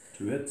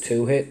 2 hits.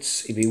 2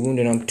 hits. He'd be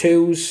wounding on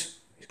 2s.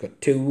 He's got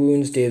 2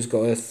 wounds. Dave's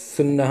got a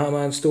Thunder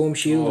Hammer and Storm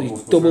Shield.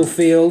 He's double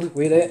failed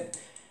with it.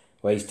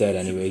 Well, he's dead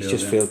anyway. He's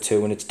just failed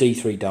 2, and it's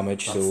D3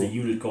 damage. That's the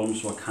unit gone,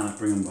 so I cannot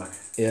bring him back.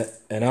 Yeah,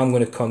 and I'm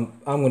gonna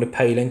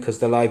pile in because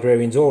the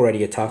librarian's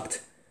already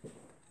attacked,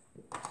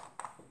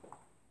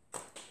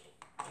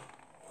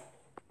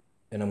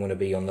 and I'm gonna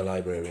be on the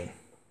librarian.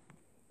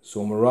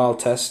 So morale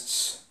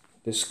tests.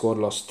 This squad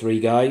lost 3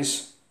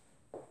 guys,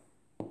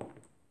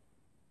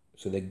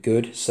 so they're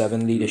good.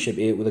 7 leadership,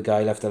 8 with a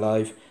guy left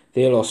alive.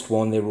 They lost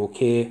 1. They were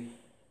okay.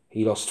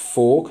 He lost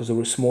 4 because they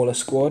were a smaller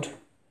squad,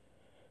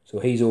 so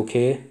he's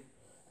okay.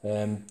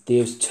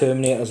 Dave's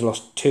Terminator's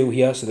lost 2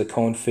 here, so they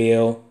can't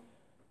fail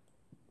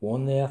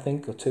 1 there, I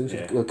think, or 2. So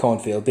they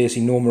can't fail.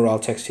 Basically, no morale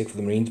text take for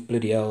the Marines.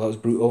 Bloody hell, that was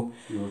brutal.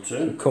 Your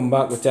turn. Come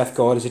back with Death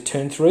Guard. Is it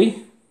turn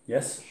 3?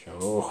 Yes.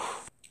 Sure.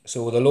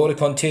 So with a load of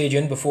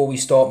contagion, before we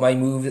start my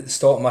move at the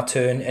start of my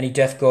turn, any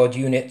Death Guard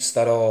units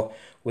that are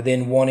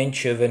within 1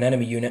 inch of an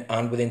enemy unit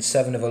and within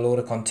 7 of a load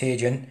of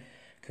contagion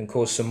can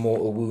cause some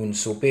mortal wounds.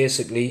 So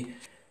basically,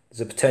 there's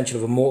a potential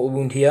of a mortal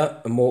wound here,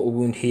 a mortal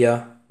wound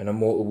here, and a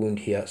mortal wound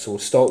here. So we'll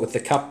start with the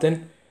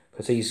captain,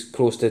 because he's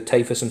close to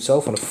Typhus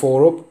himself on a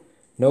 4-up.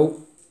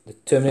 No, the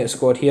Terminator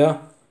squad here,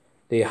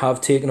 they have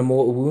taken a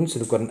mortal wound, so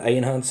they've got an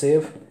Iron Hand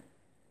save.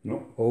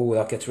 No. Oh,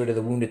 that gets rid of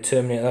the wounded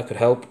Terminator, that could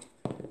help.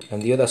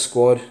 And the other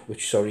squad,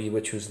 which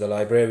was the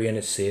librarian,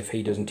 is safe.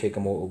 He doesn't take a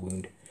mortal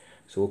wound.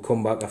 So we'll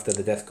come back after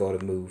the Death Guard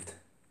have moved.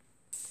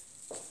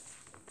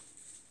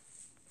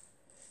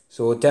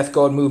 So Death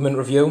Guard movement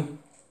review.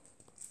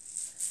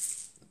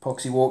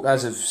 Poxy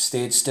Walkers have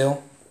stayed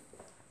still,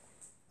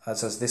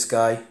 as has this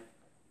guy,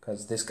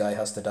 because this guy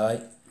has to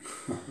die.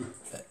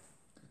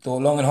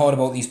 Thought long and hard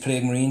about these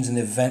Plague Marines, and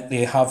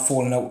they have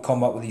fallen out of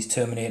combat with these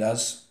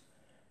Terminators.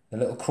 The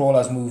little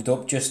crawler's moved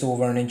up just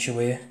over an inch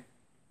away,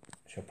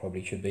 which I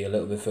probably should be a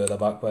little bit further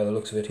back by the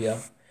looks of it here.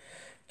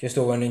 Just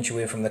over an inch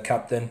away from the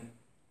captain.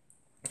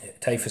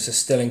 Typhus is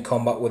still in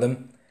combat with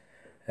him.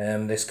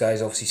 This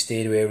guy's obviously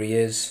stayed where he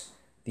is.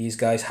 These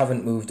guys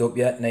haven't moved up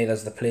yet,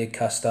 neither's the Plague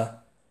Caster.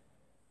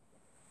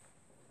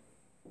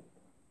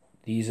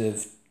 These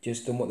have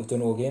just done what they've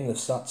done all game, they've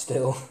sat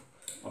still.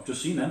 I've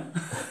just seen them.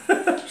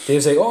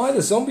 Dave's like, oh,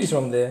 there's zombies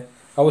from there.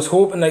 I was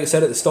hoping, like I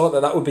said at the start,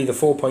 that would be the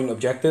 4-point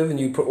objective, and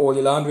you put all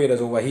your land raiders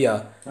over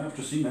here. I've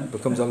just seen them. It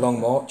becomes a long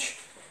march.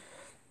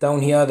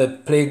 Down here, the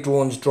plague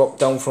drones drop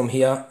down from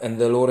here, and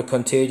the load of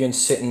contagion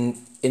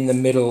sitting in the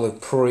middle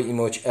of pretty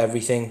much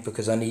everything,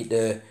 because I need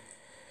to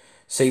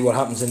see what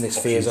happens in this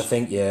phase, I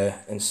think, yeah,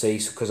 and see,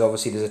 because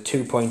obviously there's a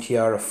 2-point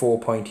here, a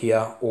 4-point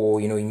here, or,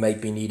 you know, you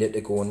might be needed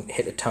to go and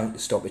hit a tank to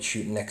stop it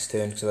shooting next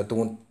turn, because if I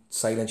don't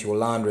silence your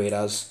land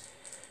raiders,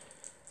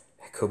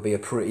 it could be a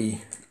pretty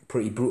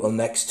brutal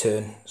next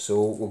turn.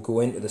 So we'll go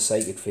into the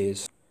psychic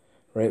phase.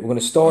 Right, we're going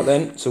to start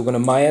then, so we're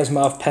going to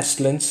Miasma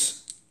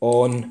Pestilence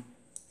on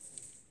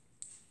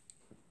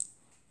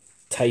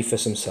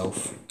Typhus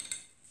himself,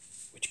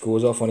 which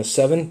goes off on a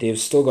 7.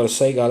 Dave's still got a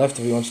Psychic left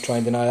if he wants to try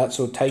and deny that,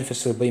 so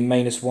Typhus will be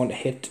 -1 to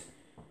hit.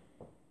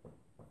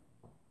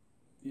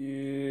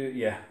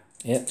 Yeah.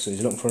 Yeah, so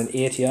he's looking for an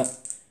 8 here.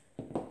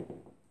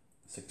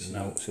 6 No,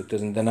 now. so it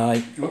doesn't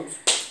deny.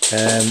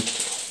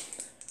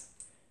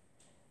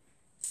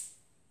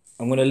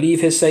 I'm going to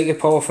leave his Psychic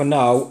power for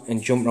now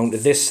and jump round to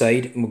this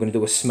side, and we're going to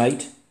do a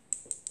smite.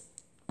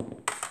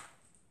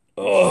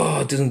 Oh,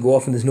 it doesn't go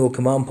off and there's no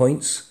command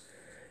points.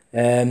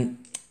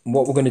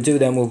 What we're going to do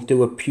then, we'll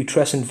do a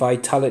Putrescent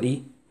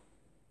Vitality,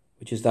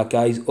 which is that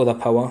guy's other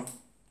power,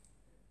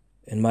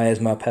 in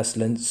Miasma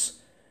Pestilence.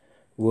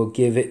 We'll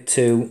give it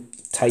to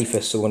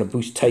Typhus, so we're going to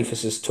boost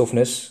Typhus's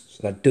toughness,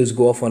 so that does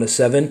go off on a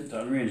 7.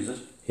 That range, is it?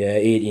 Yeah,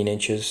 18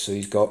 inches, so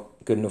he's got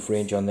good enough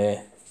range on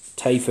there.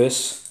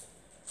 Typhus,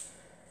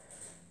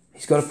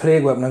 he's got a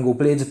plague weapon and go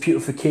Blades of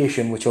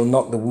Putrefaction, which will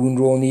knock the wound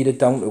roll needed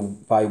down to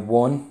by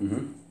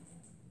 1.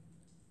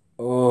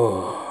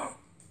 Oh,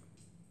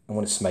 I'm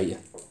going to smite you.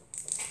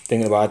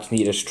 Thinking about it, I just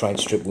need to try and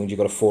strip wounds. You've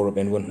got a 4-up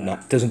in one. Nah,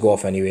 doesn't go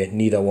off anyway.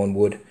 Neither one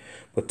would.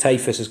 But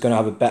Typhus is going to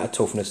have a better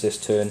toughness this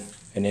turn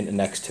and into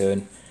next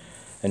turn.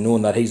 And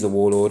knowing that he's the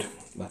Warlord,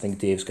 I think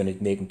Dave's going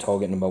to make him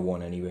target number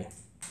 1 anyway.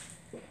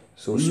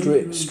 So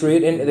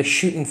straight into the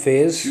shooting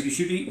phase.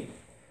 Shooty.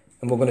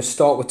 And we're going to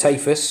start with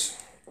Typhus,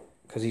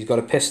 because he's got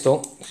a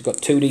pistol. He's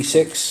got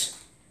 2d6,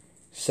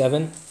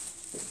 7.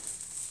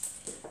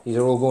 These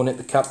are all going at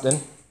the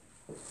captain.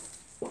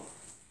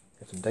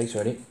 Get some dice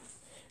ready.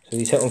 So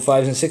he's hit on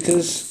 5s and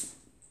 6s.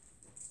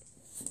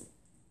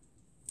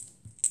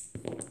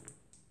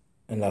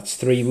 And that's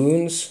 3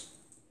 wounds.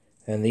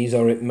 And these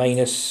are at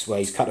minus, well,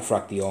 he's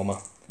cataphracti armour.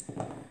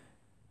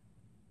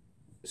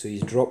 So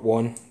he's dropped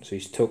 1, so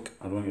he's took...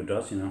 I don't know your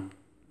does, you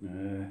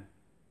know.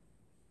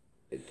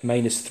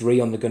 Minus 3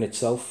 on the gun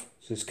itself.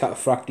 So his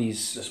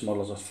cataphracti's... This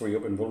model has a 3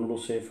 up invulnerable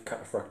save for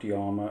cataphracti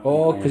armour.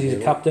 Oh, because he's a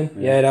captain.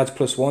 Yeah, it adds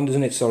 +1,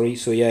 doesn't it? Sorry.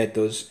 So yeah, it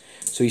does.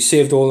 So he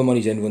saved all the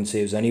money his N1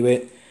 saves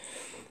anyway.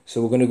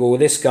 So we're going to go with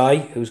this guy,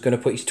 who's going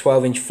to put his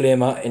 12-inch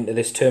flamer into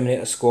this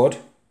Terminator squad.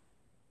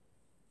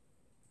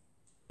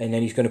 And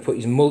then he's going to put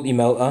his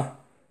multi-melter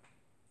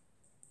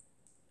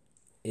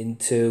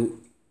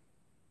into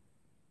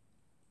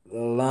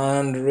the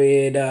Land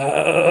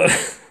Raider.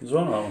 There's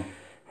one that one.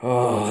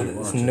 Oh,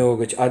 there's no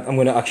good. I'm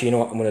going to actually, you know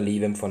what, I'm going to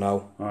leave him for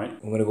now. Alright.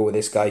 I'm going to go with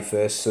this guy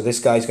first. So this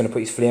guy's going to put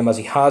his flamers.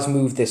 He has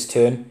moved this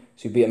turn,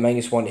 so he'll be at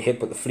 -1 to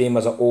hit, but the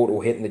flamers are auto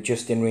hit and they're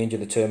just in range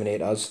of the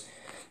Terminators.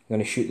 I'm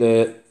going to shoot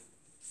the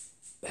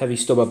heavy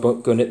stubber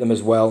gun at them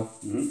as well.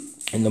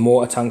 And the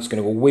mortar tank's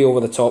going to go way over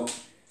the top.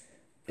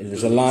 And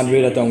there's a Land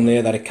Raider down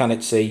there that I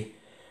cannot see,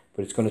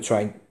 but it's going to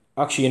try and...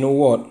 Actually, you know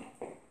what?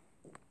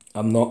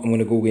 I'm going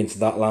to go against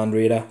that Land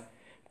Raider,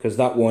 because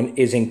that one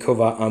is in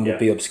cover and will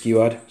be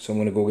obscured. So I'm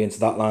going to go against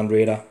that Land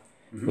Raider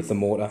with the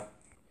mortar.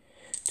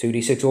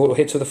 2d6 auto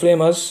hits for the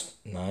flamers.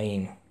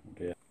 9.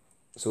 Yeah.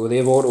 So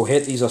they've auto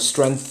hit. These are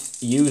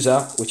strength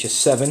user, which is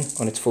 7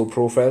 on its full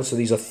profile. So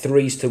these are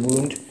 3s to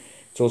wound.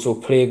 It's also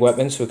a plague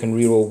weapon, so it can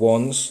reroll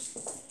 1s.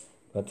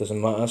 That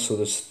doesn't matter. So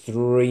there's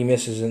 3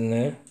 misses in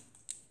there.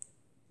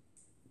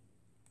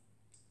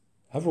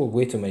 I've rolled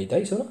way too many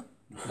dice, haven't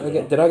I?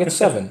 Did I get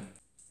 7?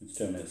 It's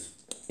 2 minutes.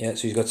 Yeah,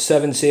 so he's got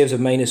 7 saves of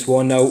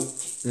 -1. Now,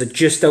 they're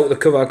just out the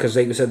cover, because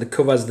like we said, the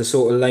cover's the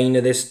sort of line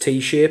of this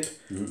T-shape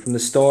from the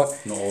start.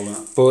 Not all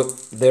that.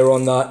 But they're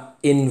on that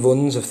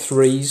invuns of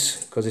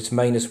 3s, because it's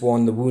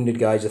 -1. The wounded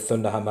guys are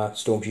Thunderhammer,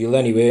 Storm Shield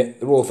anyway.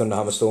 They're all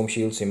Thunderhammer, Storm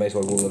Shield, so you may as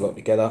well roll a lot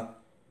together.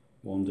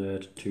 1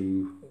 dead,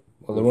 2...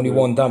 Well, they're only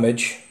 1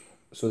 damage,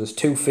 so there's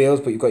 2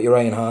 fails, but you've got your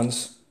Iron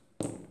Hands.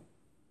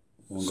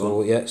 1 So,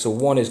 gone. yeah, so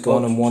 1 is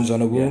gone and 1's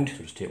on a wound. Yeah,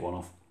 so just take 1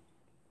 off.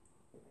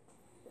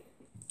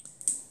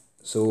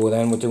 So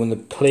then we're doing the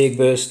Plague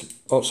Burst,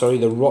 oh sorry,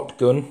 the Rot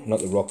Gun, not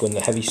the Rot Gun,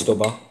 the Heavy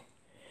Stubber.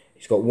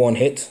 He's got 1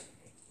 hit,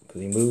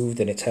 because he moved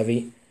and it's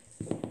heavy.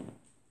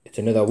 It's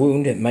another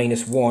wound at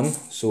 -1,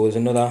 so there's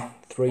another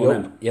 3 up.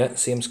 Him. Yeah,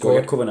 same Go score.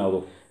 get cover now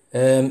though.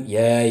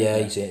 Yeah,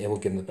 it will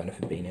give him the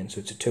benefit of being in, so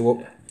it's a 2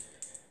 up.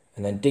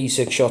 And then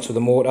D6 shots with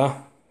the mortar,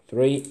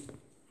 3.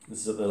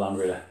 This is at the Land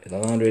Raider. The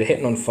Land Raider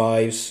hitting on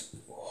 5s,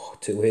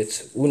 2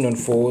 hits, wound on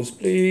 4s,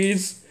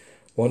 please.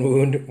 1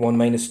 wound, 1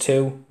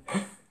 -2.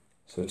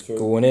 So it's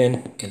going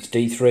in. It's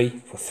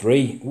D3 for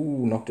 3.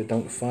 Ooh, knocked it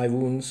down to 5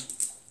 wounds.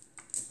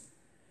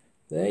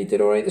 There, he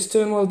did alright this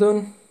turn, well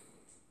done.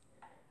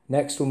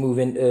 Next we'll move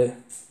into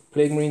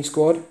Plague Marine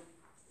squad.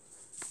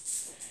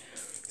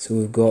 So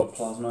we've got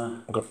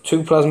Plasma. I've got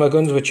 2 plasma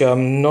guns, which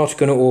I'm not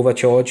going to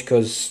overcharge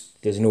because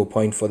there's no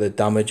point for the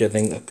damage I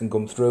think that can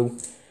come through.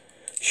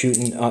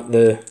 Shooting at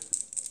the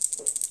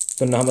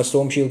Thunderhammer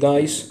Storm Shield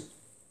guys.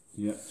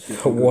 Yeah.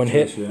 Got 1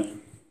 hit. Yeah.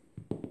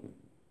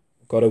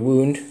 Got a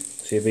wound.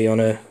 So he'll be on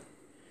a...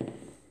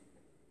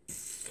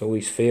 Oh,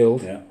 he's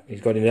failed. Yeah.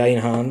 He's got his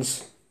Iron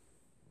Hands,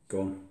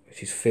 Go on. which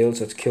he's failed,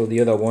 so it's killed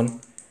the other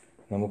one.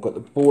 And we've got the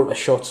bolter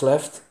shots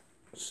left.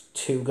 It's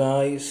 2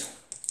 guys.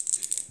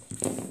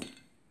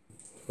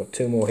 Got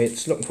 2 more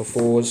hits, looking for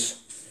 4s.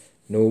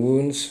 No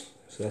wounds.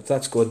 So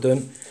that's good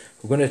done.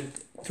 We're going to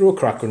throw a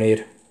crack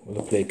grenade with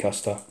a plague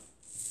caster.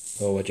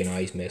 Oh, what do you know,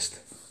 he's missed.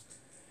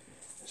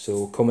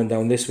 So coming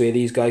down this way,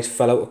 these guys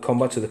fell out of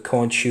combat, so they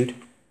can't shoot.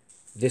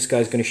 This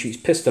guy's going to shoot his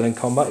pistol in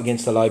combat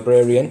against the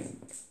librarian.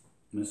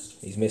 Missed.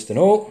 He's missed an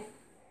all.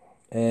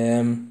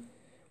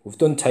 We've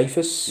done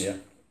Typhus. Yeah.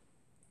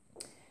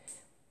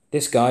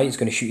 This guy is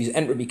going to shoot his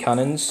entropy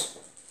cannons.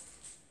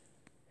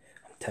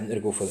 I'm tempted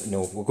to go for...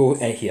 No, we'll go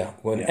here.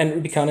 We're going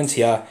entropy cannons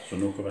here. So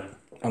no cover.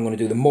 I'm going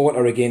to do the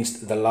mortar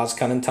against the las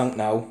cannon tank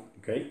now.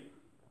 Okay.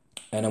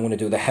 And I'm going to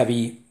do the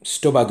heavy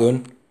stubber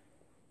gun.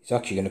 He's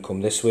actually going to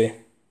come this way.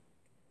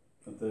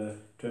 At the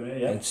Terminator,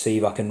 yeah. And see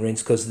if I can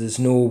rinse, because there's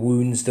no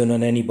wounds done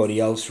on anybody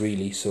else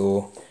really,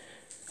 so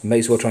I may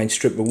as well try and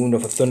strip the wound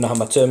off a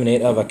Thunderhammer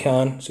Terminator if I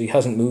can. So he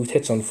hasn't moved,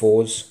 hits on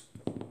 4s,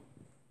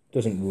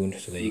 doesn't wound,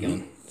 so there you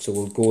go. So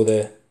we'll go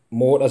the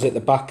mortars at the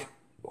back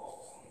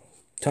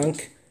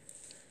tank,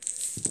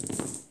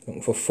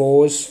 looking for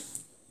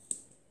 4s,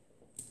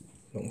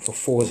 looking for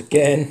 4s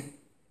again.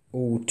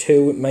 Oh,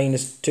 2 at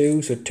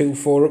 -2, so 2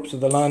 4-ups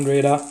with the Land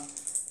Raider.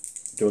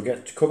 Do I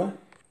get to cover?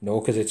 No,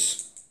 because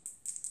it's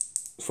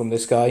from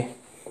this guy.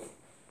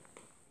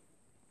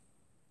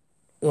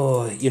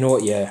 Oh, you know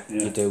what? Yeah,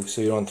 you do.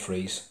 So you're on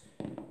 3s.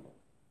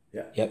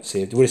 Yeah. Yep,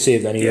 saved. Would have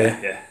saved anyway.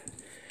 Yeah, yeah.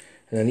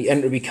 And then the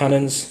entropy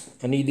cannons.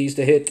 I need these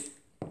to hit.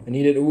 I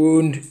need it to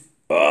wound.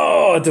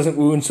 Oh, it doesn't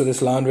wound, so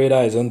this Land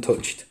Raider is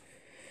untouched.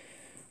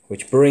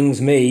 Which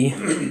brings me...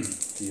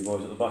 To you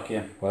boys at the back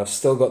here. Well, I've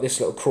still got this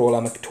little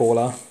crawler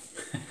McTawler.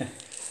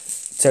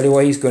 Tell you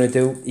what he's going to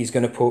do. He's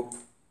going to put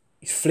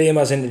his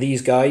flamers into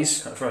these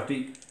guys.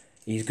 Cataphracti.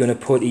 He's going to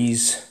put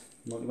his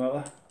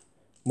Multi-melter.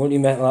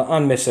 multi-metal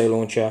and missile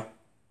launcher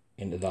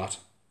into that.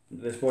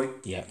 This boy?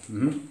 Yeah.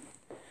 Mm-hmm.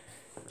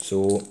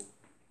 So,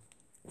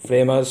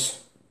 flamers,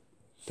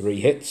 3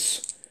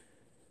 hits.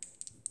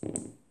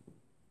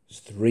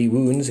 3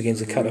 wounds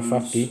against the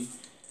cataphracti.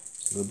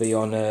 So they'll be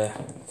on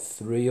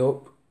 3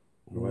 up.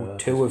 Ooh,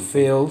 2 have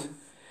failed.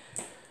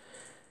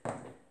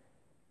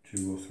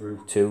 2 go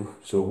through. 2.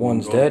 So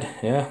 1's dead.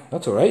 Yeah,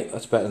 that's alright.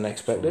 That's better than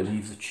expected. So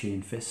leave the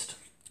chain fist.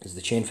 Is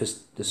the chain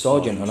fist the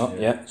sergeant or not?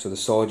 Yeah. So the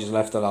sergeant is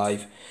left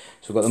alive.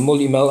 So we've got the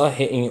multi-melter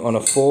hitting on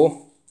a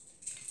 4.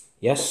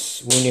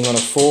 Yes, wounding on a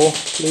 4,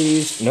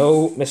 please.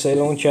 No, missile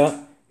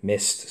launcher.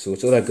 Missed. So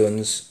it's other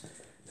guns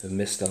have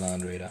missed the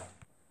Land Raider.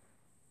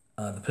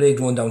 The plague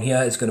drone down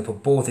here is going to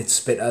put both its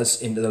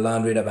spitters into the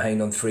Land Raider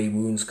behind on 3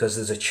 wounds because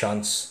there's a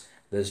chance,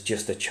 there's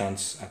just a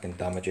chance I can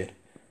damage it.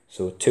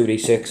 So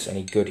 2d6,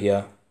 any good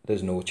here?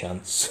 There's no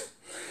chance.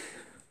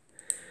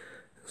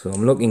 So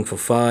I'm looking for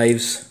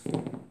 5s.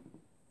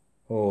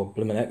 Oh,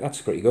 blimmin' heck,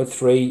 that's pretty good.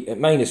 3 at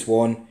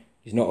 -1.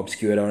 He's not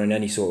obscured or in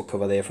any sort of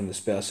cover there from the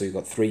spitter, so you've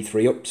got 3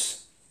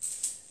 3-ups.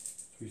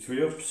 3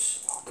 3-ups.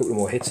 A couple of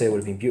more hits there would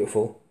have been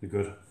beautiful. Be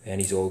good. And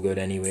he's all good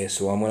anyway,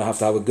 so I'm going to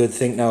have a good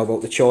think now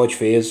about the charge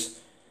phase.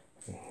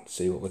 Let's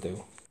see what we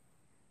do.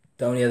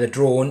 Down here, the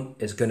drone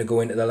is going to go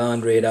into the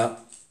Land Raider,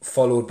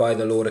 followed by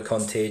the Lord of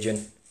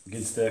Contagion.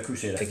 Against the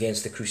Crusader.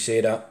 Against the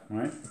Crusader.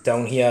 Right.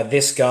 Down here,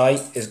 this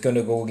guy is going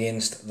to go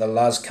against the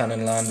las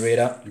cannon Land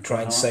Raider.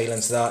 Try and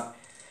silence that.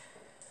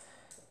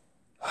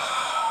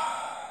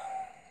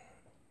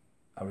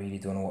 I really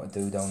don't know what to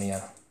do down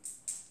here.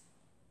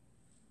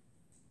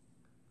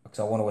 Because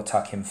I want to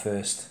attack him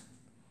first.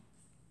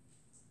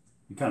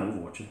 You can't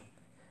overwatch it.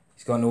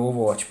 He's got no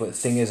overwatch, but the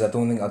thing is, I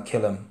don't think I'll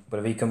kill him. But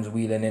if he comes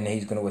wheeling in,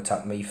 he's going to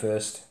attack me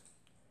first.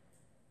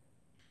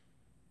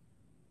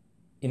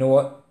 You know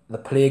what? The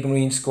Plague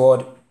Marine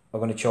squad are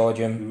going to charge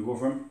him. You go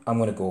for him? I'm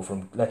going to go for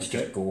him. Let's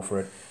just go for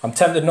it. I'm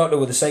tempted not to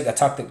with the Psyker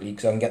tactically,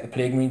 because I can get the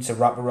Plague Marines to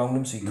wrap around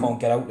him so he can't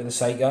get out to the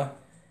Psyker.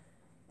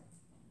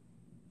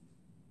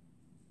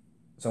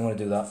 So I'm going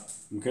to do that.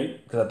 Okay.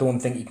 Because I don't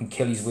think he can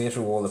kill his way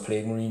through all the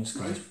Plague Marines,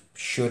 because he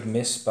should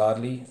miss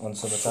badly on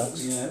some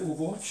attacks. Yeah,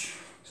 overwatch.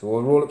 So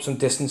we'll roll up some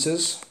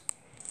distances.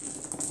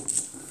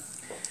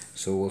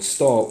 So we'll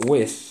start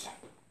with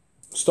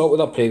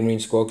our Plague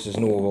Marine squad because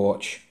there's no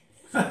overwatch.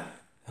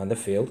 And they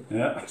failed.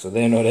 Yeah. So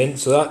they're not in.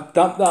 So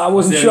that I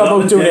wasn't sure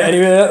about doing it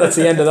anyway. That's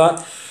the end of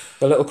that.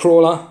 The little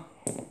crawler.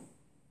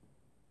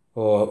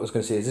 Oh, I was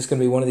going to say, is this going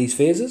to be one of these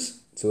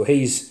phases? So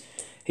he's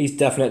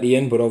definitely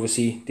in, but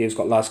obviously Dave's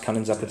got las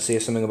cannons. I could say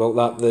something about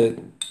that.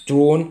 The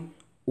drone.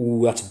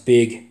 Ooh, that's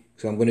big.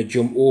 So I'm going to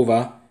jump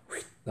over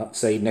that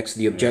side next to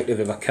the objective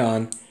if I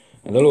can.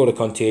 And the Lord of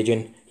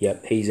Contagion,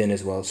 yep, he's in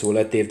as well. So we'll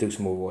let Dave do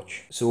some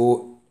Overwatch.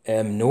 So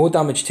no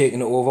damage taken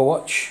to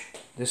Overwatch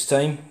this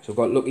time. So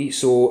got lucky.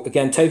 So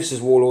again, Typhus'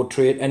 Warlord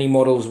trait. Any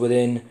models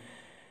within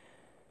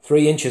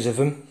 3 inches of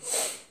him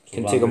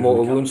can take a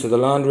mortal wound. So the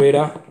Land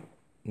Raider,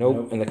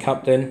 nope. And the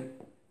Captain,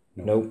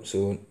 nope.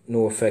 So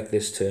no effect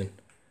this turn.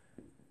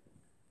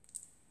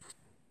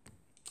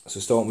 So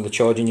starting with the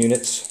charging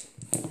units.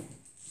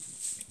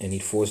 I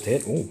need 4s to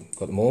hit. Oh,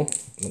 got them all.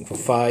 Looking for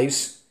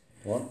 5s.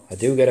 What? I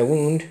do get a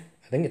wound.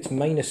 I think it's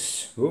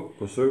minus. Oh,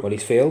 goes through. Well,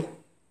 he's failed.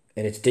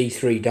 And it's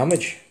D3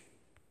 damage.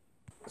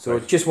 So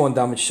it's just 1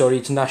 damage. Sorry,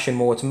 it's gnashing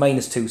more. It's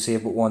 -2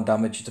 save, but 1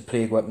 damage. It's a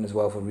plague weapon as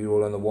well for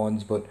reroll on the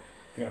 1s. But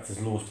yeah, that's his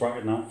lowest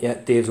bracket now. yeah,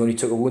 Dave's only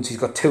took a wound. So he's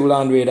got 2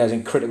 Land Raiders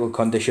in critical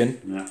condition.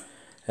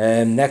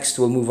 Yeah. Next,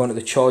 we'll move on to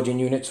the charging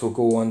units. We'll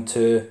go on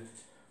to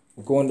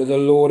the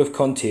Lord of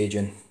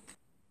Contagion.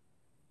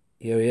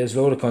 Here he is,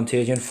 Lord of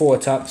Contagion. 4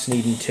 attacks,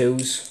 needing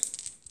 2s.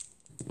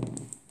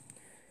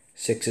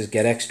 6s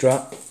get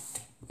extra.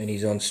 And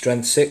he's on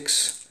strength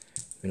 6.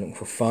 We're looking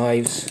for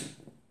 5s.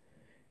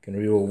 Can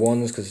reroll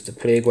 1s because it's a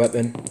plague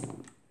weapon.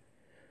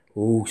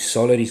 Ooh,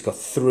 solid. He's got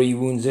 3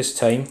 wounds this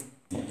time.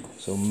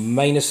 So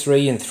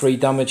 -3 and 3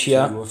 damage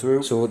here. Go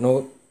through. So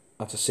no,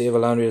 that's a save. A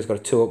Land Raider's got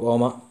a 2-up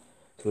armor.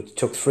 So it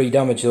took 3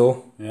 damage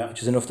though. Yeah.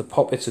 Which is enough to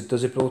pop it. So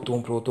does it blow?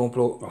 Don't blow, don't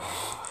blow.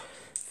 Oh.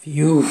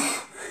 Phew.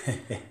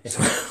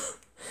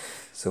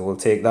 So we'll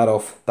take that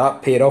off.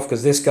 That paid off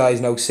because this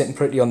guy's now sitting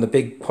pretty on the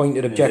big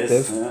pointed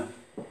objective.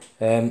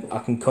 I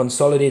can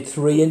consolidate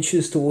 3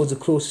 inches towards the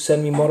closest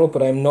enemy model,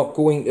 but I'm not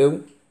going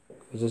to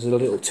because there's a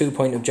little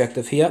 2-point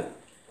objective here.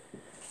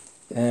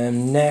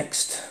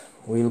 Next,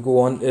 we'll go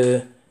on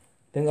to.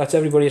 I think that's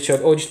everybody at charge.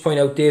 Oh, just point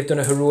out, Dave done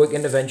a heroic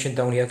intervention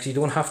down here because you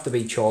don't have to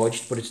be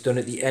charged, but it's done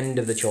at the end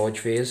of the charge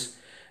phase.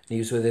 And he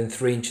was within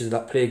 3 inches of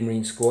that Plague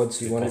Marine squad,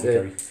 so he wanted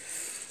to.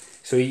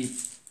 So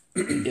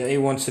he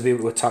wants to be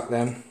able to attack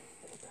them.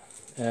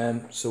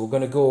 So we're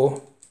going to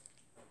go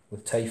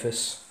with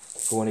Typhus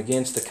going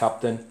against the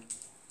Captain.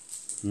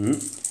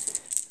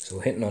 So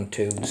hitting on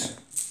 2s.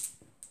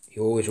 He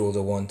always rolls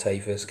a 1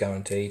 Typhus,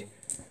 guaranteed.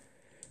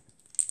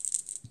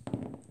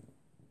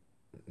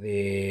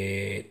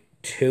 The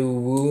 2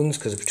 wounds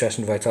because the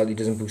Protection Vitality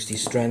doesn't boost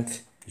his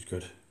strength. He's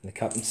good. And the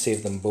Captain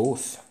saved them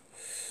both.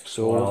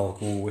 So I'll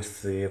go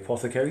with the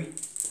Apothecary.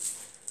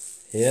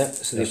 Yeah,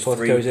 so the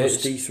Apothecary's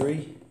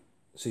D3.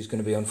 So he's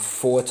going to be on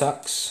 4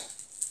 attacks.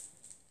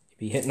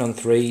 He'll be hitting on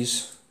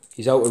 3s.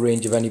 He's out of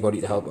range of anybody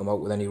to help him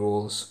out with any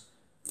rolls.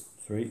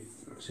 3.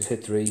 So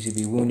hit 3s. He'll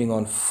be wounding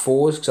on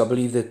 4s because I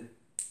believe the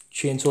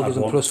chainsaw gives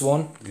him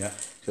 +1. Yeah.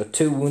 He's got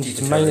 2 wounds.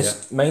 It's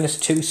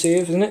 -2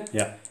 save, isn't it?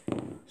 Yeah.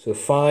 So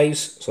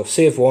 5s. So I've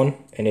saved 1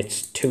 and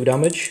it's 2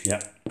 damage.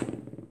 Yeah.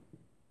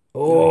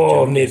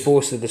 Oh, I've made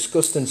both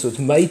disgusting. So it's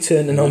my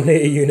turn to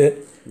nominate a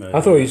unit. I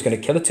thought he was going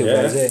to kill it 2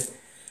 guys there.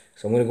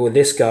 So I'm going to go with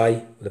this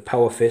guy with a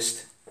power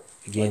fist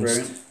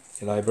against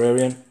the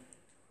librarian.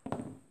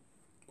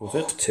 Was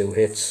it? 2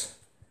 hits.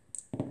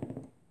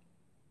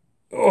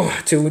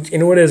 Oh, 2. You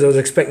know what it is? I was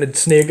expecting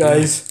snake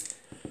eyes.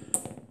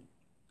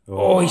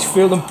 Oh, he's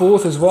failed them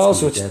both as well.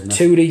 So it's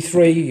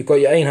 2d3. You've got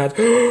your iron hand.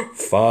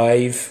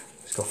 5.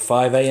 He's got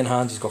 5 iron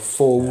hands. He's got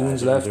 4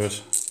 wounds left.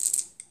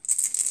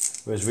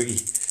 Where's Ricky?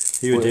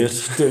 He would do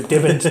it.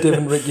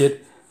 Divin Ricky.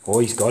 Oh,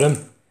 he's got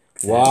him.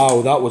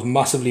 Wow, that was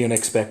massively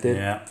unexpected.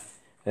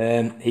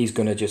 Yeah. He's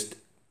going to just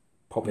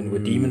pop into a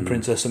demon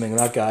prince or something.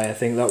 That guy, I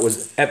think that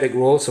was epic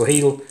roll. So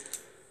he'll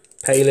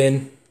pale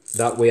in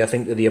that way, I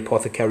think, to the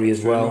apothecary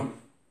as well.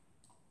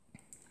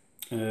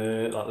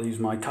 That leaves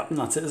my captain.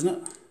 That's it, isn't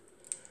it?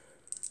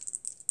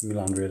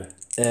 My land raider.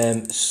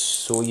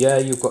 So yeah,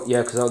 you've got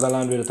because that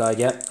land raider died.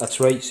 Yeah, that's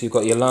right. So you've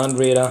got your land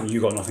raider. You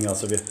got nothing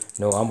else, have you?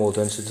 No, I'm all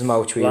done. So it doesn't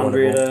matter which way you want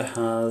to go. Land raider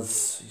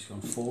has he's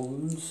got 4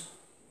 wounds.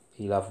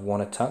 He'll have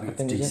 1 attack. I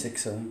think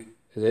D6, I think.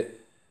 Is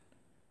it?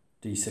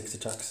 D6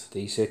 attacks.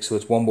 D6. So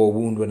it's 1 more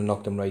wound would have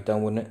knocked him right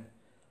down, wouldn't it?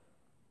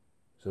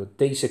 So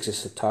D6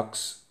 is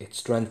attacks. It's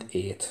strength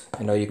 8,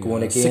 and now you're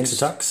going against 6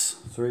 attacks.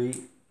 3.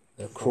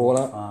 The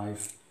crawler.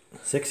 5.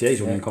 6. Yeah,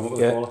 he's only in combat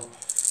with the crawler.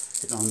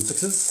 Hitting on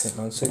 6s. Hitting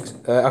on 6.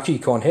 Actually, you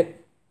can't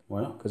hit.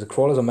 Why not? Because the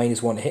crawlers are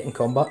 -1 to hit in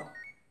combat.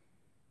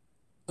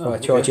 So I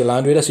charge your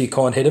land raider, so you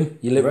can't hit him.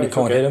 You literally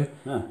can't hit him.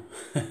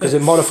 Because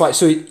it modifies.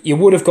 So you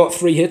would have got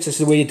 3 hits. This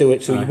is the way you do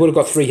it. So you would have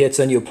got 3 hits,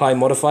 then you apply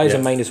modifiers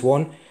and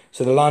 -1.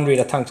 So the land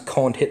raider tanks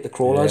can't hit the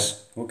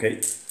crawlers. Yeah.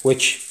 Okay.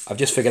 Which I've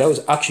just figured out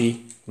is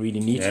actually really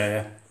neat.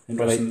 Yeah.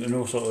 Interesting to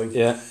know, sort of thing.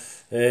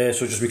 Yeah.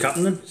 So just be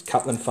captain then.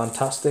 Captain,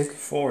 fantastic.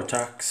 4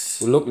 attacks.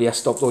 Well, luckily I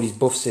stopped all these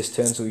buffs this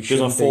turn, so he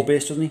should on 4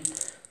 base, doesn't he?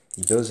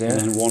 He does, yeah.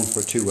 And then 1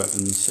 for 2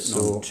 weapons, sitting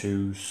on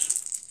 2s.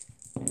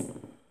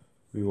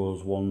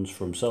 Rerolls 1s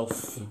for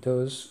himself. He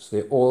does. So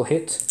they all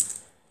hit.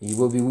 He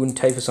will be wounding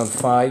Typhus on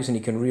 5s, and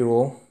he can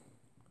reroll.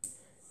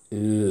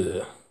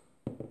 Ugh.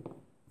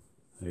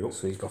 There you go.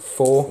 So he's got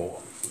 4.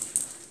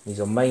 He's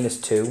on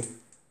 -2.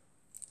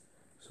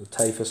 So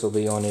Typhus will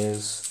be on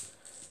his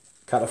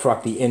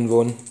Cataphracti in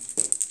run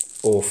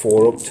or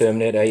 4 up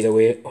Terminator either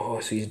way. Oh,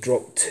 so he's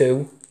dropped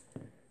 2.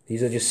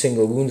 These are just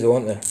single wounds,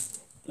 aren't they?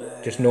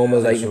 Just normal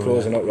lightning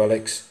claws and not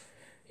relics.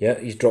 Yeah,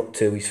 he's dropped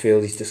 2. He's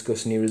failed his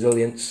disgusting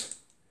resilience.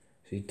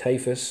 So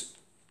Typhus,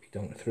 he's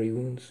down to 3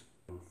 wounds.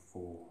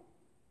 4.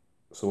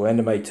 So end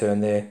of my turn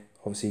there.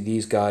 Obviously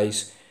these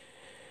guys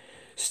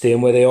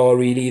staying where they are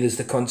really. There's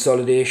the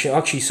consolidation.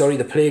 Actually, sorry,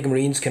 the Plague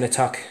Marines can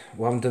attack.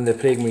 We haven't done the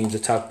Plague Marines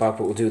attack back,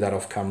 but we'll do that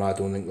off camera. I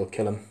don't think they'll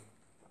kill him.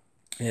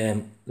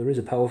 There is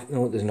a power...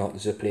 No, there's not.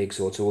 There's a Plague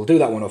Sword. So we'll do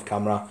that one off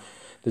camera.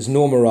 There's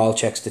no morale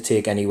checks to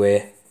take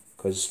anywhere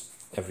because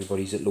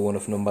everybody's at low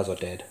enough numbers or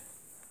dead.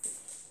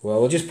 Well,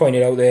 we'll just point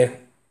it out there.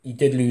 He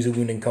did lose a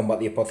wound in combat,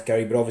 the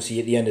apothecary, but obviously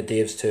at the end of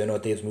Dave's turn or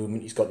Dave's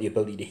movement, he's got the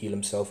ability to heal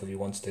himself if he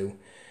wants to.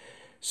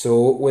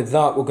 So with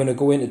that, we're going to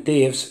go into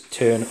Dave's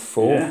turn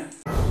 4. Yeah.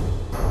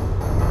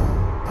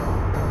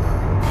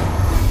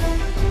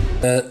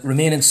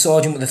 Remaining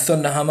sergeant with the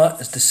Thunderhammer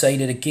has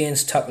decided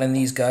against tackling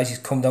these guys. He's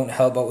come down to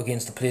help out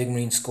against the Plague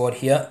Marine squad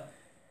here.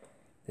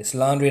 This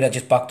Land Raider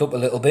just backed up a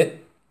little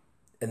bit.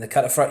 And the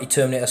Cataphracti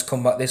Terminator's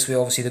come back this way.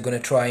 Obviously they're going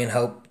to try and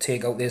help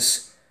take out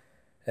this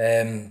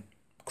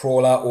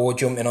crawler or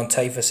jump in on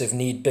Typhus if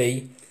need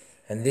be.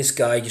 And this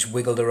guy just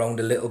wiggled around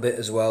a little bit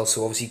as well.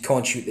 So obviously he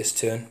can't shoot this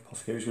turn.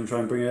 He's going to try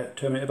and bring a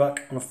Terminator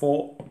back on a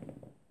 4.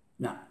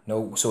 Nah.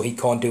 No, so he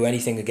can't do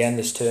anything again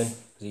this turn.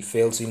 Because he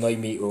failed, so he might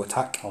meet to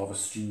attack.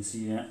 Harvest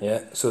GC, yeah. Yeah,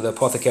 so the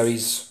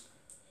apothecary's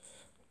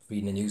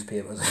reading the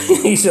newspapers.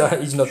 he's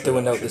not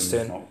doing out this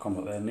turn. Not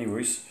combat there, no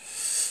worries.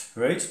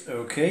 Right,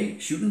 okay,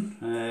 shooting.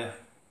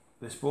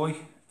 This boy.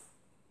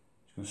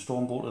 He's going to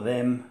stormbolt to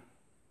them.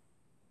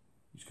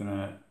 He's going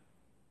to...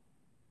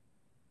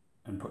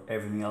 and put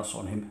everything else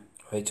on him.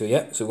 Right, so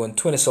yeah, so we're going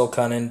twin assault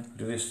cannon,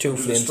 do this, 2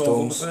 flame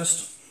storms.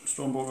 First.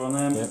 Stormbolt on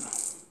them. Yeah.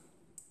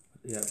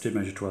 Yeah, I did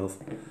measure 12.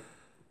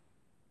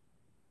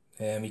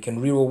 He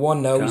can reroll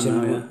 1 now. He's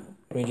in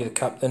range of the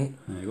captain.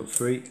 There you got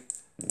 3.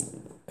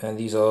 And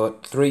these are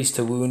 3s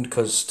to wound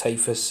because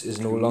Typhus is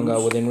no longer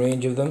within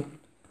range of them.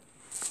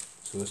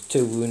 So there's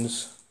 2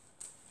 wounds.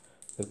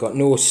 They've got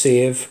no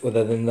save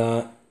other than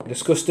that.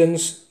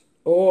 Disgustings.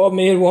 Oh, I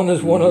made one.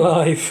 There's 1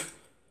 alive.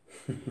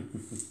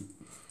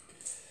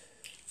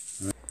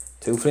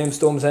 2 flame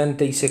storms then,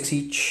 D6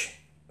 each.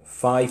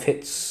 5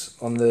 hits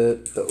on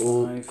the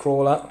little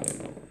crawler.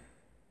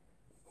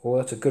 Oh,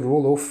 that's a good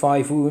roll though.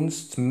 5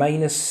 wounds. It's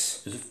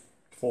minus... Is it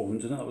 4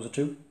 wounds, isn't it? That was a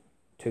 2?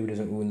 2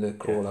 doesn't wound the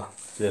crawler.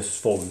 Yes,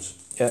 it's 4 wounds.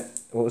 Yeah.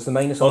 What was the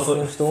minus on the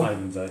flame storm? 5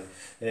 wounds,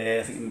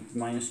 I think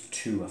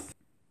 -2.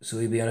 So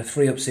he'd be on a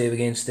 3-up save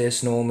against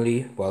this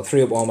normally. Well,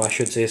 3-up armor I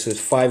should say, so it's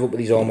 5 up with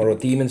his armor or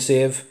demon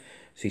save.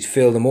 So he's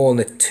failed them all and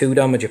they're 2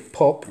 damage a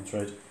pop. That's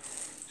right.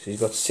 So he's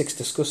got 6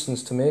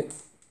 disgustings to make.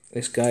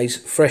 This guy's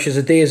fresh as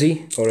a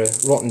daisy, or a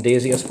rotten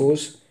daisy I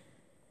suppose.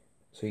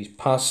 So he's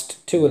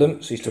passed 2 of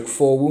them, so he's took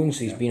 4 wounds,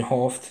 so he's been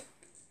halved.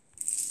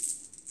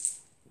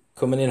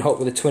 Coming in hot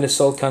with a twin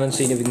assault cannon,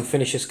 seeing if we can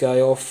finish this guy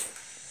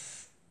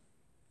off.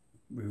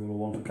 We roll a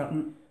 1 for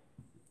Captain.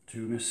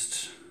 2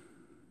 missed.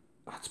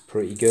 That's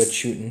pretty good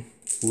shooting.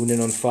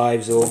 Wounding on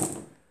 5s though.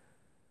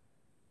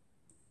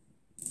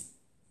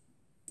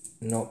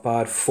 Not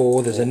bad.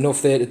 4. There's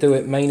enough there to do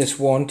it.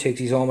 -1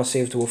 takes his armor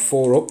save to a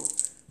 4 up.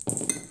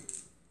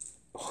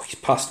 Oh, he's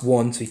past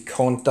 1, so he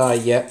can't die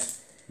yet.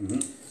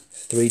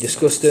 3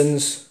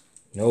 disgustings.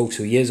 No,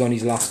 so he is on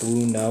his last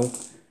wound now.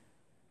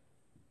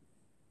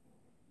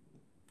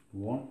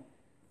 1.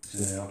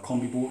 I'll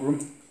combi bolter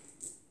him.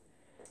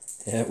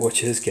 Yeah,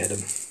 watch us get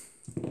him.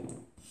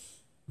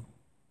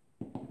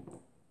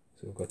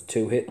 So we've got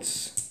 2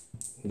 hits.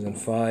 He's on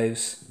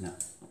 5s. No.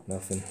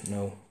 Nothing.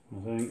 No.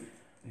 Nothing.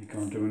 He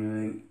can't do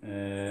anything.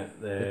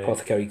 The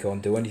apothecary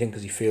can't do anything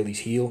because he failed his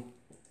heal.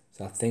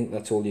 So I think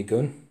that's all your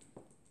gun.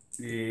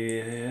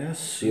 Yes.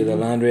 See, the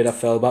Land Raider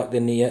fell back,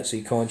 didn't he, yet? So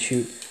he can't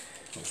shoot.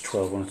 That was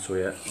 12 on it, so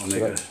yeah, I'll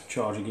make a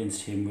charge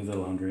against him with the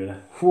Land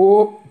Raider.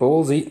 Whoa,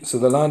 ballsy. So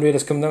the Land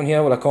Raider's come down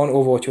here. Well, I can't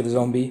overwatch with a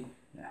zombie.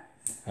 Yeah.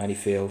 And he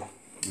failed.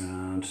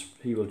 And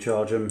he will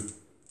charge him.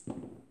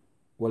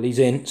 Well, he's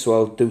in, so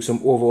I'll do some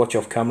overwatch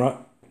off camera.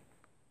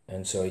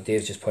 And sorry,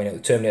 Dave's just pointing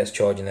out the Terminator's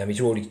charging them. He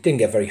didn't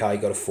get very high,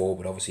 got a 4,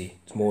 but obviously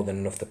it's more than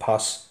enough to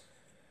pass.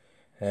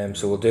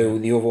 So we'll do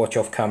the overwatch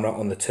off camera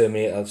on the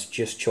Terminator that's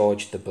just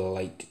charged the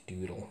Blight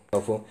Doodle.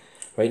 Helpful.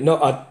 Right,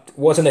 I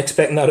wasn't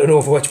expecting that on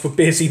Overwatch, but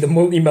basically the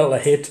multi-melter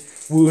hit,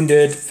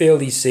 wounded,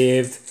 failed his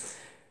saved,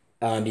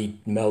 and he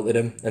melted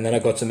him. And then I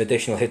got some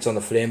additional hits on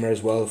the Flamer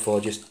as well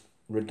for just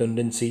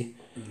redundancy.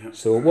 Yep.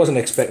 So I wasn't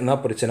expecting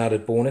that, but it's an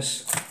added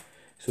bonus.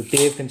 So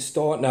Dave can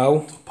start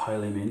now.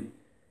 Pile him in.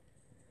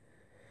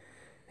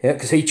 Yeah,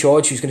 because he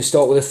charged. He's going to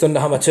start with a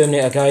Thunderhammer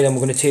Terminator guy, then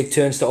we're going to take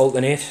turns to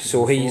alternate.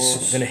 So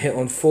he's going to hit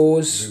on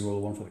 4s. We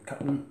roll 1 for the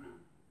Captain.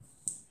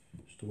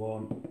 Just a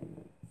 1.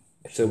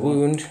 It's a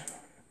wound.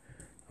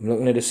 I'm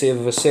looking at a save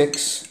of a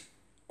 6.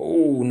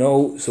 Oh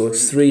no, so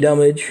it's 3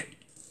 damage.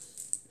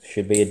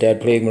 Should be a dead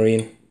Plague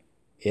Marine.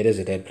 It is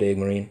a dead Plague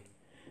Marine.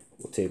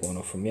 We'll take 1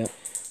 off from you.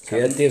 So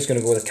yeah, Dave's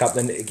going to go with the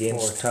Captain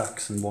against 4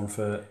 attacks and 1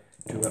 for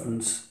 2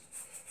 weapons.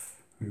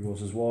 He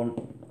rolls his 1.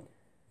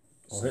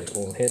 All hit.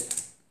 All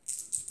hit.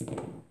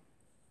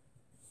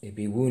 He'd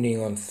be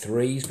wounding on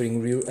 3s, but he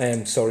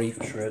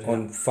can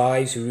on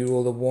 5s. You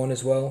reroll the 1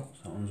 as well.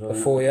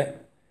 Before you.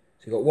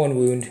 So you got 1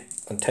 wound.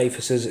 And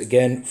Typhus's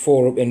again,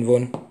 4 up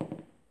invuln.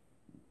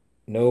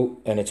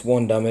 No, and it's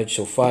 1 damage,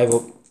 so 5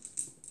 up.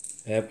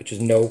 Which is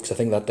no, because I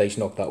think that dice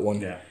knocked that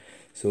one. Yeah.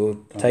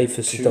 So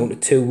Typhus is down to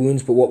 2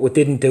 wounds, but what we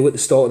didn't do at the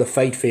start of the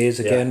fight phase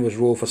again was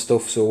roll for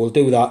stuff, so we'll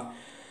do that.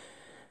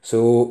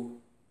 So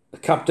the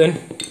Captain,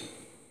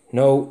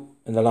 no,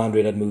 and the Land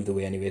Raider had moved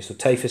away anyway, so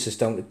Typhus is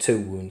down to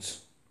 2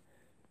 wounds.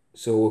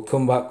 So we'll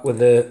come back with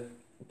the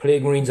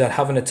Plague Marines that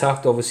haven't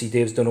attacked. Obviously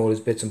Dave's done all his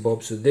bits and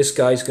bobs, so this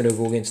guy's going to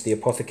go against the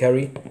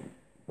Apothecary.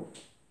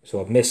 So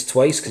I've missed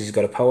twice because he's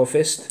got a Power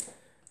Fist.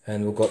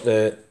 And we've got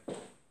the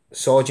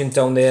Sergeant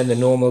down there and the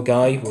normal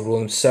guy. We'll roll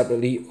them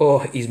separately. Oh,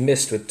 he's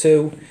missed with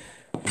 2.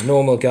 The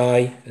normal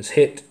guy has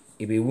hit.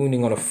 He'll be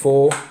wounding on a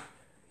 4.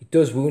 He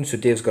does wound, so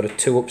Dave's got a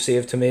 2 up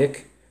save to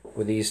make.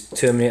 With his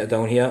Terminator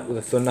down here with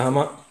a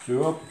Thunderhammer.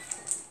 2 up.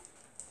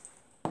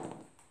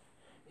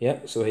 Yeah,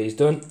 so he's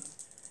done.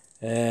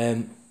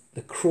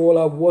 The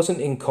Crawler wasn't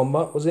in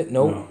combat, was it?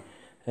 No.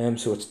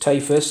 So it's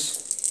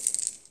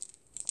Typhus.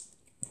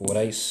 4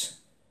 dice.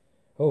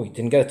 Oh, he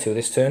didn't get a 2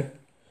 this turn.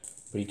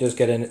 But he does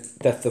get a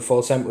Death of the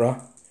False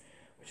Emperor,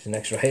 which is an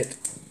extra hit.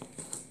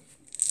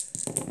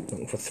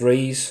 Looking for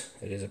 3s.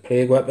 It is a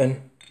plague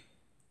weapon.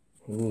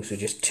 Ooh, so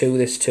just 2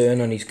 this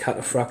turn on his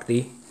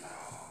Cataphracti.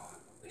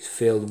 He's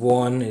failed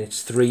 1, and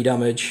it's 3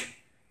 damage.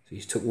 So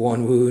he's took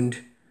 1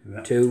 wound,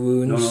 2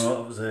 wounds. No,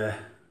 that was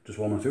just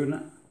 1 or 2, isn't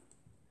it?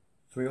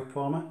 3 up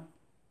armor.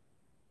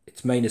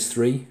 It's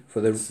 -3 for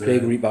the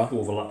Plague Reaper.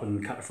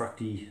 Overlapping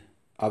Cataphracti.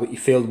 Ah, but you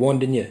failed 1,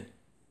 didn't you?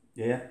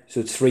 Yeah.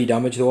 So it's 3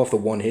 damage though off the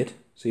 1 hit.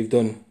 So you've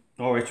done.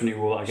 Oh, right, when you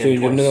roll that again. So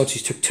you've noticed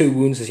he's took 2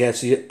 wounds. Yeah,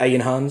 so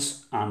Iron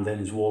Hands. And then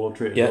his Warlord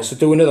trait. Yeah, so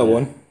do another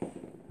one.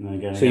 And then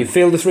again. So you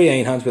failed the 3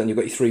 Iron Hands, but then you've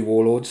got your 3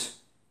 Warlords.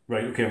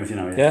 Right, okay, I'm with you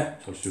now. Yeah.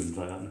 So I'll just do them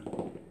like that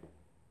then.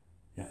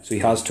 Yeah. So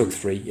he has took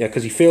 3. Yeah,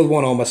 because he failed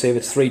 1 armor save.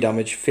 It's 3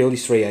 damage. Failed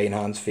his 3 Iron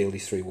Hands. Failed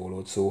his 3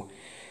 Warlords. So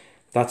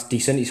that's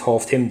decent. He's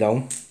halved him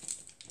down.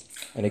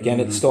 And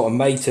again, at the start of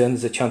my turn,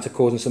 there's a chance of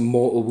causing some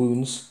mortal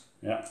wounds.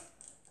 Yeah.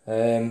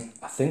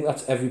 I think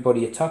that's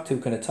everybody attacked who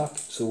can attack.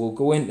 So we'll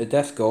go into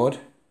Death Guard.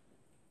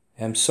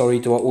 I'm sorry,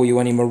 do I owe you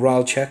any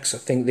morale checks? I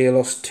think they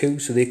lost 2,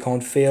 so they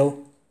can't fail.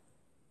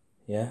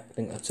 Yeah, I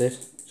think that's it.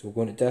 So we're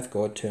going to Death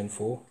Guard, turn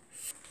 4.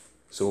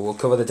 So we'll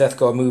cover the Death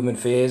Guard movement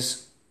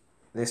phase.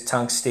 This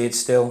tank stayed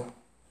still.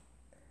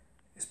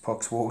 This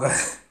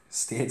Poxwalker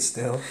stayed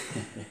still.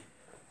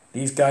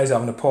 These guys are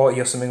having a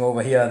party or something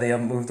over here. They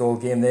haven't moved all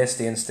game. They're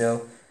staying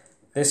still.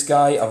 This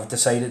guy, I've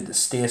decided to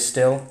stay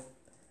still.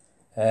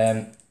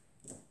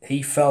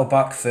 He fell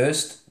back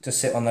first to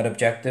sit on that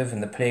objective,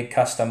 and the plague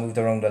caster moved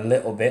around a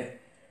little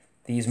bit.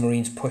 These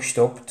marines pushed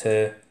up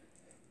to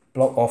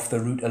block off the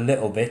route a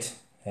little bit,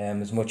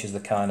 as much as they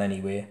can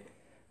anyway.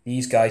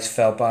 These guys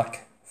fell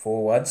back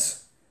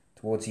forwards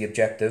towards the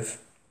objective.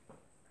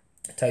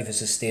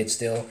 Typhus has stayed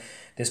still.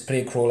 This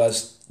plague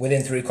crawler's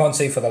within 3, can't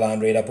say for the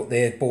Land Raider, but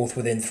they're both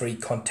within 3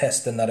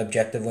 contesting that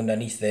objective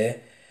underneath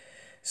there.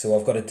 So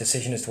I've got a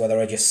decision as to whether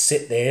I just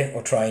sit there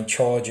or try and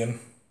charge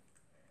him.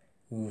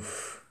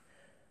 Oof.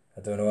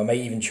 I don't know, I might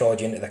even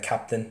charge into the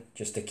captain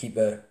just to keep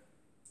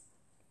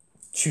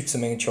shoot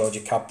something and charge a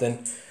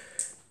captain.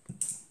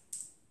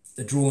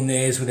 The drone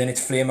there is within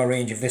its flamer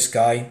range of this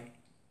guy.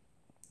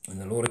 And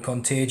the Lord of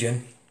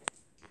Contagion,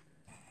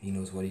 he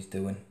knows what he's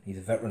doing. He's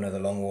a veteran of the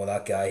Long War,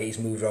 that guy. He's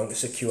moved around to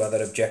secure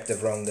that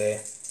objective round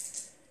there.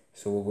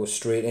 So we'll go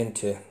straight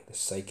into the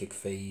psychic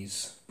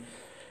phase.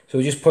 So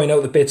we'll just point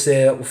out the bits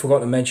there that we forgot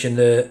to mention.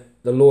 The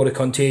Lord of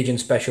Contagion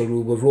special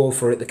rule, we've rolled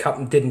for it. The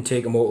captain didn't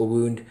take a mortal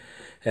wound.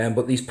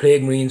 But these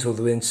plague marines were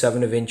within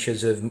 7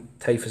 inches of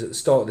Typhus at the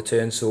start of the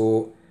turn.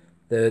 So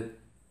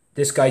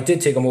this guy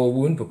did take a mortal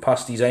wound, but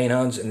passed his iron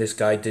hands. And this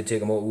guy did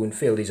take a mortal wound,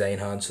 failed his iron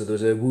hands. So there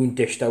was a wound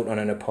dished out on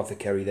an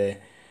apothecary there.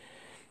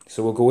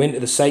 So we'll go into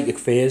the psychic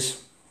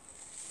phase.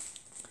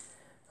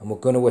 And we're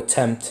going to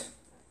attempt...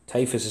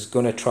 Typhus is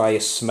going to try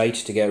a smite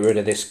to get rid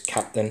of this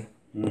captain.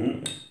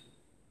 Mm-hmm.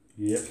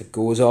 Yep. If it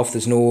goes off,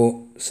 there's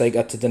no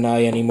psychic to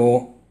deny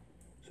anymore.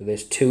 So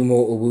there's 2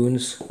 mortal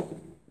wounds.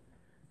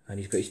 And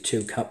he's got his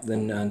 2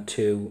 captain and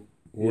 2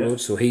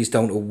 warlords. Yep. So he's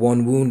down to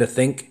 1 wound, I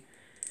think.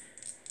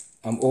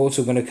 I'm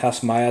also going to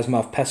cast Miasma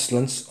of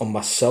Pestilence on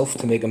myself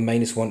to make a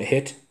 -1 to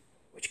hit,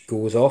 which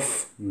goes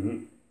off.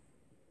 Mm-hmm.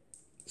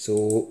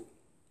 So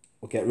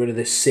we'll get rid of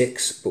this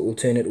 6, but we'll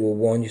turn it to a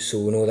 1 just so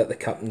we know that the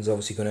captain's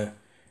obviously going to...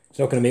 It's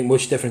not going to make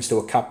much difference to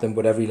a captain,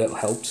 but every little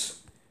helps.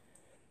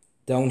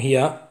 Down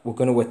here, we're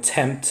going to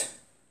attempt...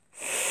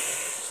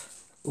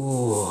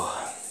 Oh,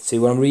 see,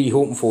 what I'm really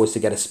hoping for is to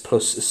get a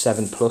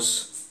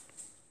 +7+.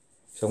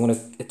 So I'm going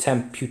to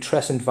attempt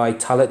Putrescent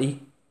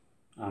Vitality.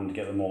 And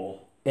get them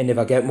all. And if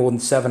I get more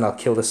than 7, I'll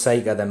kill the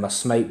Psyker, then my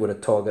Smite would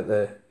have target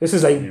the... This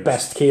is like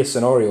best case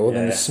scenario, yeah.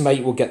 Then the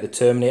Smite will get the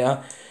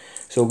Terminator.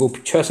 So we'll go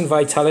Putrescent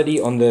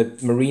Vitality on the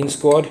Marine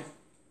squad,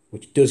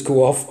 which does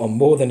go off on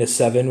more than a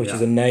 7, which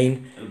is a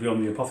 9. It'll be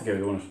on the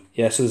apothecary, won't it?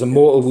 Yeah, so there's a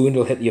mortal wound,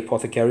 will hit the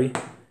apothecary.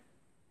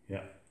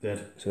 Yeah,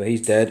 dead. So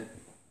he's dead.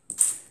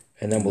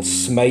 And then we'll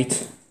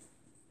Smite,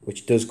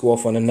 which does go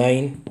off on a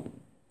 9.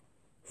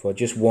 For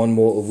just 1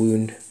 mortal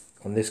wound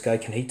on this guy.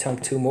 Can he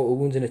tank 2 mortal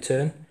wounds in a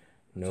turn?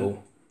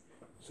 No.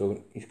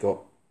 So he's got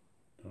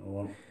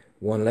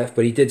 1 left,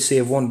 but he did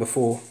save 1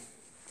 before.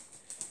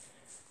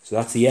 So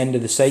that's the end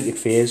of the psychic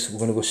phase. We're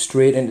going to go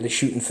straight into the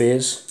shooting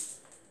phase.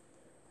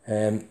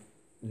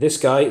 This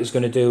guy is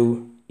going to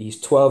do his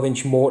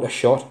 12-inch mortar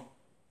shot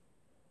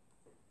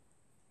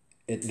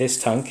at this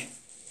tank.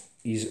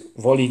 His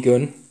volley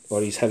gun,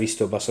 or his heavy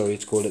stubber, sorry,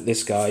 it's called, at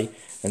this guy,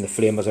 and the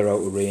flamers are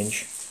out of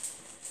range.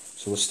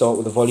 So we'll start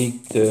with the volley,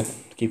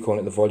 keep calling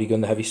it the volley gun,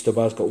 the heavy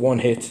stubber. It's got 1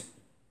 hit,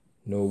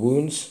 no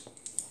wounds.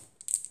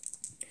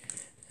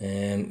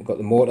 We've got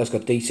the mortar, it's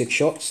got D6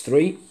 shots,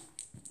 3.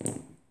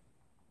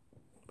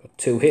 Got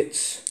 2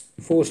 hits,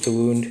 4's to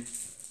wound,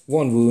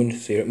 1 wound,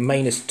 so you're at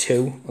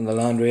 -2 on the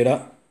Land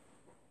Raider.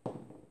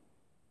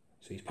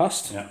 So he's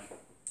passed. Yeah.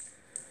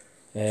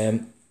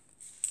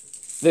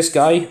 This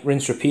guy,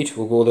 rinse repeat,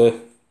 we'll go the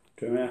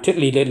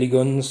tiddly diddly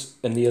guns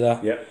and the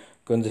other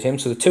guns at him.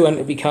 So the 2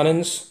 entropy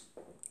cannons.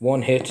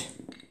 1 hit,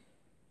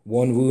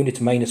 1 wound, it's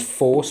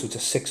 -4, so it's a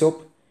 6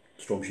 up.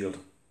 Storm shield.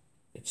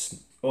 It's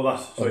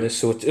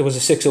so it was a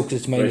 6 up because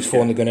it's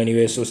 -4 on the gun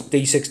anyway, so it's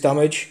D6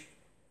 damage.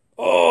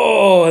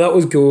 Oh, that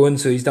was going,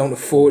 so he's down to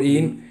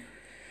 14.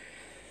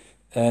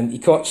 He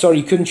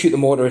couldn't shoot the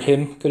mortar at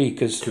him, could he?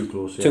 Because too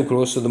close, too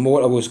close, so the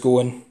mortar was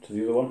going to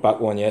the other one. Back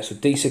 1, yeah. So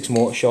D6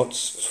 mortar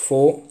shots,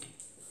 4.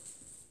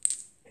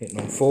 Hitting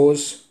on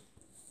 4s,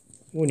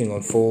 wounding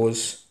on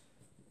 4s.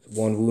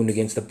 1 wound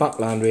against the back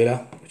Land Raider,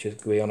 which is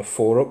going on a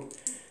 4 up.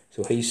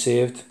 So he's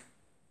saved.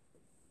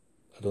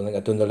 I don't think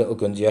I've done the little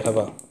guns yet, have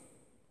I?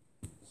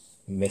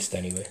 Missed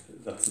anyway.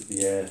 That's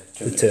the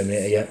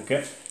Terminator, yeah.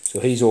 Okay. So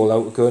he's all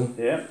out of gun.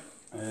 Yeah.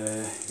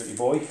 You got your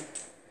boy.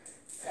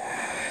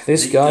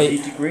 This guy. Did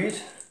he degrade?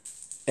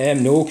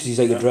 No, because he's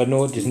like a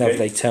dreadnought. Doesn't have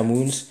like 10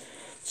 wounds.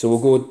 So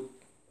we'll go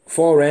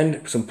far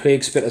end. Some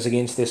plague spitters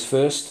against this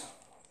first.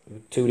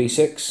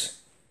 2d6.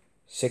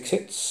 6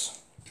 hits.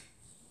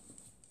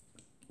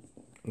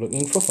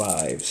 Looking for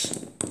 5s.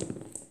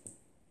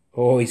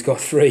 Oh, he's got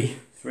 3.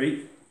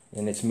 3.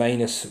 And it's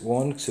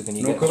 -1, so can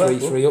you get cover?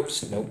 3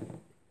 ups? No.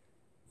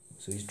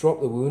 So he's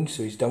dropped the wound,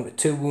 so he's down to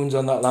 2 wounds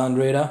on that Land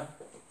Raider.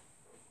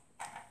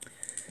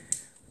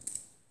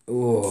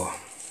 Oh.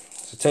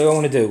 So tell you what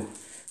I'm going to do.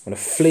 I'm going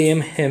to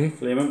flame him.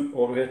 Flame him,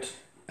 auto hit.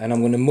 And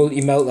I'm going to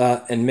multi-melt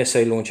that and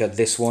missile launcher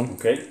this one.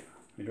 Okay.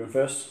 You doing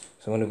first?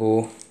 So I'm going to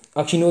go...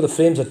 Actually, no, the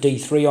flames are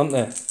D3, aren't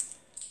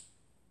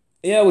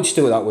they? Yeah, we'll just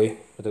do it that way.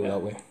 We'll do it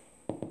that way.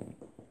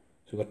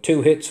 So we've got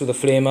 2 hits with the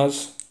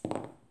flamers.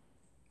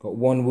 Got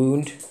 1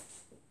 wound.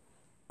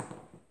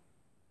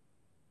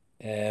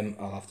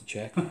 I'll have to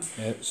check.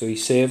 Yeah, so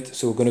he's saved.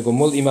 So we're going to go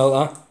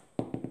multi-melter.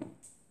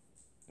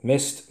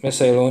 Missed.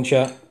 Missile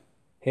launcher.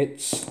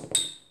 Hits.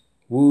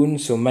 Wound.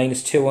 So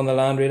 -2 on the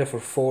Land Raider for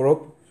 4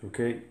 up.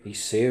 Okay.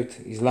 He's saved.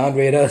 He's Land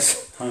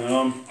Raiders. Hanging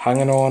on.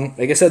 Hanging on.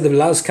 Like I said, the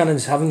las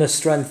cannons having a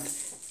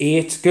strength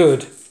 8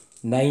 good.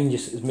 9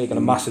 just is making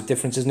a massive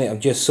difference, isn't it? I'm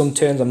just, some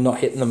turns I'm not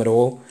hitting them at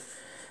all.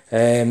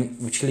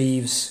 Which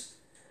leaves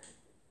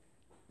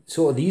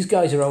sort of these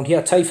guys around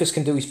here. Typhus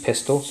can do his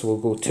pistol, so we'll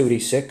go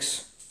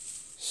 2d6.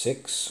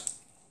 6.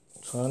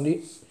 That's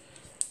handy.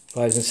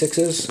 5s and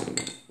 6s.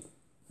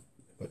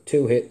 Got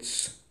 2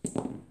 hits.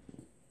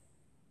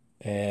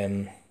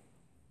 1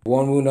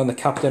 wound on the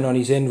captain on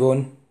his in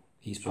run.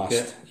 He's passed.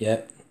 Okay.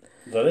 Yeah.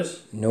 Is that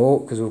it? No,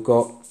 because we've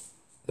got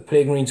the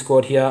Plague Marine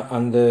squad here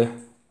and the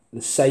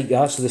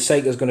Psyker. So the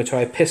Psyker's going to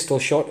try a pistol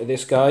shot at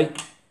this guy.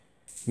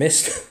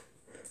 Missed.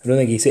 I don't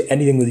think he's hit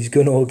anything with his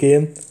gun all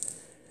game.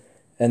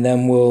 And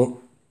then we'll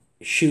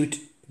shoot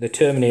the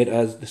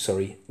Terminators.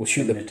 We'll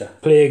shoot the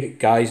Plague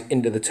guys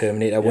into the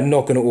Terminator. Yeah. We're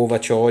not going to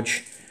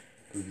overcharge.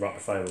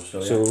 Rapid fire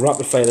still, so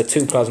rapid fire the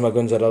 2 plasma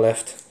guns that are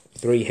left.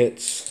 3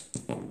 hits.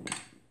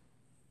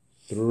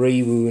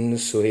 3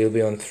 wounds. So he'll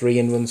be on 3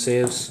 in-run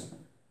saves.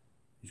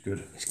 He's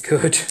good. He's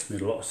good.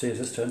 Made a lot of saves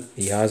this turn.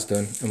 He has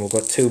done. And we've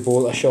got 2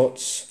 bolter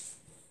shots.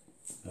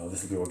 Oh,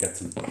 this will be what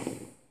gets him.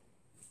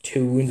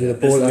 2 wounds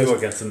with the bolters. This will be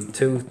what gets him.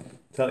 2.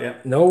 Tell ya.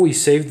 No, we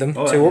saved them.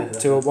 Oh, 2 yeah, up.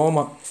 2 up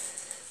armor.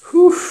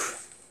 Whew.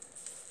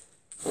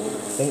 I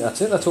think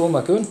that's it. That's all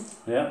my gun.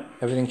 Yeah.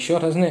 Everything's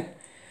shot, hasn't it?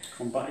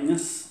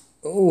 Combatiness.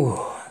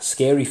 Oh,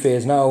 scary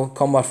phase now.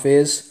 Combat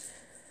phase.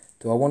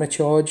 Do I want to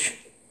charge?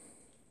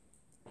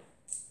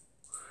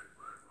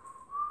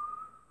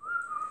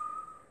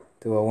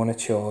 Do I want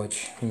to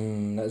charge?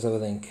 Let's have a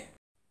think.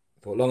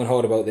 Thought long and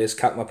hard about this.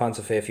 Capped my pants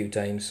a fair few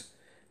times.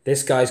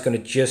 This guy's going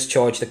to just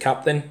charge the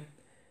captain.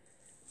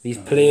 These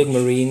Plague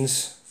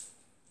Marines.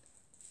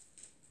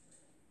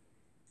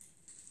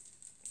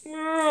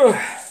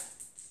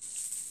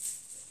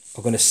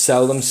 Are going to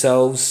sell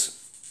themselves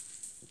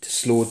to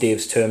slow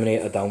Dave's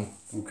Terminator down.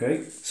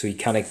 Okay. So he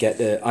kind of get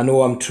the... I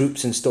know I'm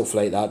troops and stuff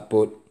like that,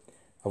 but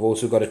I've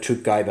also got a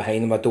troop guy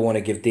behind them. I don't want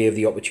to give Dave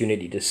the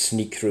opportunity to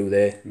sneak through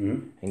there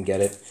and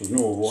get it. So there's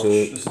no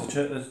Overwatch.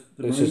 So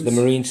this is the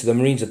Marines. So the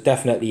Marines are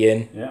definitely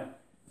in.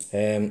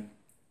 Yeah.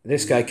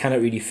 This guy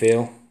cannot really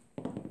fail.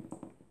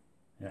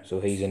 Yeah. So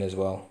he's in as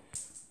well.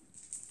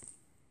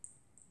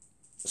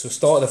 So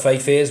start of the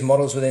fight phase.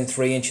 Models within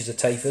 3 inches of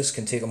Typhus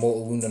can take a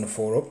mortal wound on a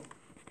 4 up.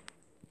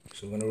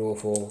 So we're going to roll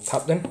for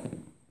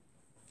Captain.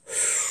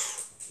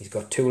 He's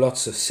got 2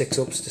 lots of 6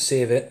 ups to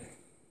save it.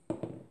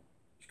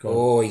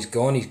 He's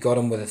gone. He's got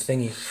him with a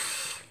thingy.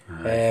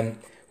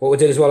 What we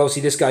did as well,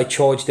 obviously this guy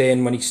charged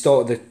in when he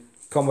started the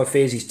combat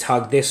phase. He's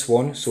tagged this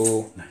one,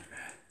 so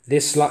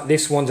this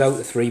one's out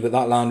of 3, but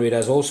that Land Raider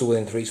is also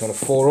within 3, so on a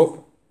 4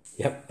 up.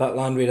 Yep, that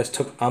Land Raider's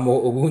took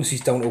ammo to wounds.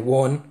 He's down to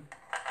 1.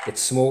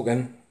 It's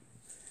smoking.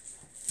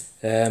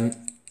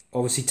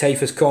 Obviously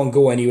Typhus can't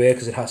go anywhere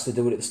because it has to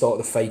do it at the start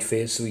of the fight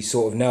phase, so he's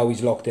sort of now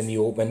he's locked in the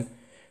open.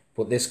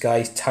 But this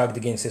guy's tagged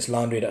against this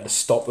Land Raider to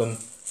stop him.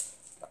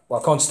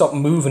 Well, I can't stop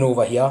him moving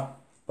over here,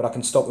 but I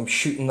can stop him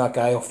shooting that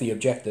guy off the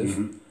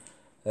objective.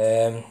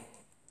 So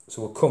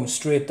we'll come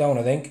straight down,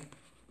 I think,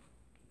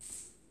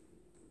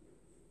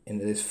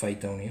 into this fight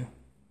down here.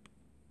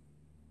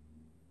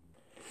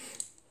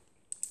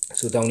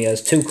 So down here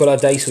there's 2 colour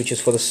dice, which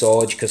is for the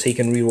Sarge, because he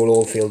can reroll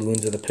all field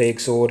wounds with the Plague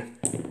Sword.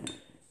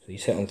 So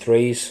he's hit on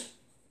 3s.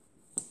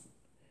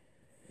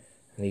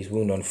 And he's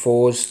wound on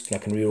 4s, and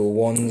I can reroll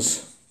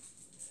 1s.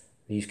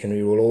 These can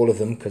reroll all of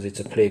them because it's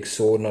a Plague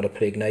Sword, not a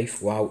Plague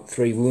Knife. Wow,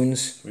 3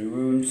 wounds. 3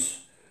 wounds.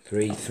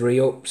 3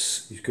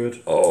 ups. He's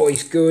good. Oh,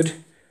 he's good.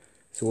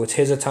 So it's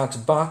his attacks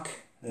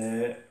back.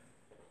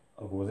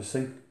 I'll go with this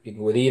thing. You can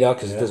go with either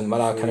because it doesn't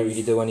matter. I can't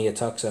really do any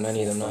attacks on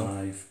any of them now.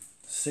 5,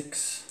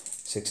 6.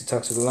 6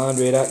 attacks with the Land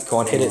Raider.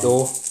 Can't hit it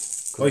though.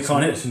 Oh, you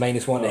can't hit it?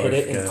 -1 to hit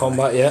it in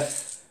combat, yeah.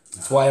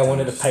 That's why I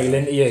wanted to pile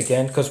into you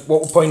again. Because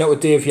what we'll point out with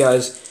Dave here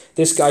is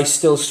this guy's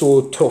still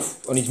so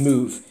tough on his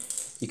move.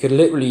 You could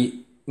literally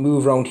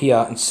move around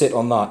here and sit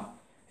on that,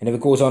 and if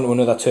it goes on to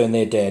another turn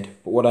they're dead.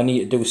 But what I need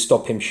to do is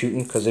stop him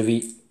shooting, because if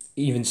he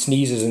even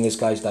sneezes in this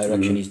guy's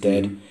direction he's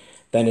dead.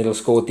 Then it'll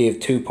score Dave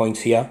 2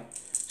 points here.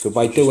 So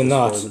by doing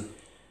that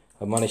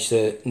I've managed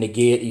to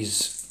negate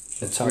his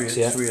attacks.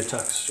 3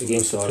 attacks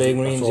against the Plague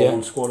Marines.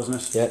 One squad, isn't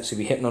it? Yeah, so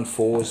we're hitting on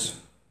 4s.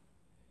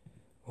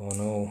 Oh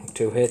no,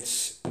 2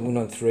 hits, 1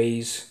 on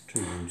 3s. 2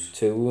 wounds.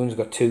 2 wounds,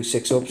 got 2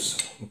 6 ups.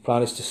 My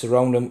plan is to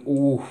surround him.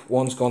 Ooh,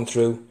 1's gone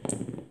through.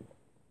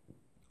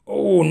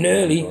 Oh,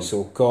 nearly.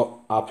 So got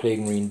our Plague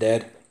Marine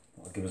dead.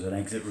 That'll give us an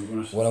exit route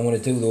on it. What I'm going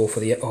to do though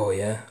for the... Oh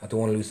yeah, I don't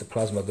want to lose the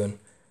plasma gun.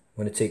 I'm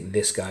going to take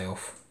this guy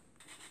off.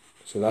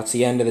 So that's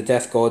the end of the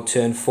Death Guard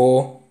turn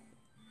 4.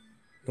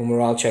 No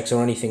morale checks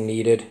or anything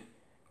needed.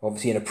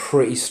 Obviously in a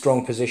pretty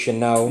strong position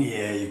now.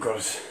 Yeah, you've got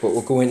it. But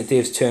we'll go into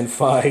Dave's turn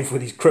 5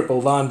 with his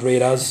crippled land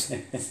raiders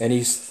and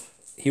his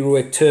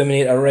heroic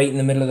Terminator right in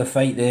the middle of the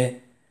fight there.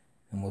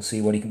 And we'll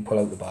see what he can pull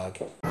out the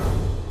bag.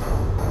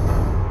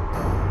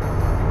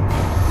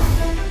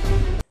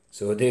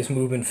 So Dave's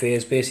movement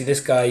phase, basically this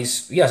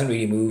guy's, he hasn't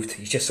really moved,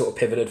 he's just sort of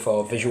pivoted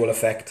for visual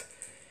effect.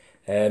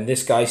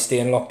 This guy's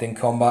staying locked in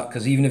combat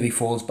because even if he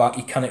falls back,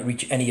 he cannot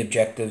reach any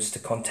objectives to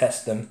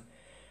contest them.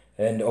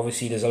 And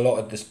obviously there's a lot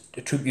of this,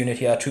 a troop unit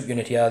here,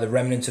 the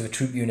remnants of a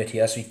troop unit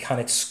here, so he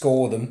cannot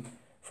score them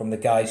from the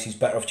guys. He's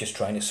better off just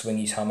trying to swing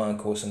his hammer and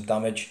cause some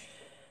damage.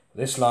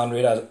 This Land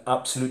Raider has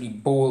absolutely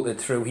bolted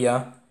through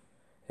here.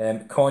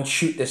 Can't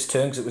shoot this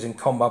turn because it was in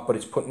combat, but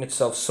it's putting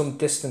itself some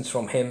distance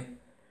from him.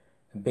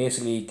 And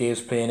basically Dave's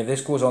playing, if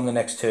this goes on the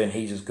next turn,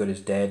 he's as good as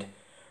dead.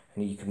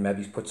 And he can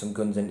maybe put some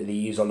guns into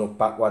these or look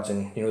backwards,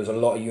 and you know there's a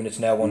lot of units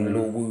now on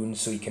low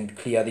wounds, so he can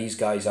clear these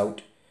guys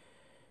out.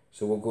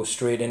 So we'll go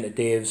straight into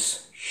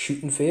Dave's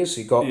shooting phase.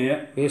 So you got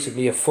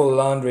basically a full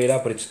Land Raider,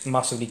 but it's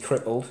massively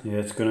crippled. Yeah,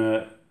 it's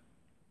gonna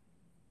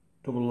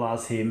double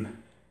las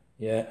him.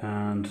 Yeah.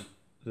 And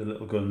the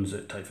little guns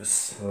at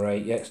Typhus.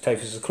 Right, yeah,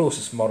 Typhus is the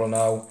closest model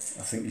now.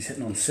 I think he's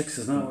hitting on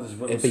 6s now.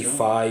 It'd be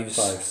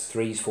 5s,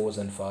 3s, 4s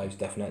and 5s,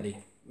 definitely.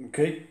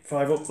 Okay,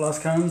 5 up,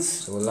 last cannons.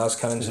 So last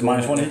cannons. Is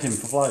 -1 hit him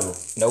for 5 up?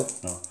 Nope.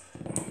 No.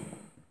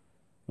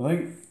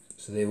 Nothing.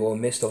 So they've all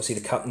missed. Obviously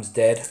the captain's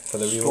dead for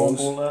the Storm rerolls.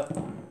 bolter.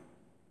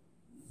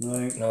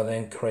 No,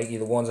 then crikey,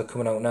 the ones are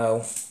coming out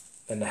now.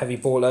 And the heavy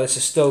bolter, this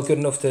is still good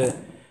enough to...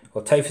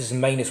 Well, Typhus is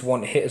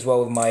 -1 to hit as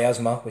well with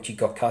miasma, which he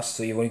got cast,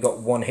 so you've only got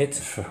 1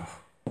 hit.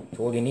 That's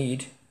all you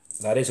need.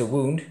 That is a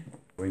wound.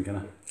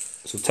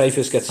 So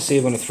Typhus gets a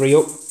save on a 3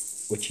 up,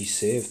 which he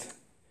saved.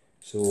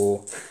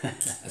 So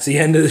that's the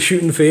end of the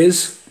shooting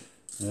phase.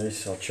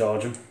 Nice, I'll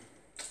charge him.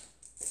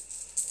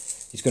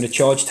 He's going to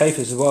charge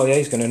Typhus as well, yeah?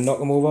 He's going to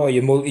knock him over.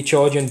 You're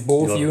multi-charging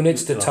both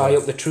units to tie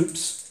up the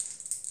troops.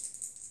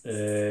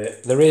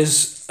 There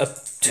is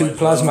 2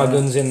 plasma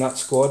guns in that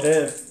squad.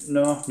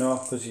 No,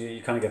 because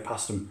you kind of get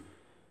past them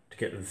to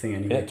get to the thing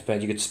anyway. Yeah, it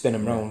depends. You could spin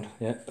them round.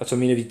 Yeah, that's what I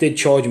mean. If you did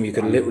charge them, you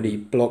could literally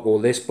block all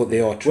this, but they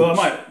are troops. Well,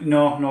 I might.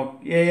 No.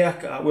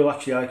 Yeah. Well,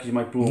 actually, because you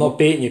might blow I'm them not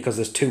baiting you because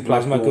there's 2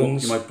 plasma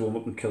guns. You might blow them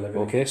up and kill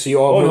everything. Okay, so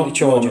you are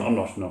multi-charging. No,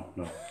 I'm not.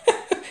 No.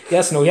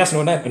 Yes, no, yes,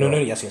 no.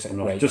 Yes.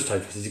 No, right. just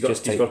Typhus.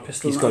 He's got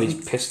pistols. He's got his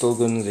pistol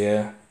guns,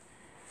 yeah.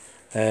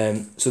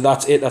 So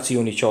that's it. That's the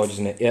only charge,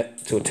 isn't it? Yeah.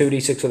 So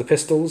 2d6 for the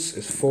pistols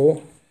is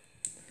 4.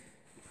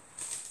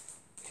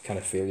 You kind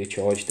of feel your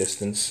charge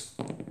distance.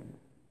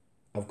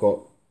 I've got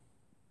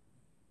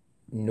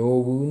no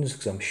wounds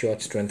because I'm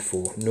short strength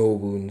 4. No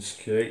wounds.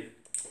 Okay.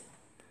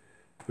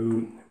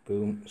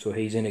 Boom. So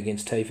he's in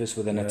against Typhus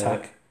with an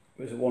attack.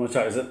 Is it 1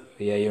 attack, is it?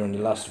 Yeah, you're on the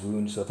last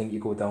wound, so I think you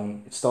go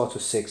down. It starts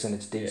with 6 and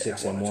it's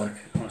d6 and 1.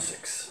 1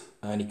 6.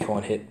 And he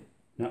can't hit.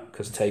 No.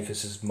 Because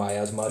Typhus is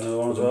miasma. Another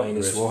one as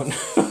well.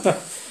 -1.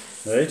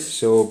 Right.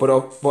 So, but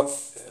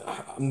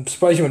I'm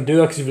surprised you wouldn't do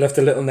that because you've left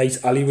a little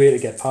nice alleyway to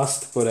get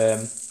past. But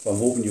I'm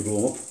hoping you blow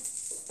him up.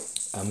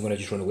 I'm gonna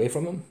just run away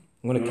from him.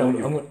 I'm gonna count.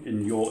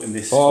 In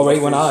this. Oh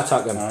right, when I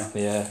attack him, Aye.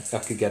 yeah,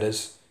 that could get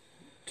us.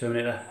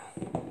 Terminator.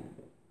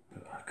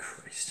 Oh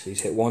Christ! So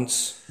he's hit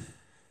once.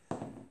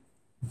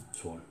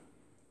 That's 1.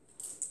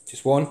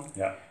 Just 1.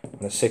 Yeah.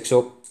 On a 6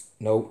 up.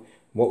 No.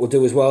 What we'll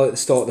do as well at the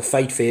start of the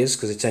fight phase,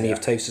 because it's any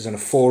of Typhus on a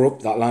 4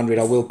 up, that Land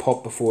Raider will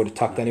pop before it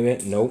attacked anyway.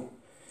 No.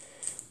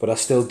 But I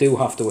still do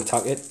have to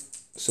attack it.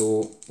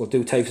 So we'll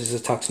do Typhus'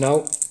 attacks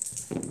now.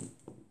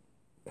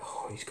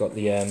 Oh, he's got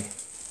the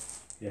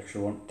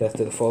extra one. Death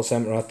to the False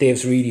Emperor.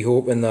 Dave's really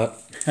hoping that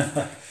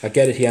I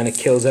get it here and it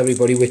kills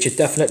everybody, which it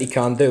definitely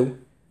can do.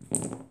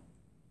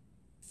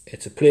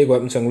 It's a plague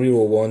weapon, so I'm going to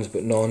reroll 1s,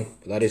 but none.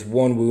 But that is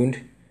 1 wound.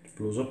 It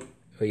blows up.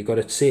 Oh, you got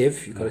to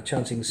save. You've got a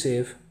chance you can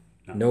save.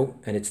 No.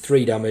 And it's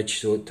 3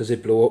 damage, so does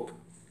it blow up?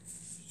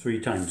 3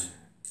 times?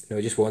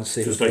 No, just 1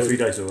 save. Just like 3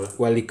 dice over?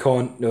 Well, he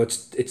can't. No,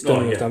 it's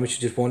done enough damage.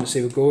 You just 1 to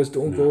save it goes.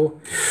 Don't go.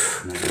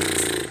 No.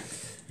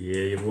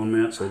 Yeah, you've won,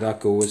 mate. So that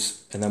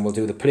goes. And then we'll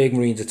do the Plague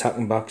Marines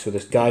attacking back. So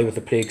this guy with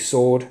the Plague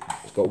Sword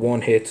has got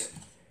 1 hit.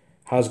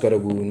 Has got a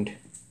wound.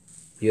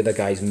 The other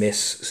guys miss.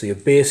 So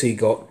you've basically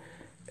got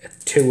a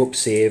 2 up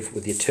save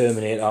with your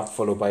Terminator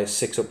followed by a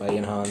 6 up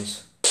Iron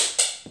Hands.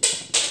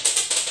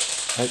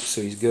 Right,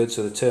 so he's good.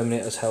 So the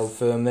Terminator's held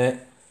firm there.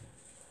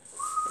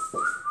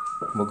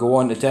 We'll go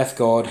on to Death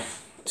Guard.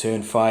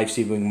 Turn 5,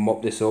 see if we can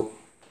mop this up.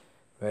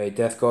 Right,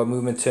 Death Guard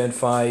movement turn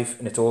 5,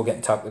 and it's all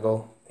getting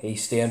tactical.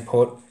 He's staying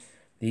put.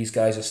 These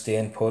guys are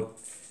staying put.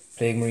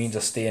 Plague Marines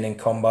are staying in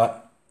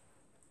combat.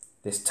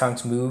 This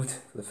tank's moved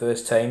for the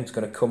first time. It's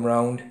going to come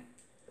round.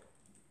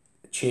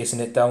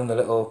 Chasing it down, the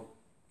little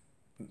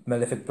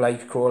Malefic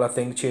Blight Crawler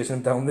thing, chasing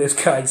him down. This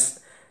guy's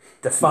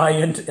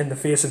defiant in the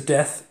face of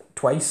death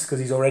twice, because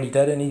he's already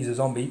dead and he's a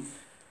zombie.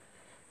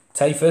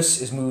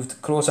 Typhus is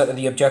moved closer to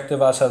the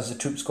objective, as has the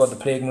troop squad, the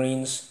Plague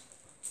Marines.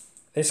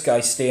 This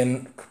guy's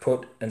staying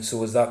put, and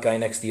so is that guy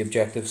next to the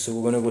objective. So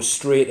we're going to go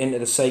straight into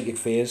the psychic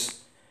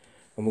phase,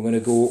 and we're going to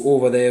go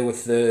over there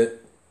with the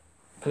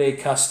Plague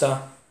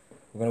Caster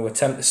We're going to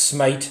attempt to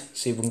smite,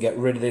 see if we can get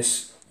rid of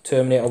this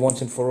Terminator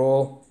once and for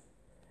all.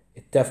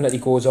 It definitely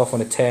goes off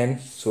on a 10,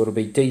 so it'll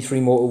be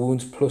D3 mortal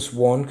wounds plus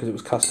 1 because it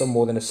was cast on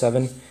more than a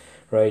 7.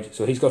 Right,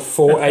 so he's got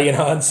 4 iron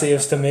hand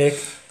saves to make.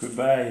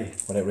 Goodbye.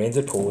 When it rains,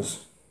 it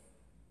pours.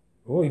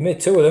 Oh, he made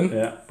 2 of them.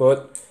 Yeah.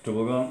 But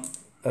double gun.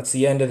 That's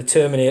the end of the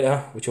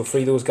Terminator, which will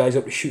free those guys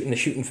up to shoot in the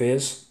shooting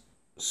phase.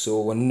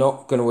 So we're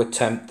not going to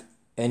attempt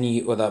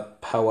any other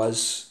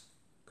powers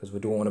because we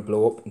don't want to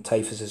blow up. And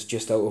Typhus is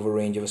just out of a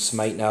range of a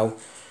smite now.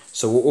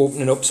 So we're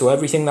opening up so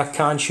everything that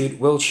can shoot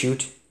will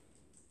shoot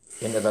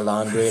into the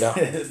Land Raider.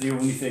 The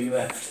only thing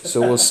left.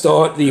 So we'll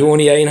start the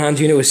only Iron Hand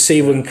unit. We'll see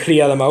if we can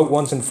clear them out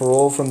once and for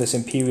all from this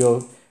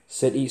Imperial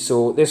city.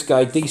 So this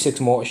guy, D6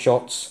 mortar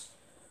shots,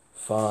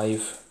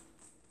 5.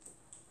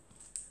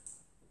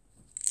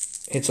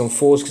 Hits on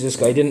 4s because this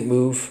guy didn't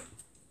move.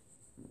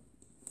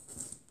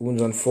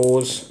 Wounds on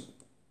 4s.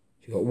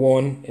 You got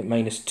 1, hit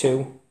 -2.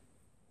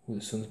 Ooh,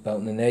 the sun's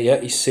belting in there. Yeah,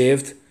 he's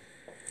saved.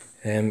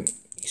 He's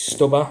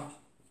stubber.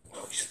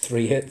 He's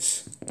 3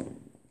 hits.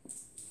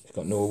 He's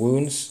got no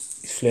wounds.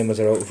 His flamers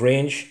are out of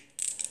range.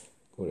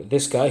 Go to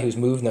this guy who's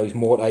moved. Now he's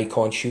mortar. He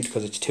can't shoot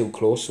because it's too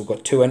close. So we've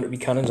got 2 entropy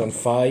cannons on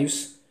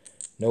 5s.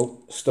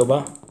 Nope,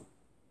 stubber.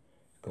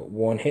 Got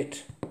 1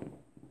 hit.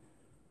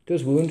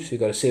 Does wound, so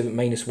you've got to save at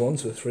 -1,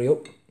 so 3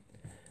 up.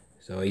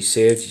 So he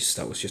saved,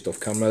 that was just off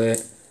camera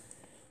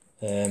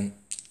there.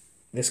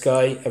 This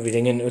guy,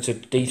 everything in, it's a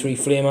D3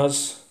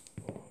 flamers.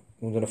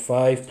 Wounds on a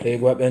 5,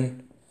 plague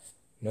weapon.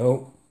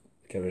 No,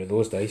 get rid of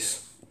those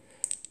dice.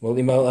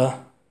 Multi-melter,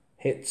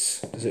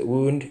 hits, does it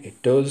wound?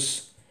 It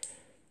does.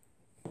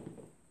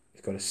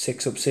 It's got a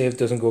 6 up save,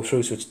 doesn't go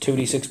through, so it's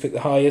 2d6 pick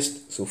the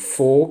highest. So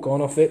 4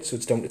 gone off it, so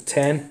it's down to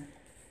 10.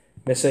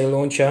 Missile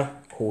launcher,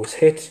 horse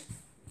hit.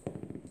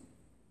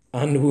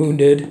 And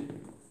wounded.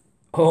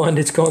 Oh, and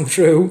it's gone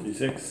through.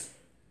 D6.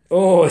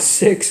 Oh, a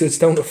 6, so it's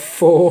down to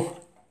 4.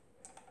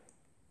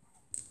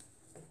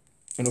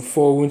 And a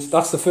 4 wounds.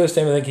 That's the first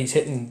time I think he's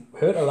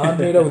hurt a Land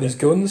Raider with his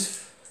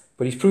guns.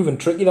 But he's proven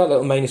tricky, that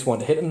little -1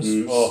 to hit him.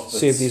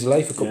 Saved his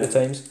life a couple of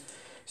times.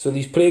 So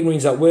these Plague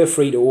Marines that were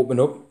free to open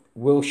up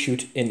will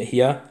shoot into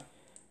here.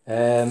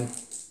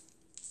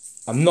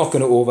 I'm not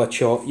going to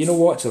overcharge. You know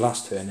what? It's the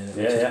last turn, isn't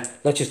it? Yeah.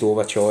 Let's just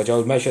overcharge.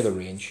 I'll measure the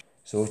range.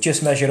 So we've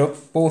just measured up.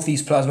 Both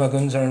these plasma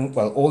guns are in,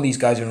 well, all these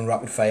guys are in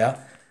rapid fire.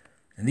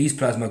 And these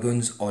plasma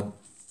guns are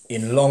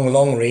in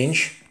long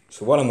range.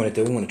 So what I'm going to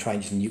do, I'm going to try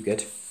and just nuke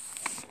it.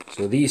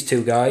 So these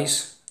 2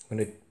 guys, I'm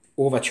going to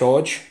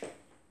overcharge.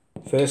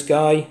 First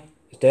guy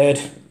is dead.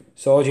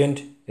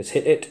 Sergeant has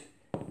hit it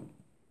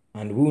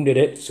and wounded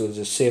it. So there's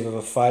a save of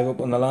a 5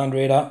 up on the Land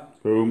Raider.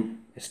 Boom.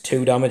 There's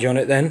 2 damage on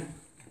it then.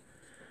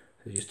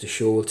 So just to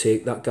show, we'll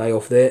take that guy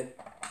off there.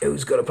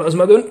 Who's got a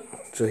plasma gun.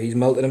 So he's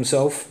melted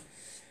himself.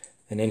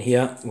 And then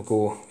here we'll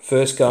go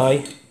first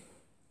guy.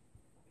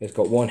 He's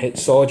got 1 hit.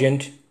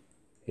 Sergeant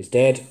is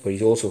dead, but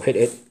he's also hit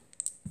it.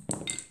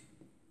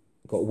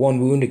 Got 1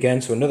 wound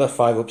again, so another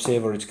 5 up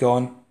saver. It's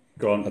gone.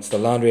 Gone. That's the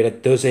Land Raider.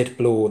 Does it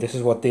blow? This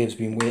is what Dave's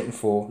been waiting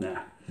for. Nah.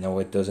 No,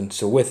 it doesn't.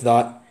 So with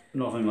that,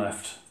 nothing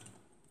left.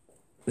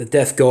 The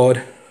Death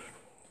Guard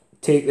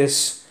take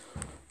this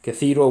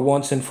cathedral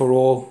once and for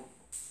all.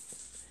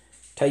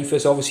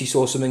 Typhus obviously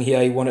saw something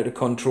here he wanted to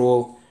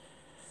control.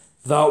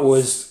 That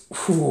was,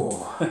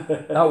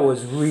 that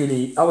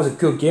was a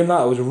good game.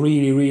 That was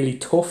really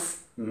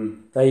tough.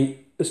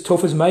 Like, as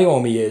tough as my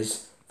army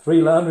is,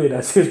 3 Land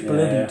Raiders is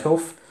bloody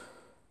tough.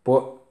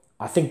 But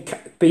I think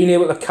being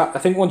able to, I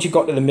think once you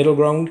got to the middle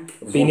ground,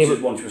 once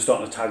you were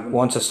starting to tag them.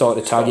 Once I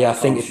started to tag, I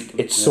think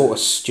it sort of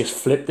just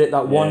flipped it.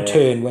 That one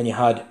turn when you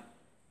had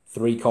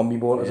 3 combi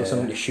bolters or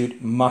something to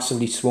shoot,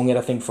 massively swung it,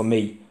 I think, for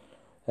me.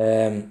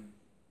 And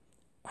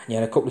you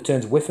had a couple of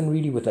turns whiffing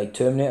really with like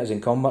Terminators in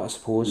combat, I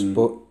suppose,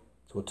 but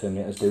that's what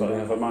Terminators do. But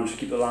if I managed to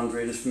keep the Land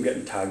Raiders from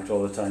getting tagged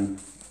all the time,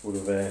 would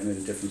have made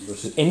a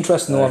difference. It's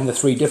interesting though having the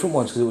 3 different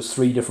ones, because it was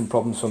 3 different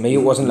problems for me.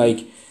 It wasn't like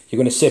you're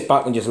going to sit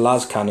back and just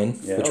las cannon,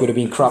 which would have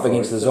been crap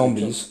against the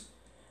zombies.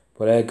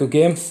 But good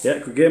game. Yeah,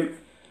 good game.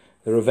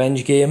 The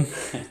revenge game.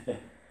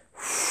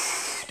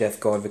 Death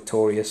Guard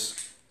victorious.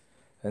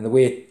 And the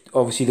way,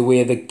 obviously the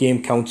way the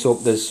game counts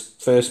up, there's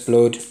First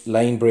Blood,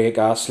 Line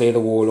Breaker, Slay the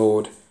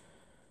Warlord.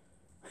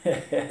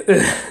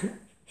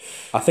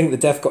 I think the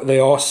Death Guard, they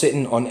are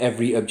sitting on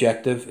every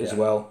objective as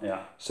well.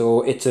 Yeah.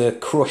 So it's a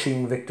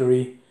crushing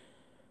victory.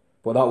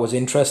 But that was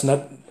interesting.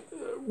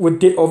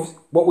 What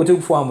we'll do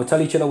beforehand, we'll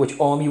tell each other which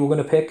army we're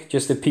going to pick,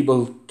 just if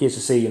people get to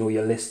see, you know,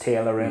 your list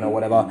tailoring or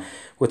whatever.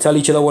 We'll tell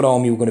each other what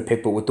army we're going to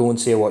pick, but we don't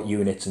say what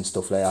units and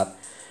stuff like that.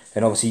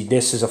 And obviously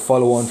this is a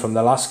follow-on from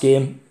the last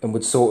game, and we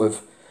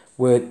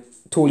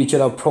told each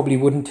other probably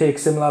wouldn't take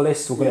similar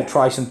lists. We're going to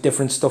try some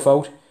different stuff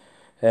out.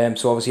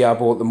 So obviously I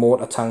bought the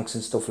mortar tanks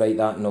and stuff like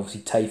that, and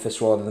obviously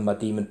Typhus rather than my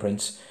Demon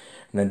Prince.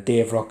 And then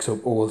Dave rocks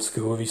up old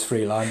school with his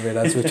 3 Land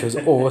Raiders, which was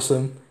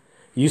awesome.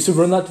 You used to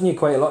run that, didn't you,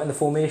 quite a lot in the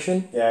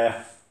formation?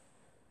 Yeah.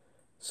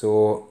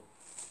 So,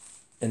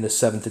 in the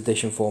 7th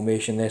edition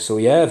formation there. So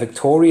yeah,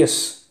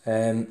 victorious.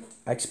 I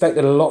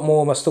expected a lot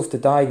more of my stuff to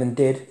die than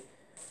did.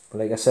 But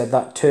like I said,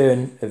 that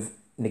turn of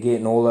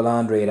negating all the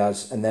land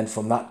raiders, and then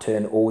from that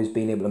turn always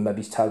being able to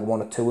maybe tag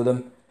 1 or 2 of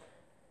them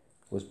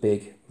was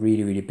big,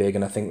 really, really big,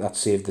 and I think that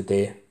saved the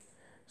day.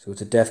 So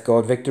it's a Death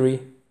Guard victory.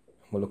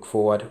 We'll look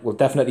forward. We'll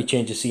definitely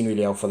change the scenery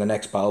layout for the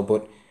next battle,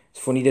 but it's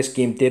funny, this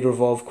game did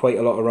revolve quite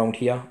a lot around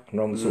here,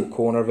 around the sort of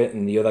corner of it,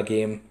 and the other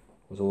game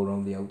was all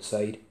around the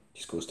outside.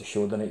 Just goes to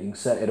show that you can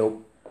set it up.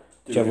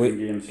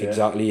 Games, yeah.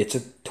 Exactly, it's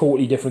a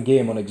totally different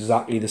game on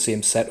exactly the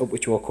same setup,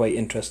 which were quite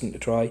interesting to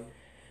try.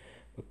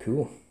 But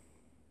cool.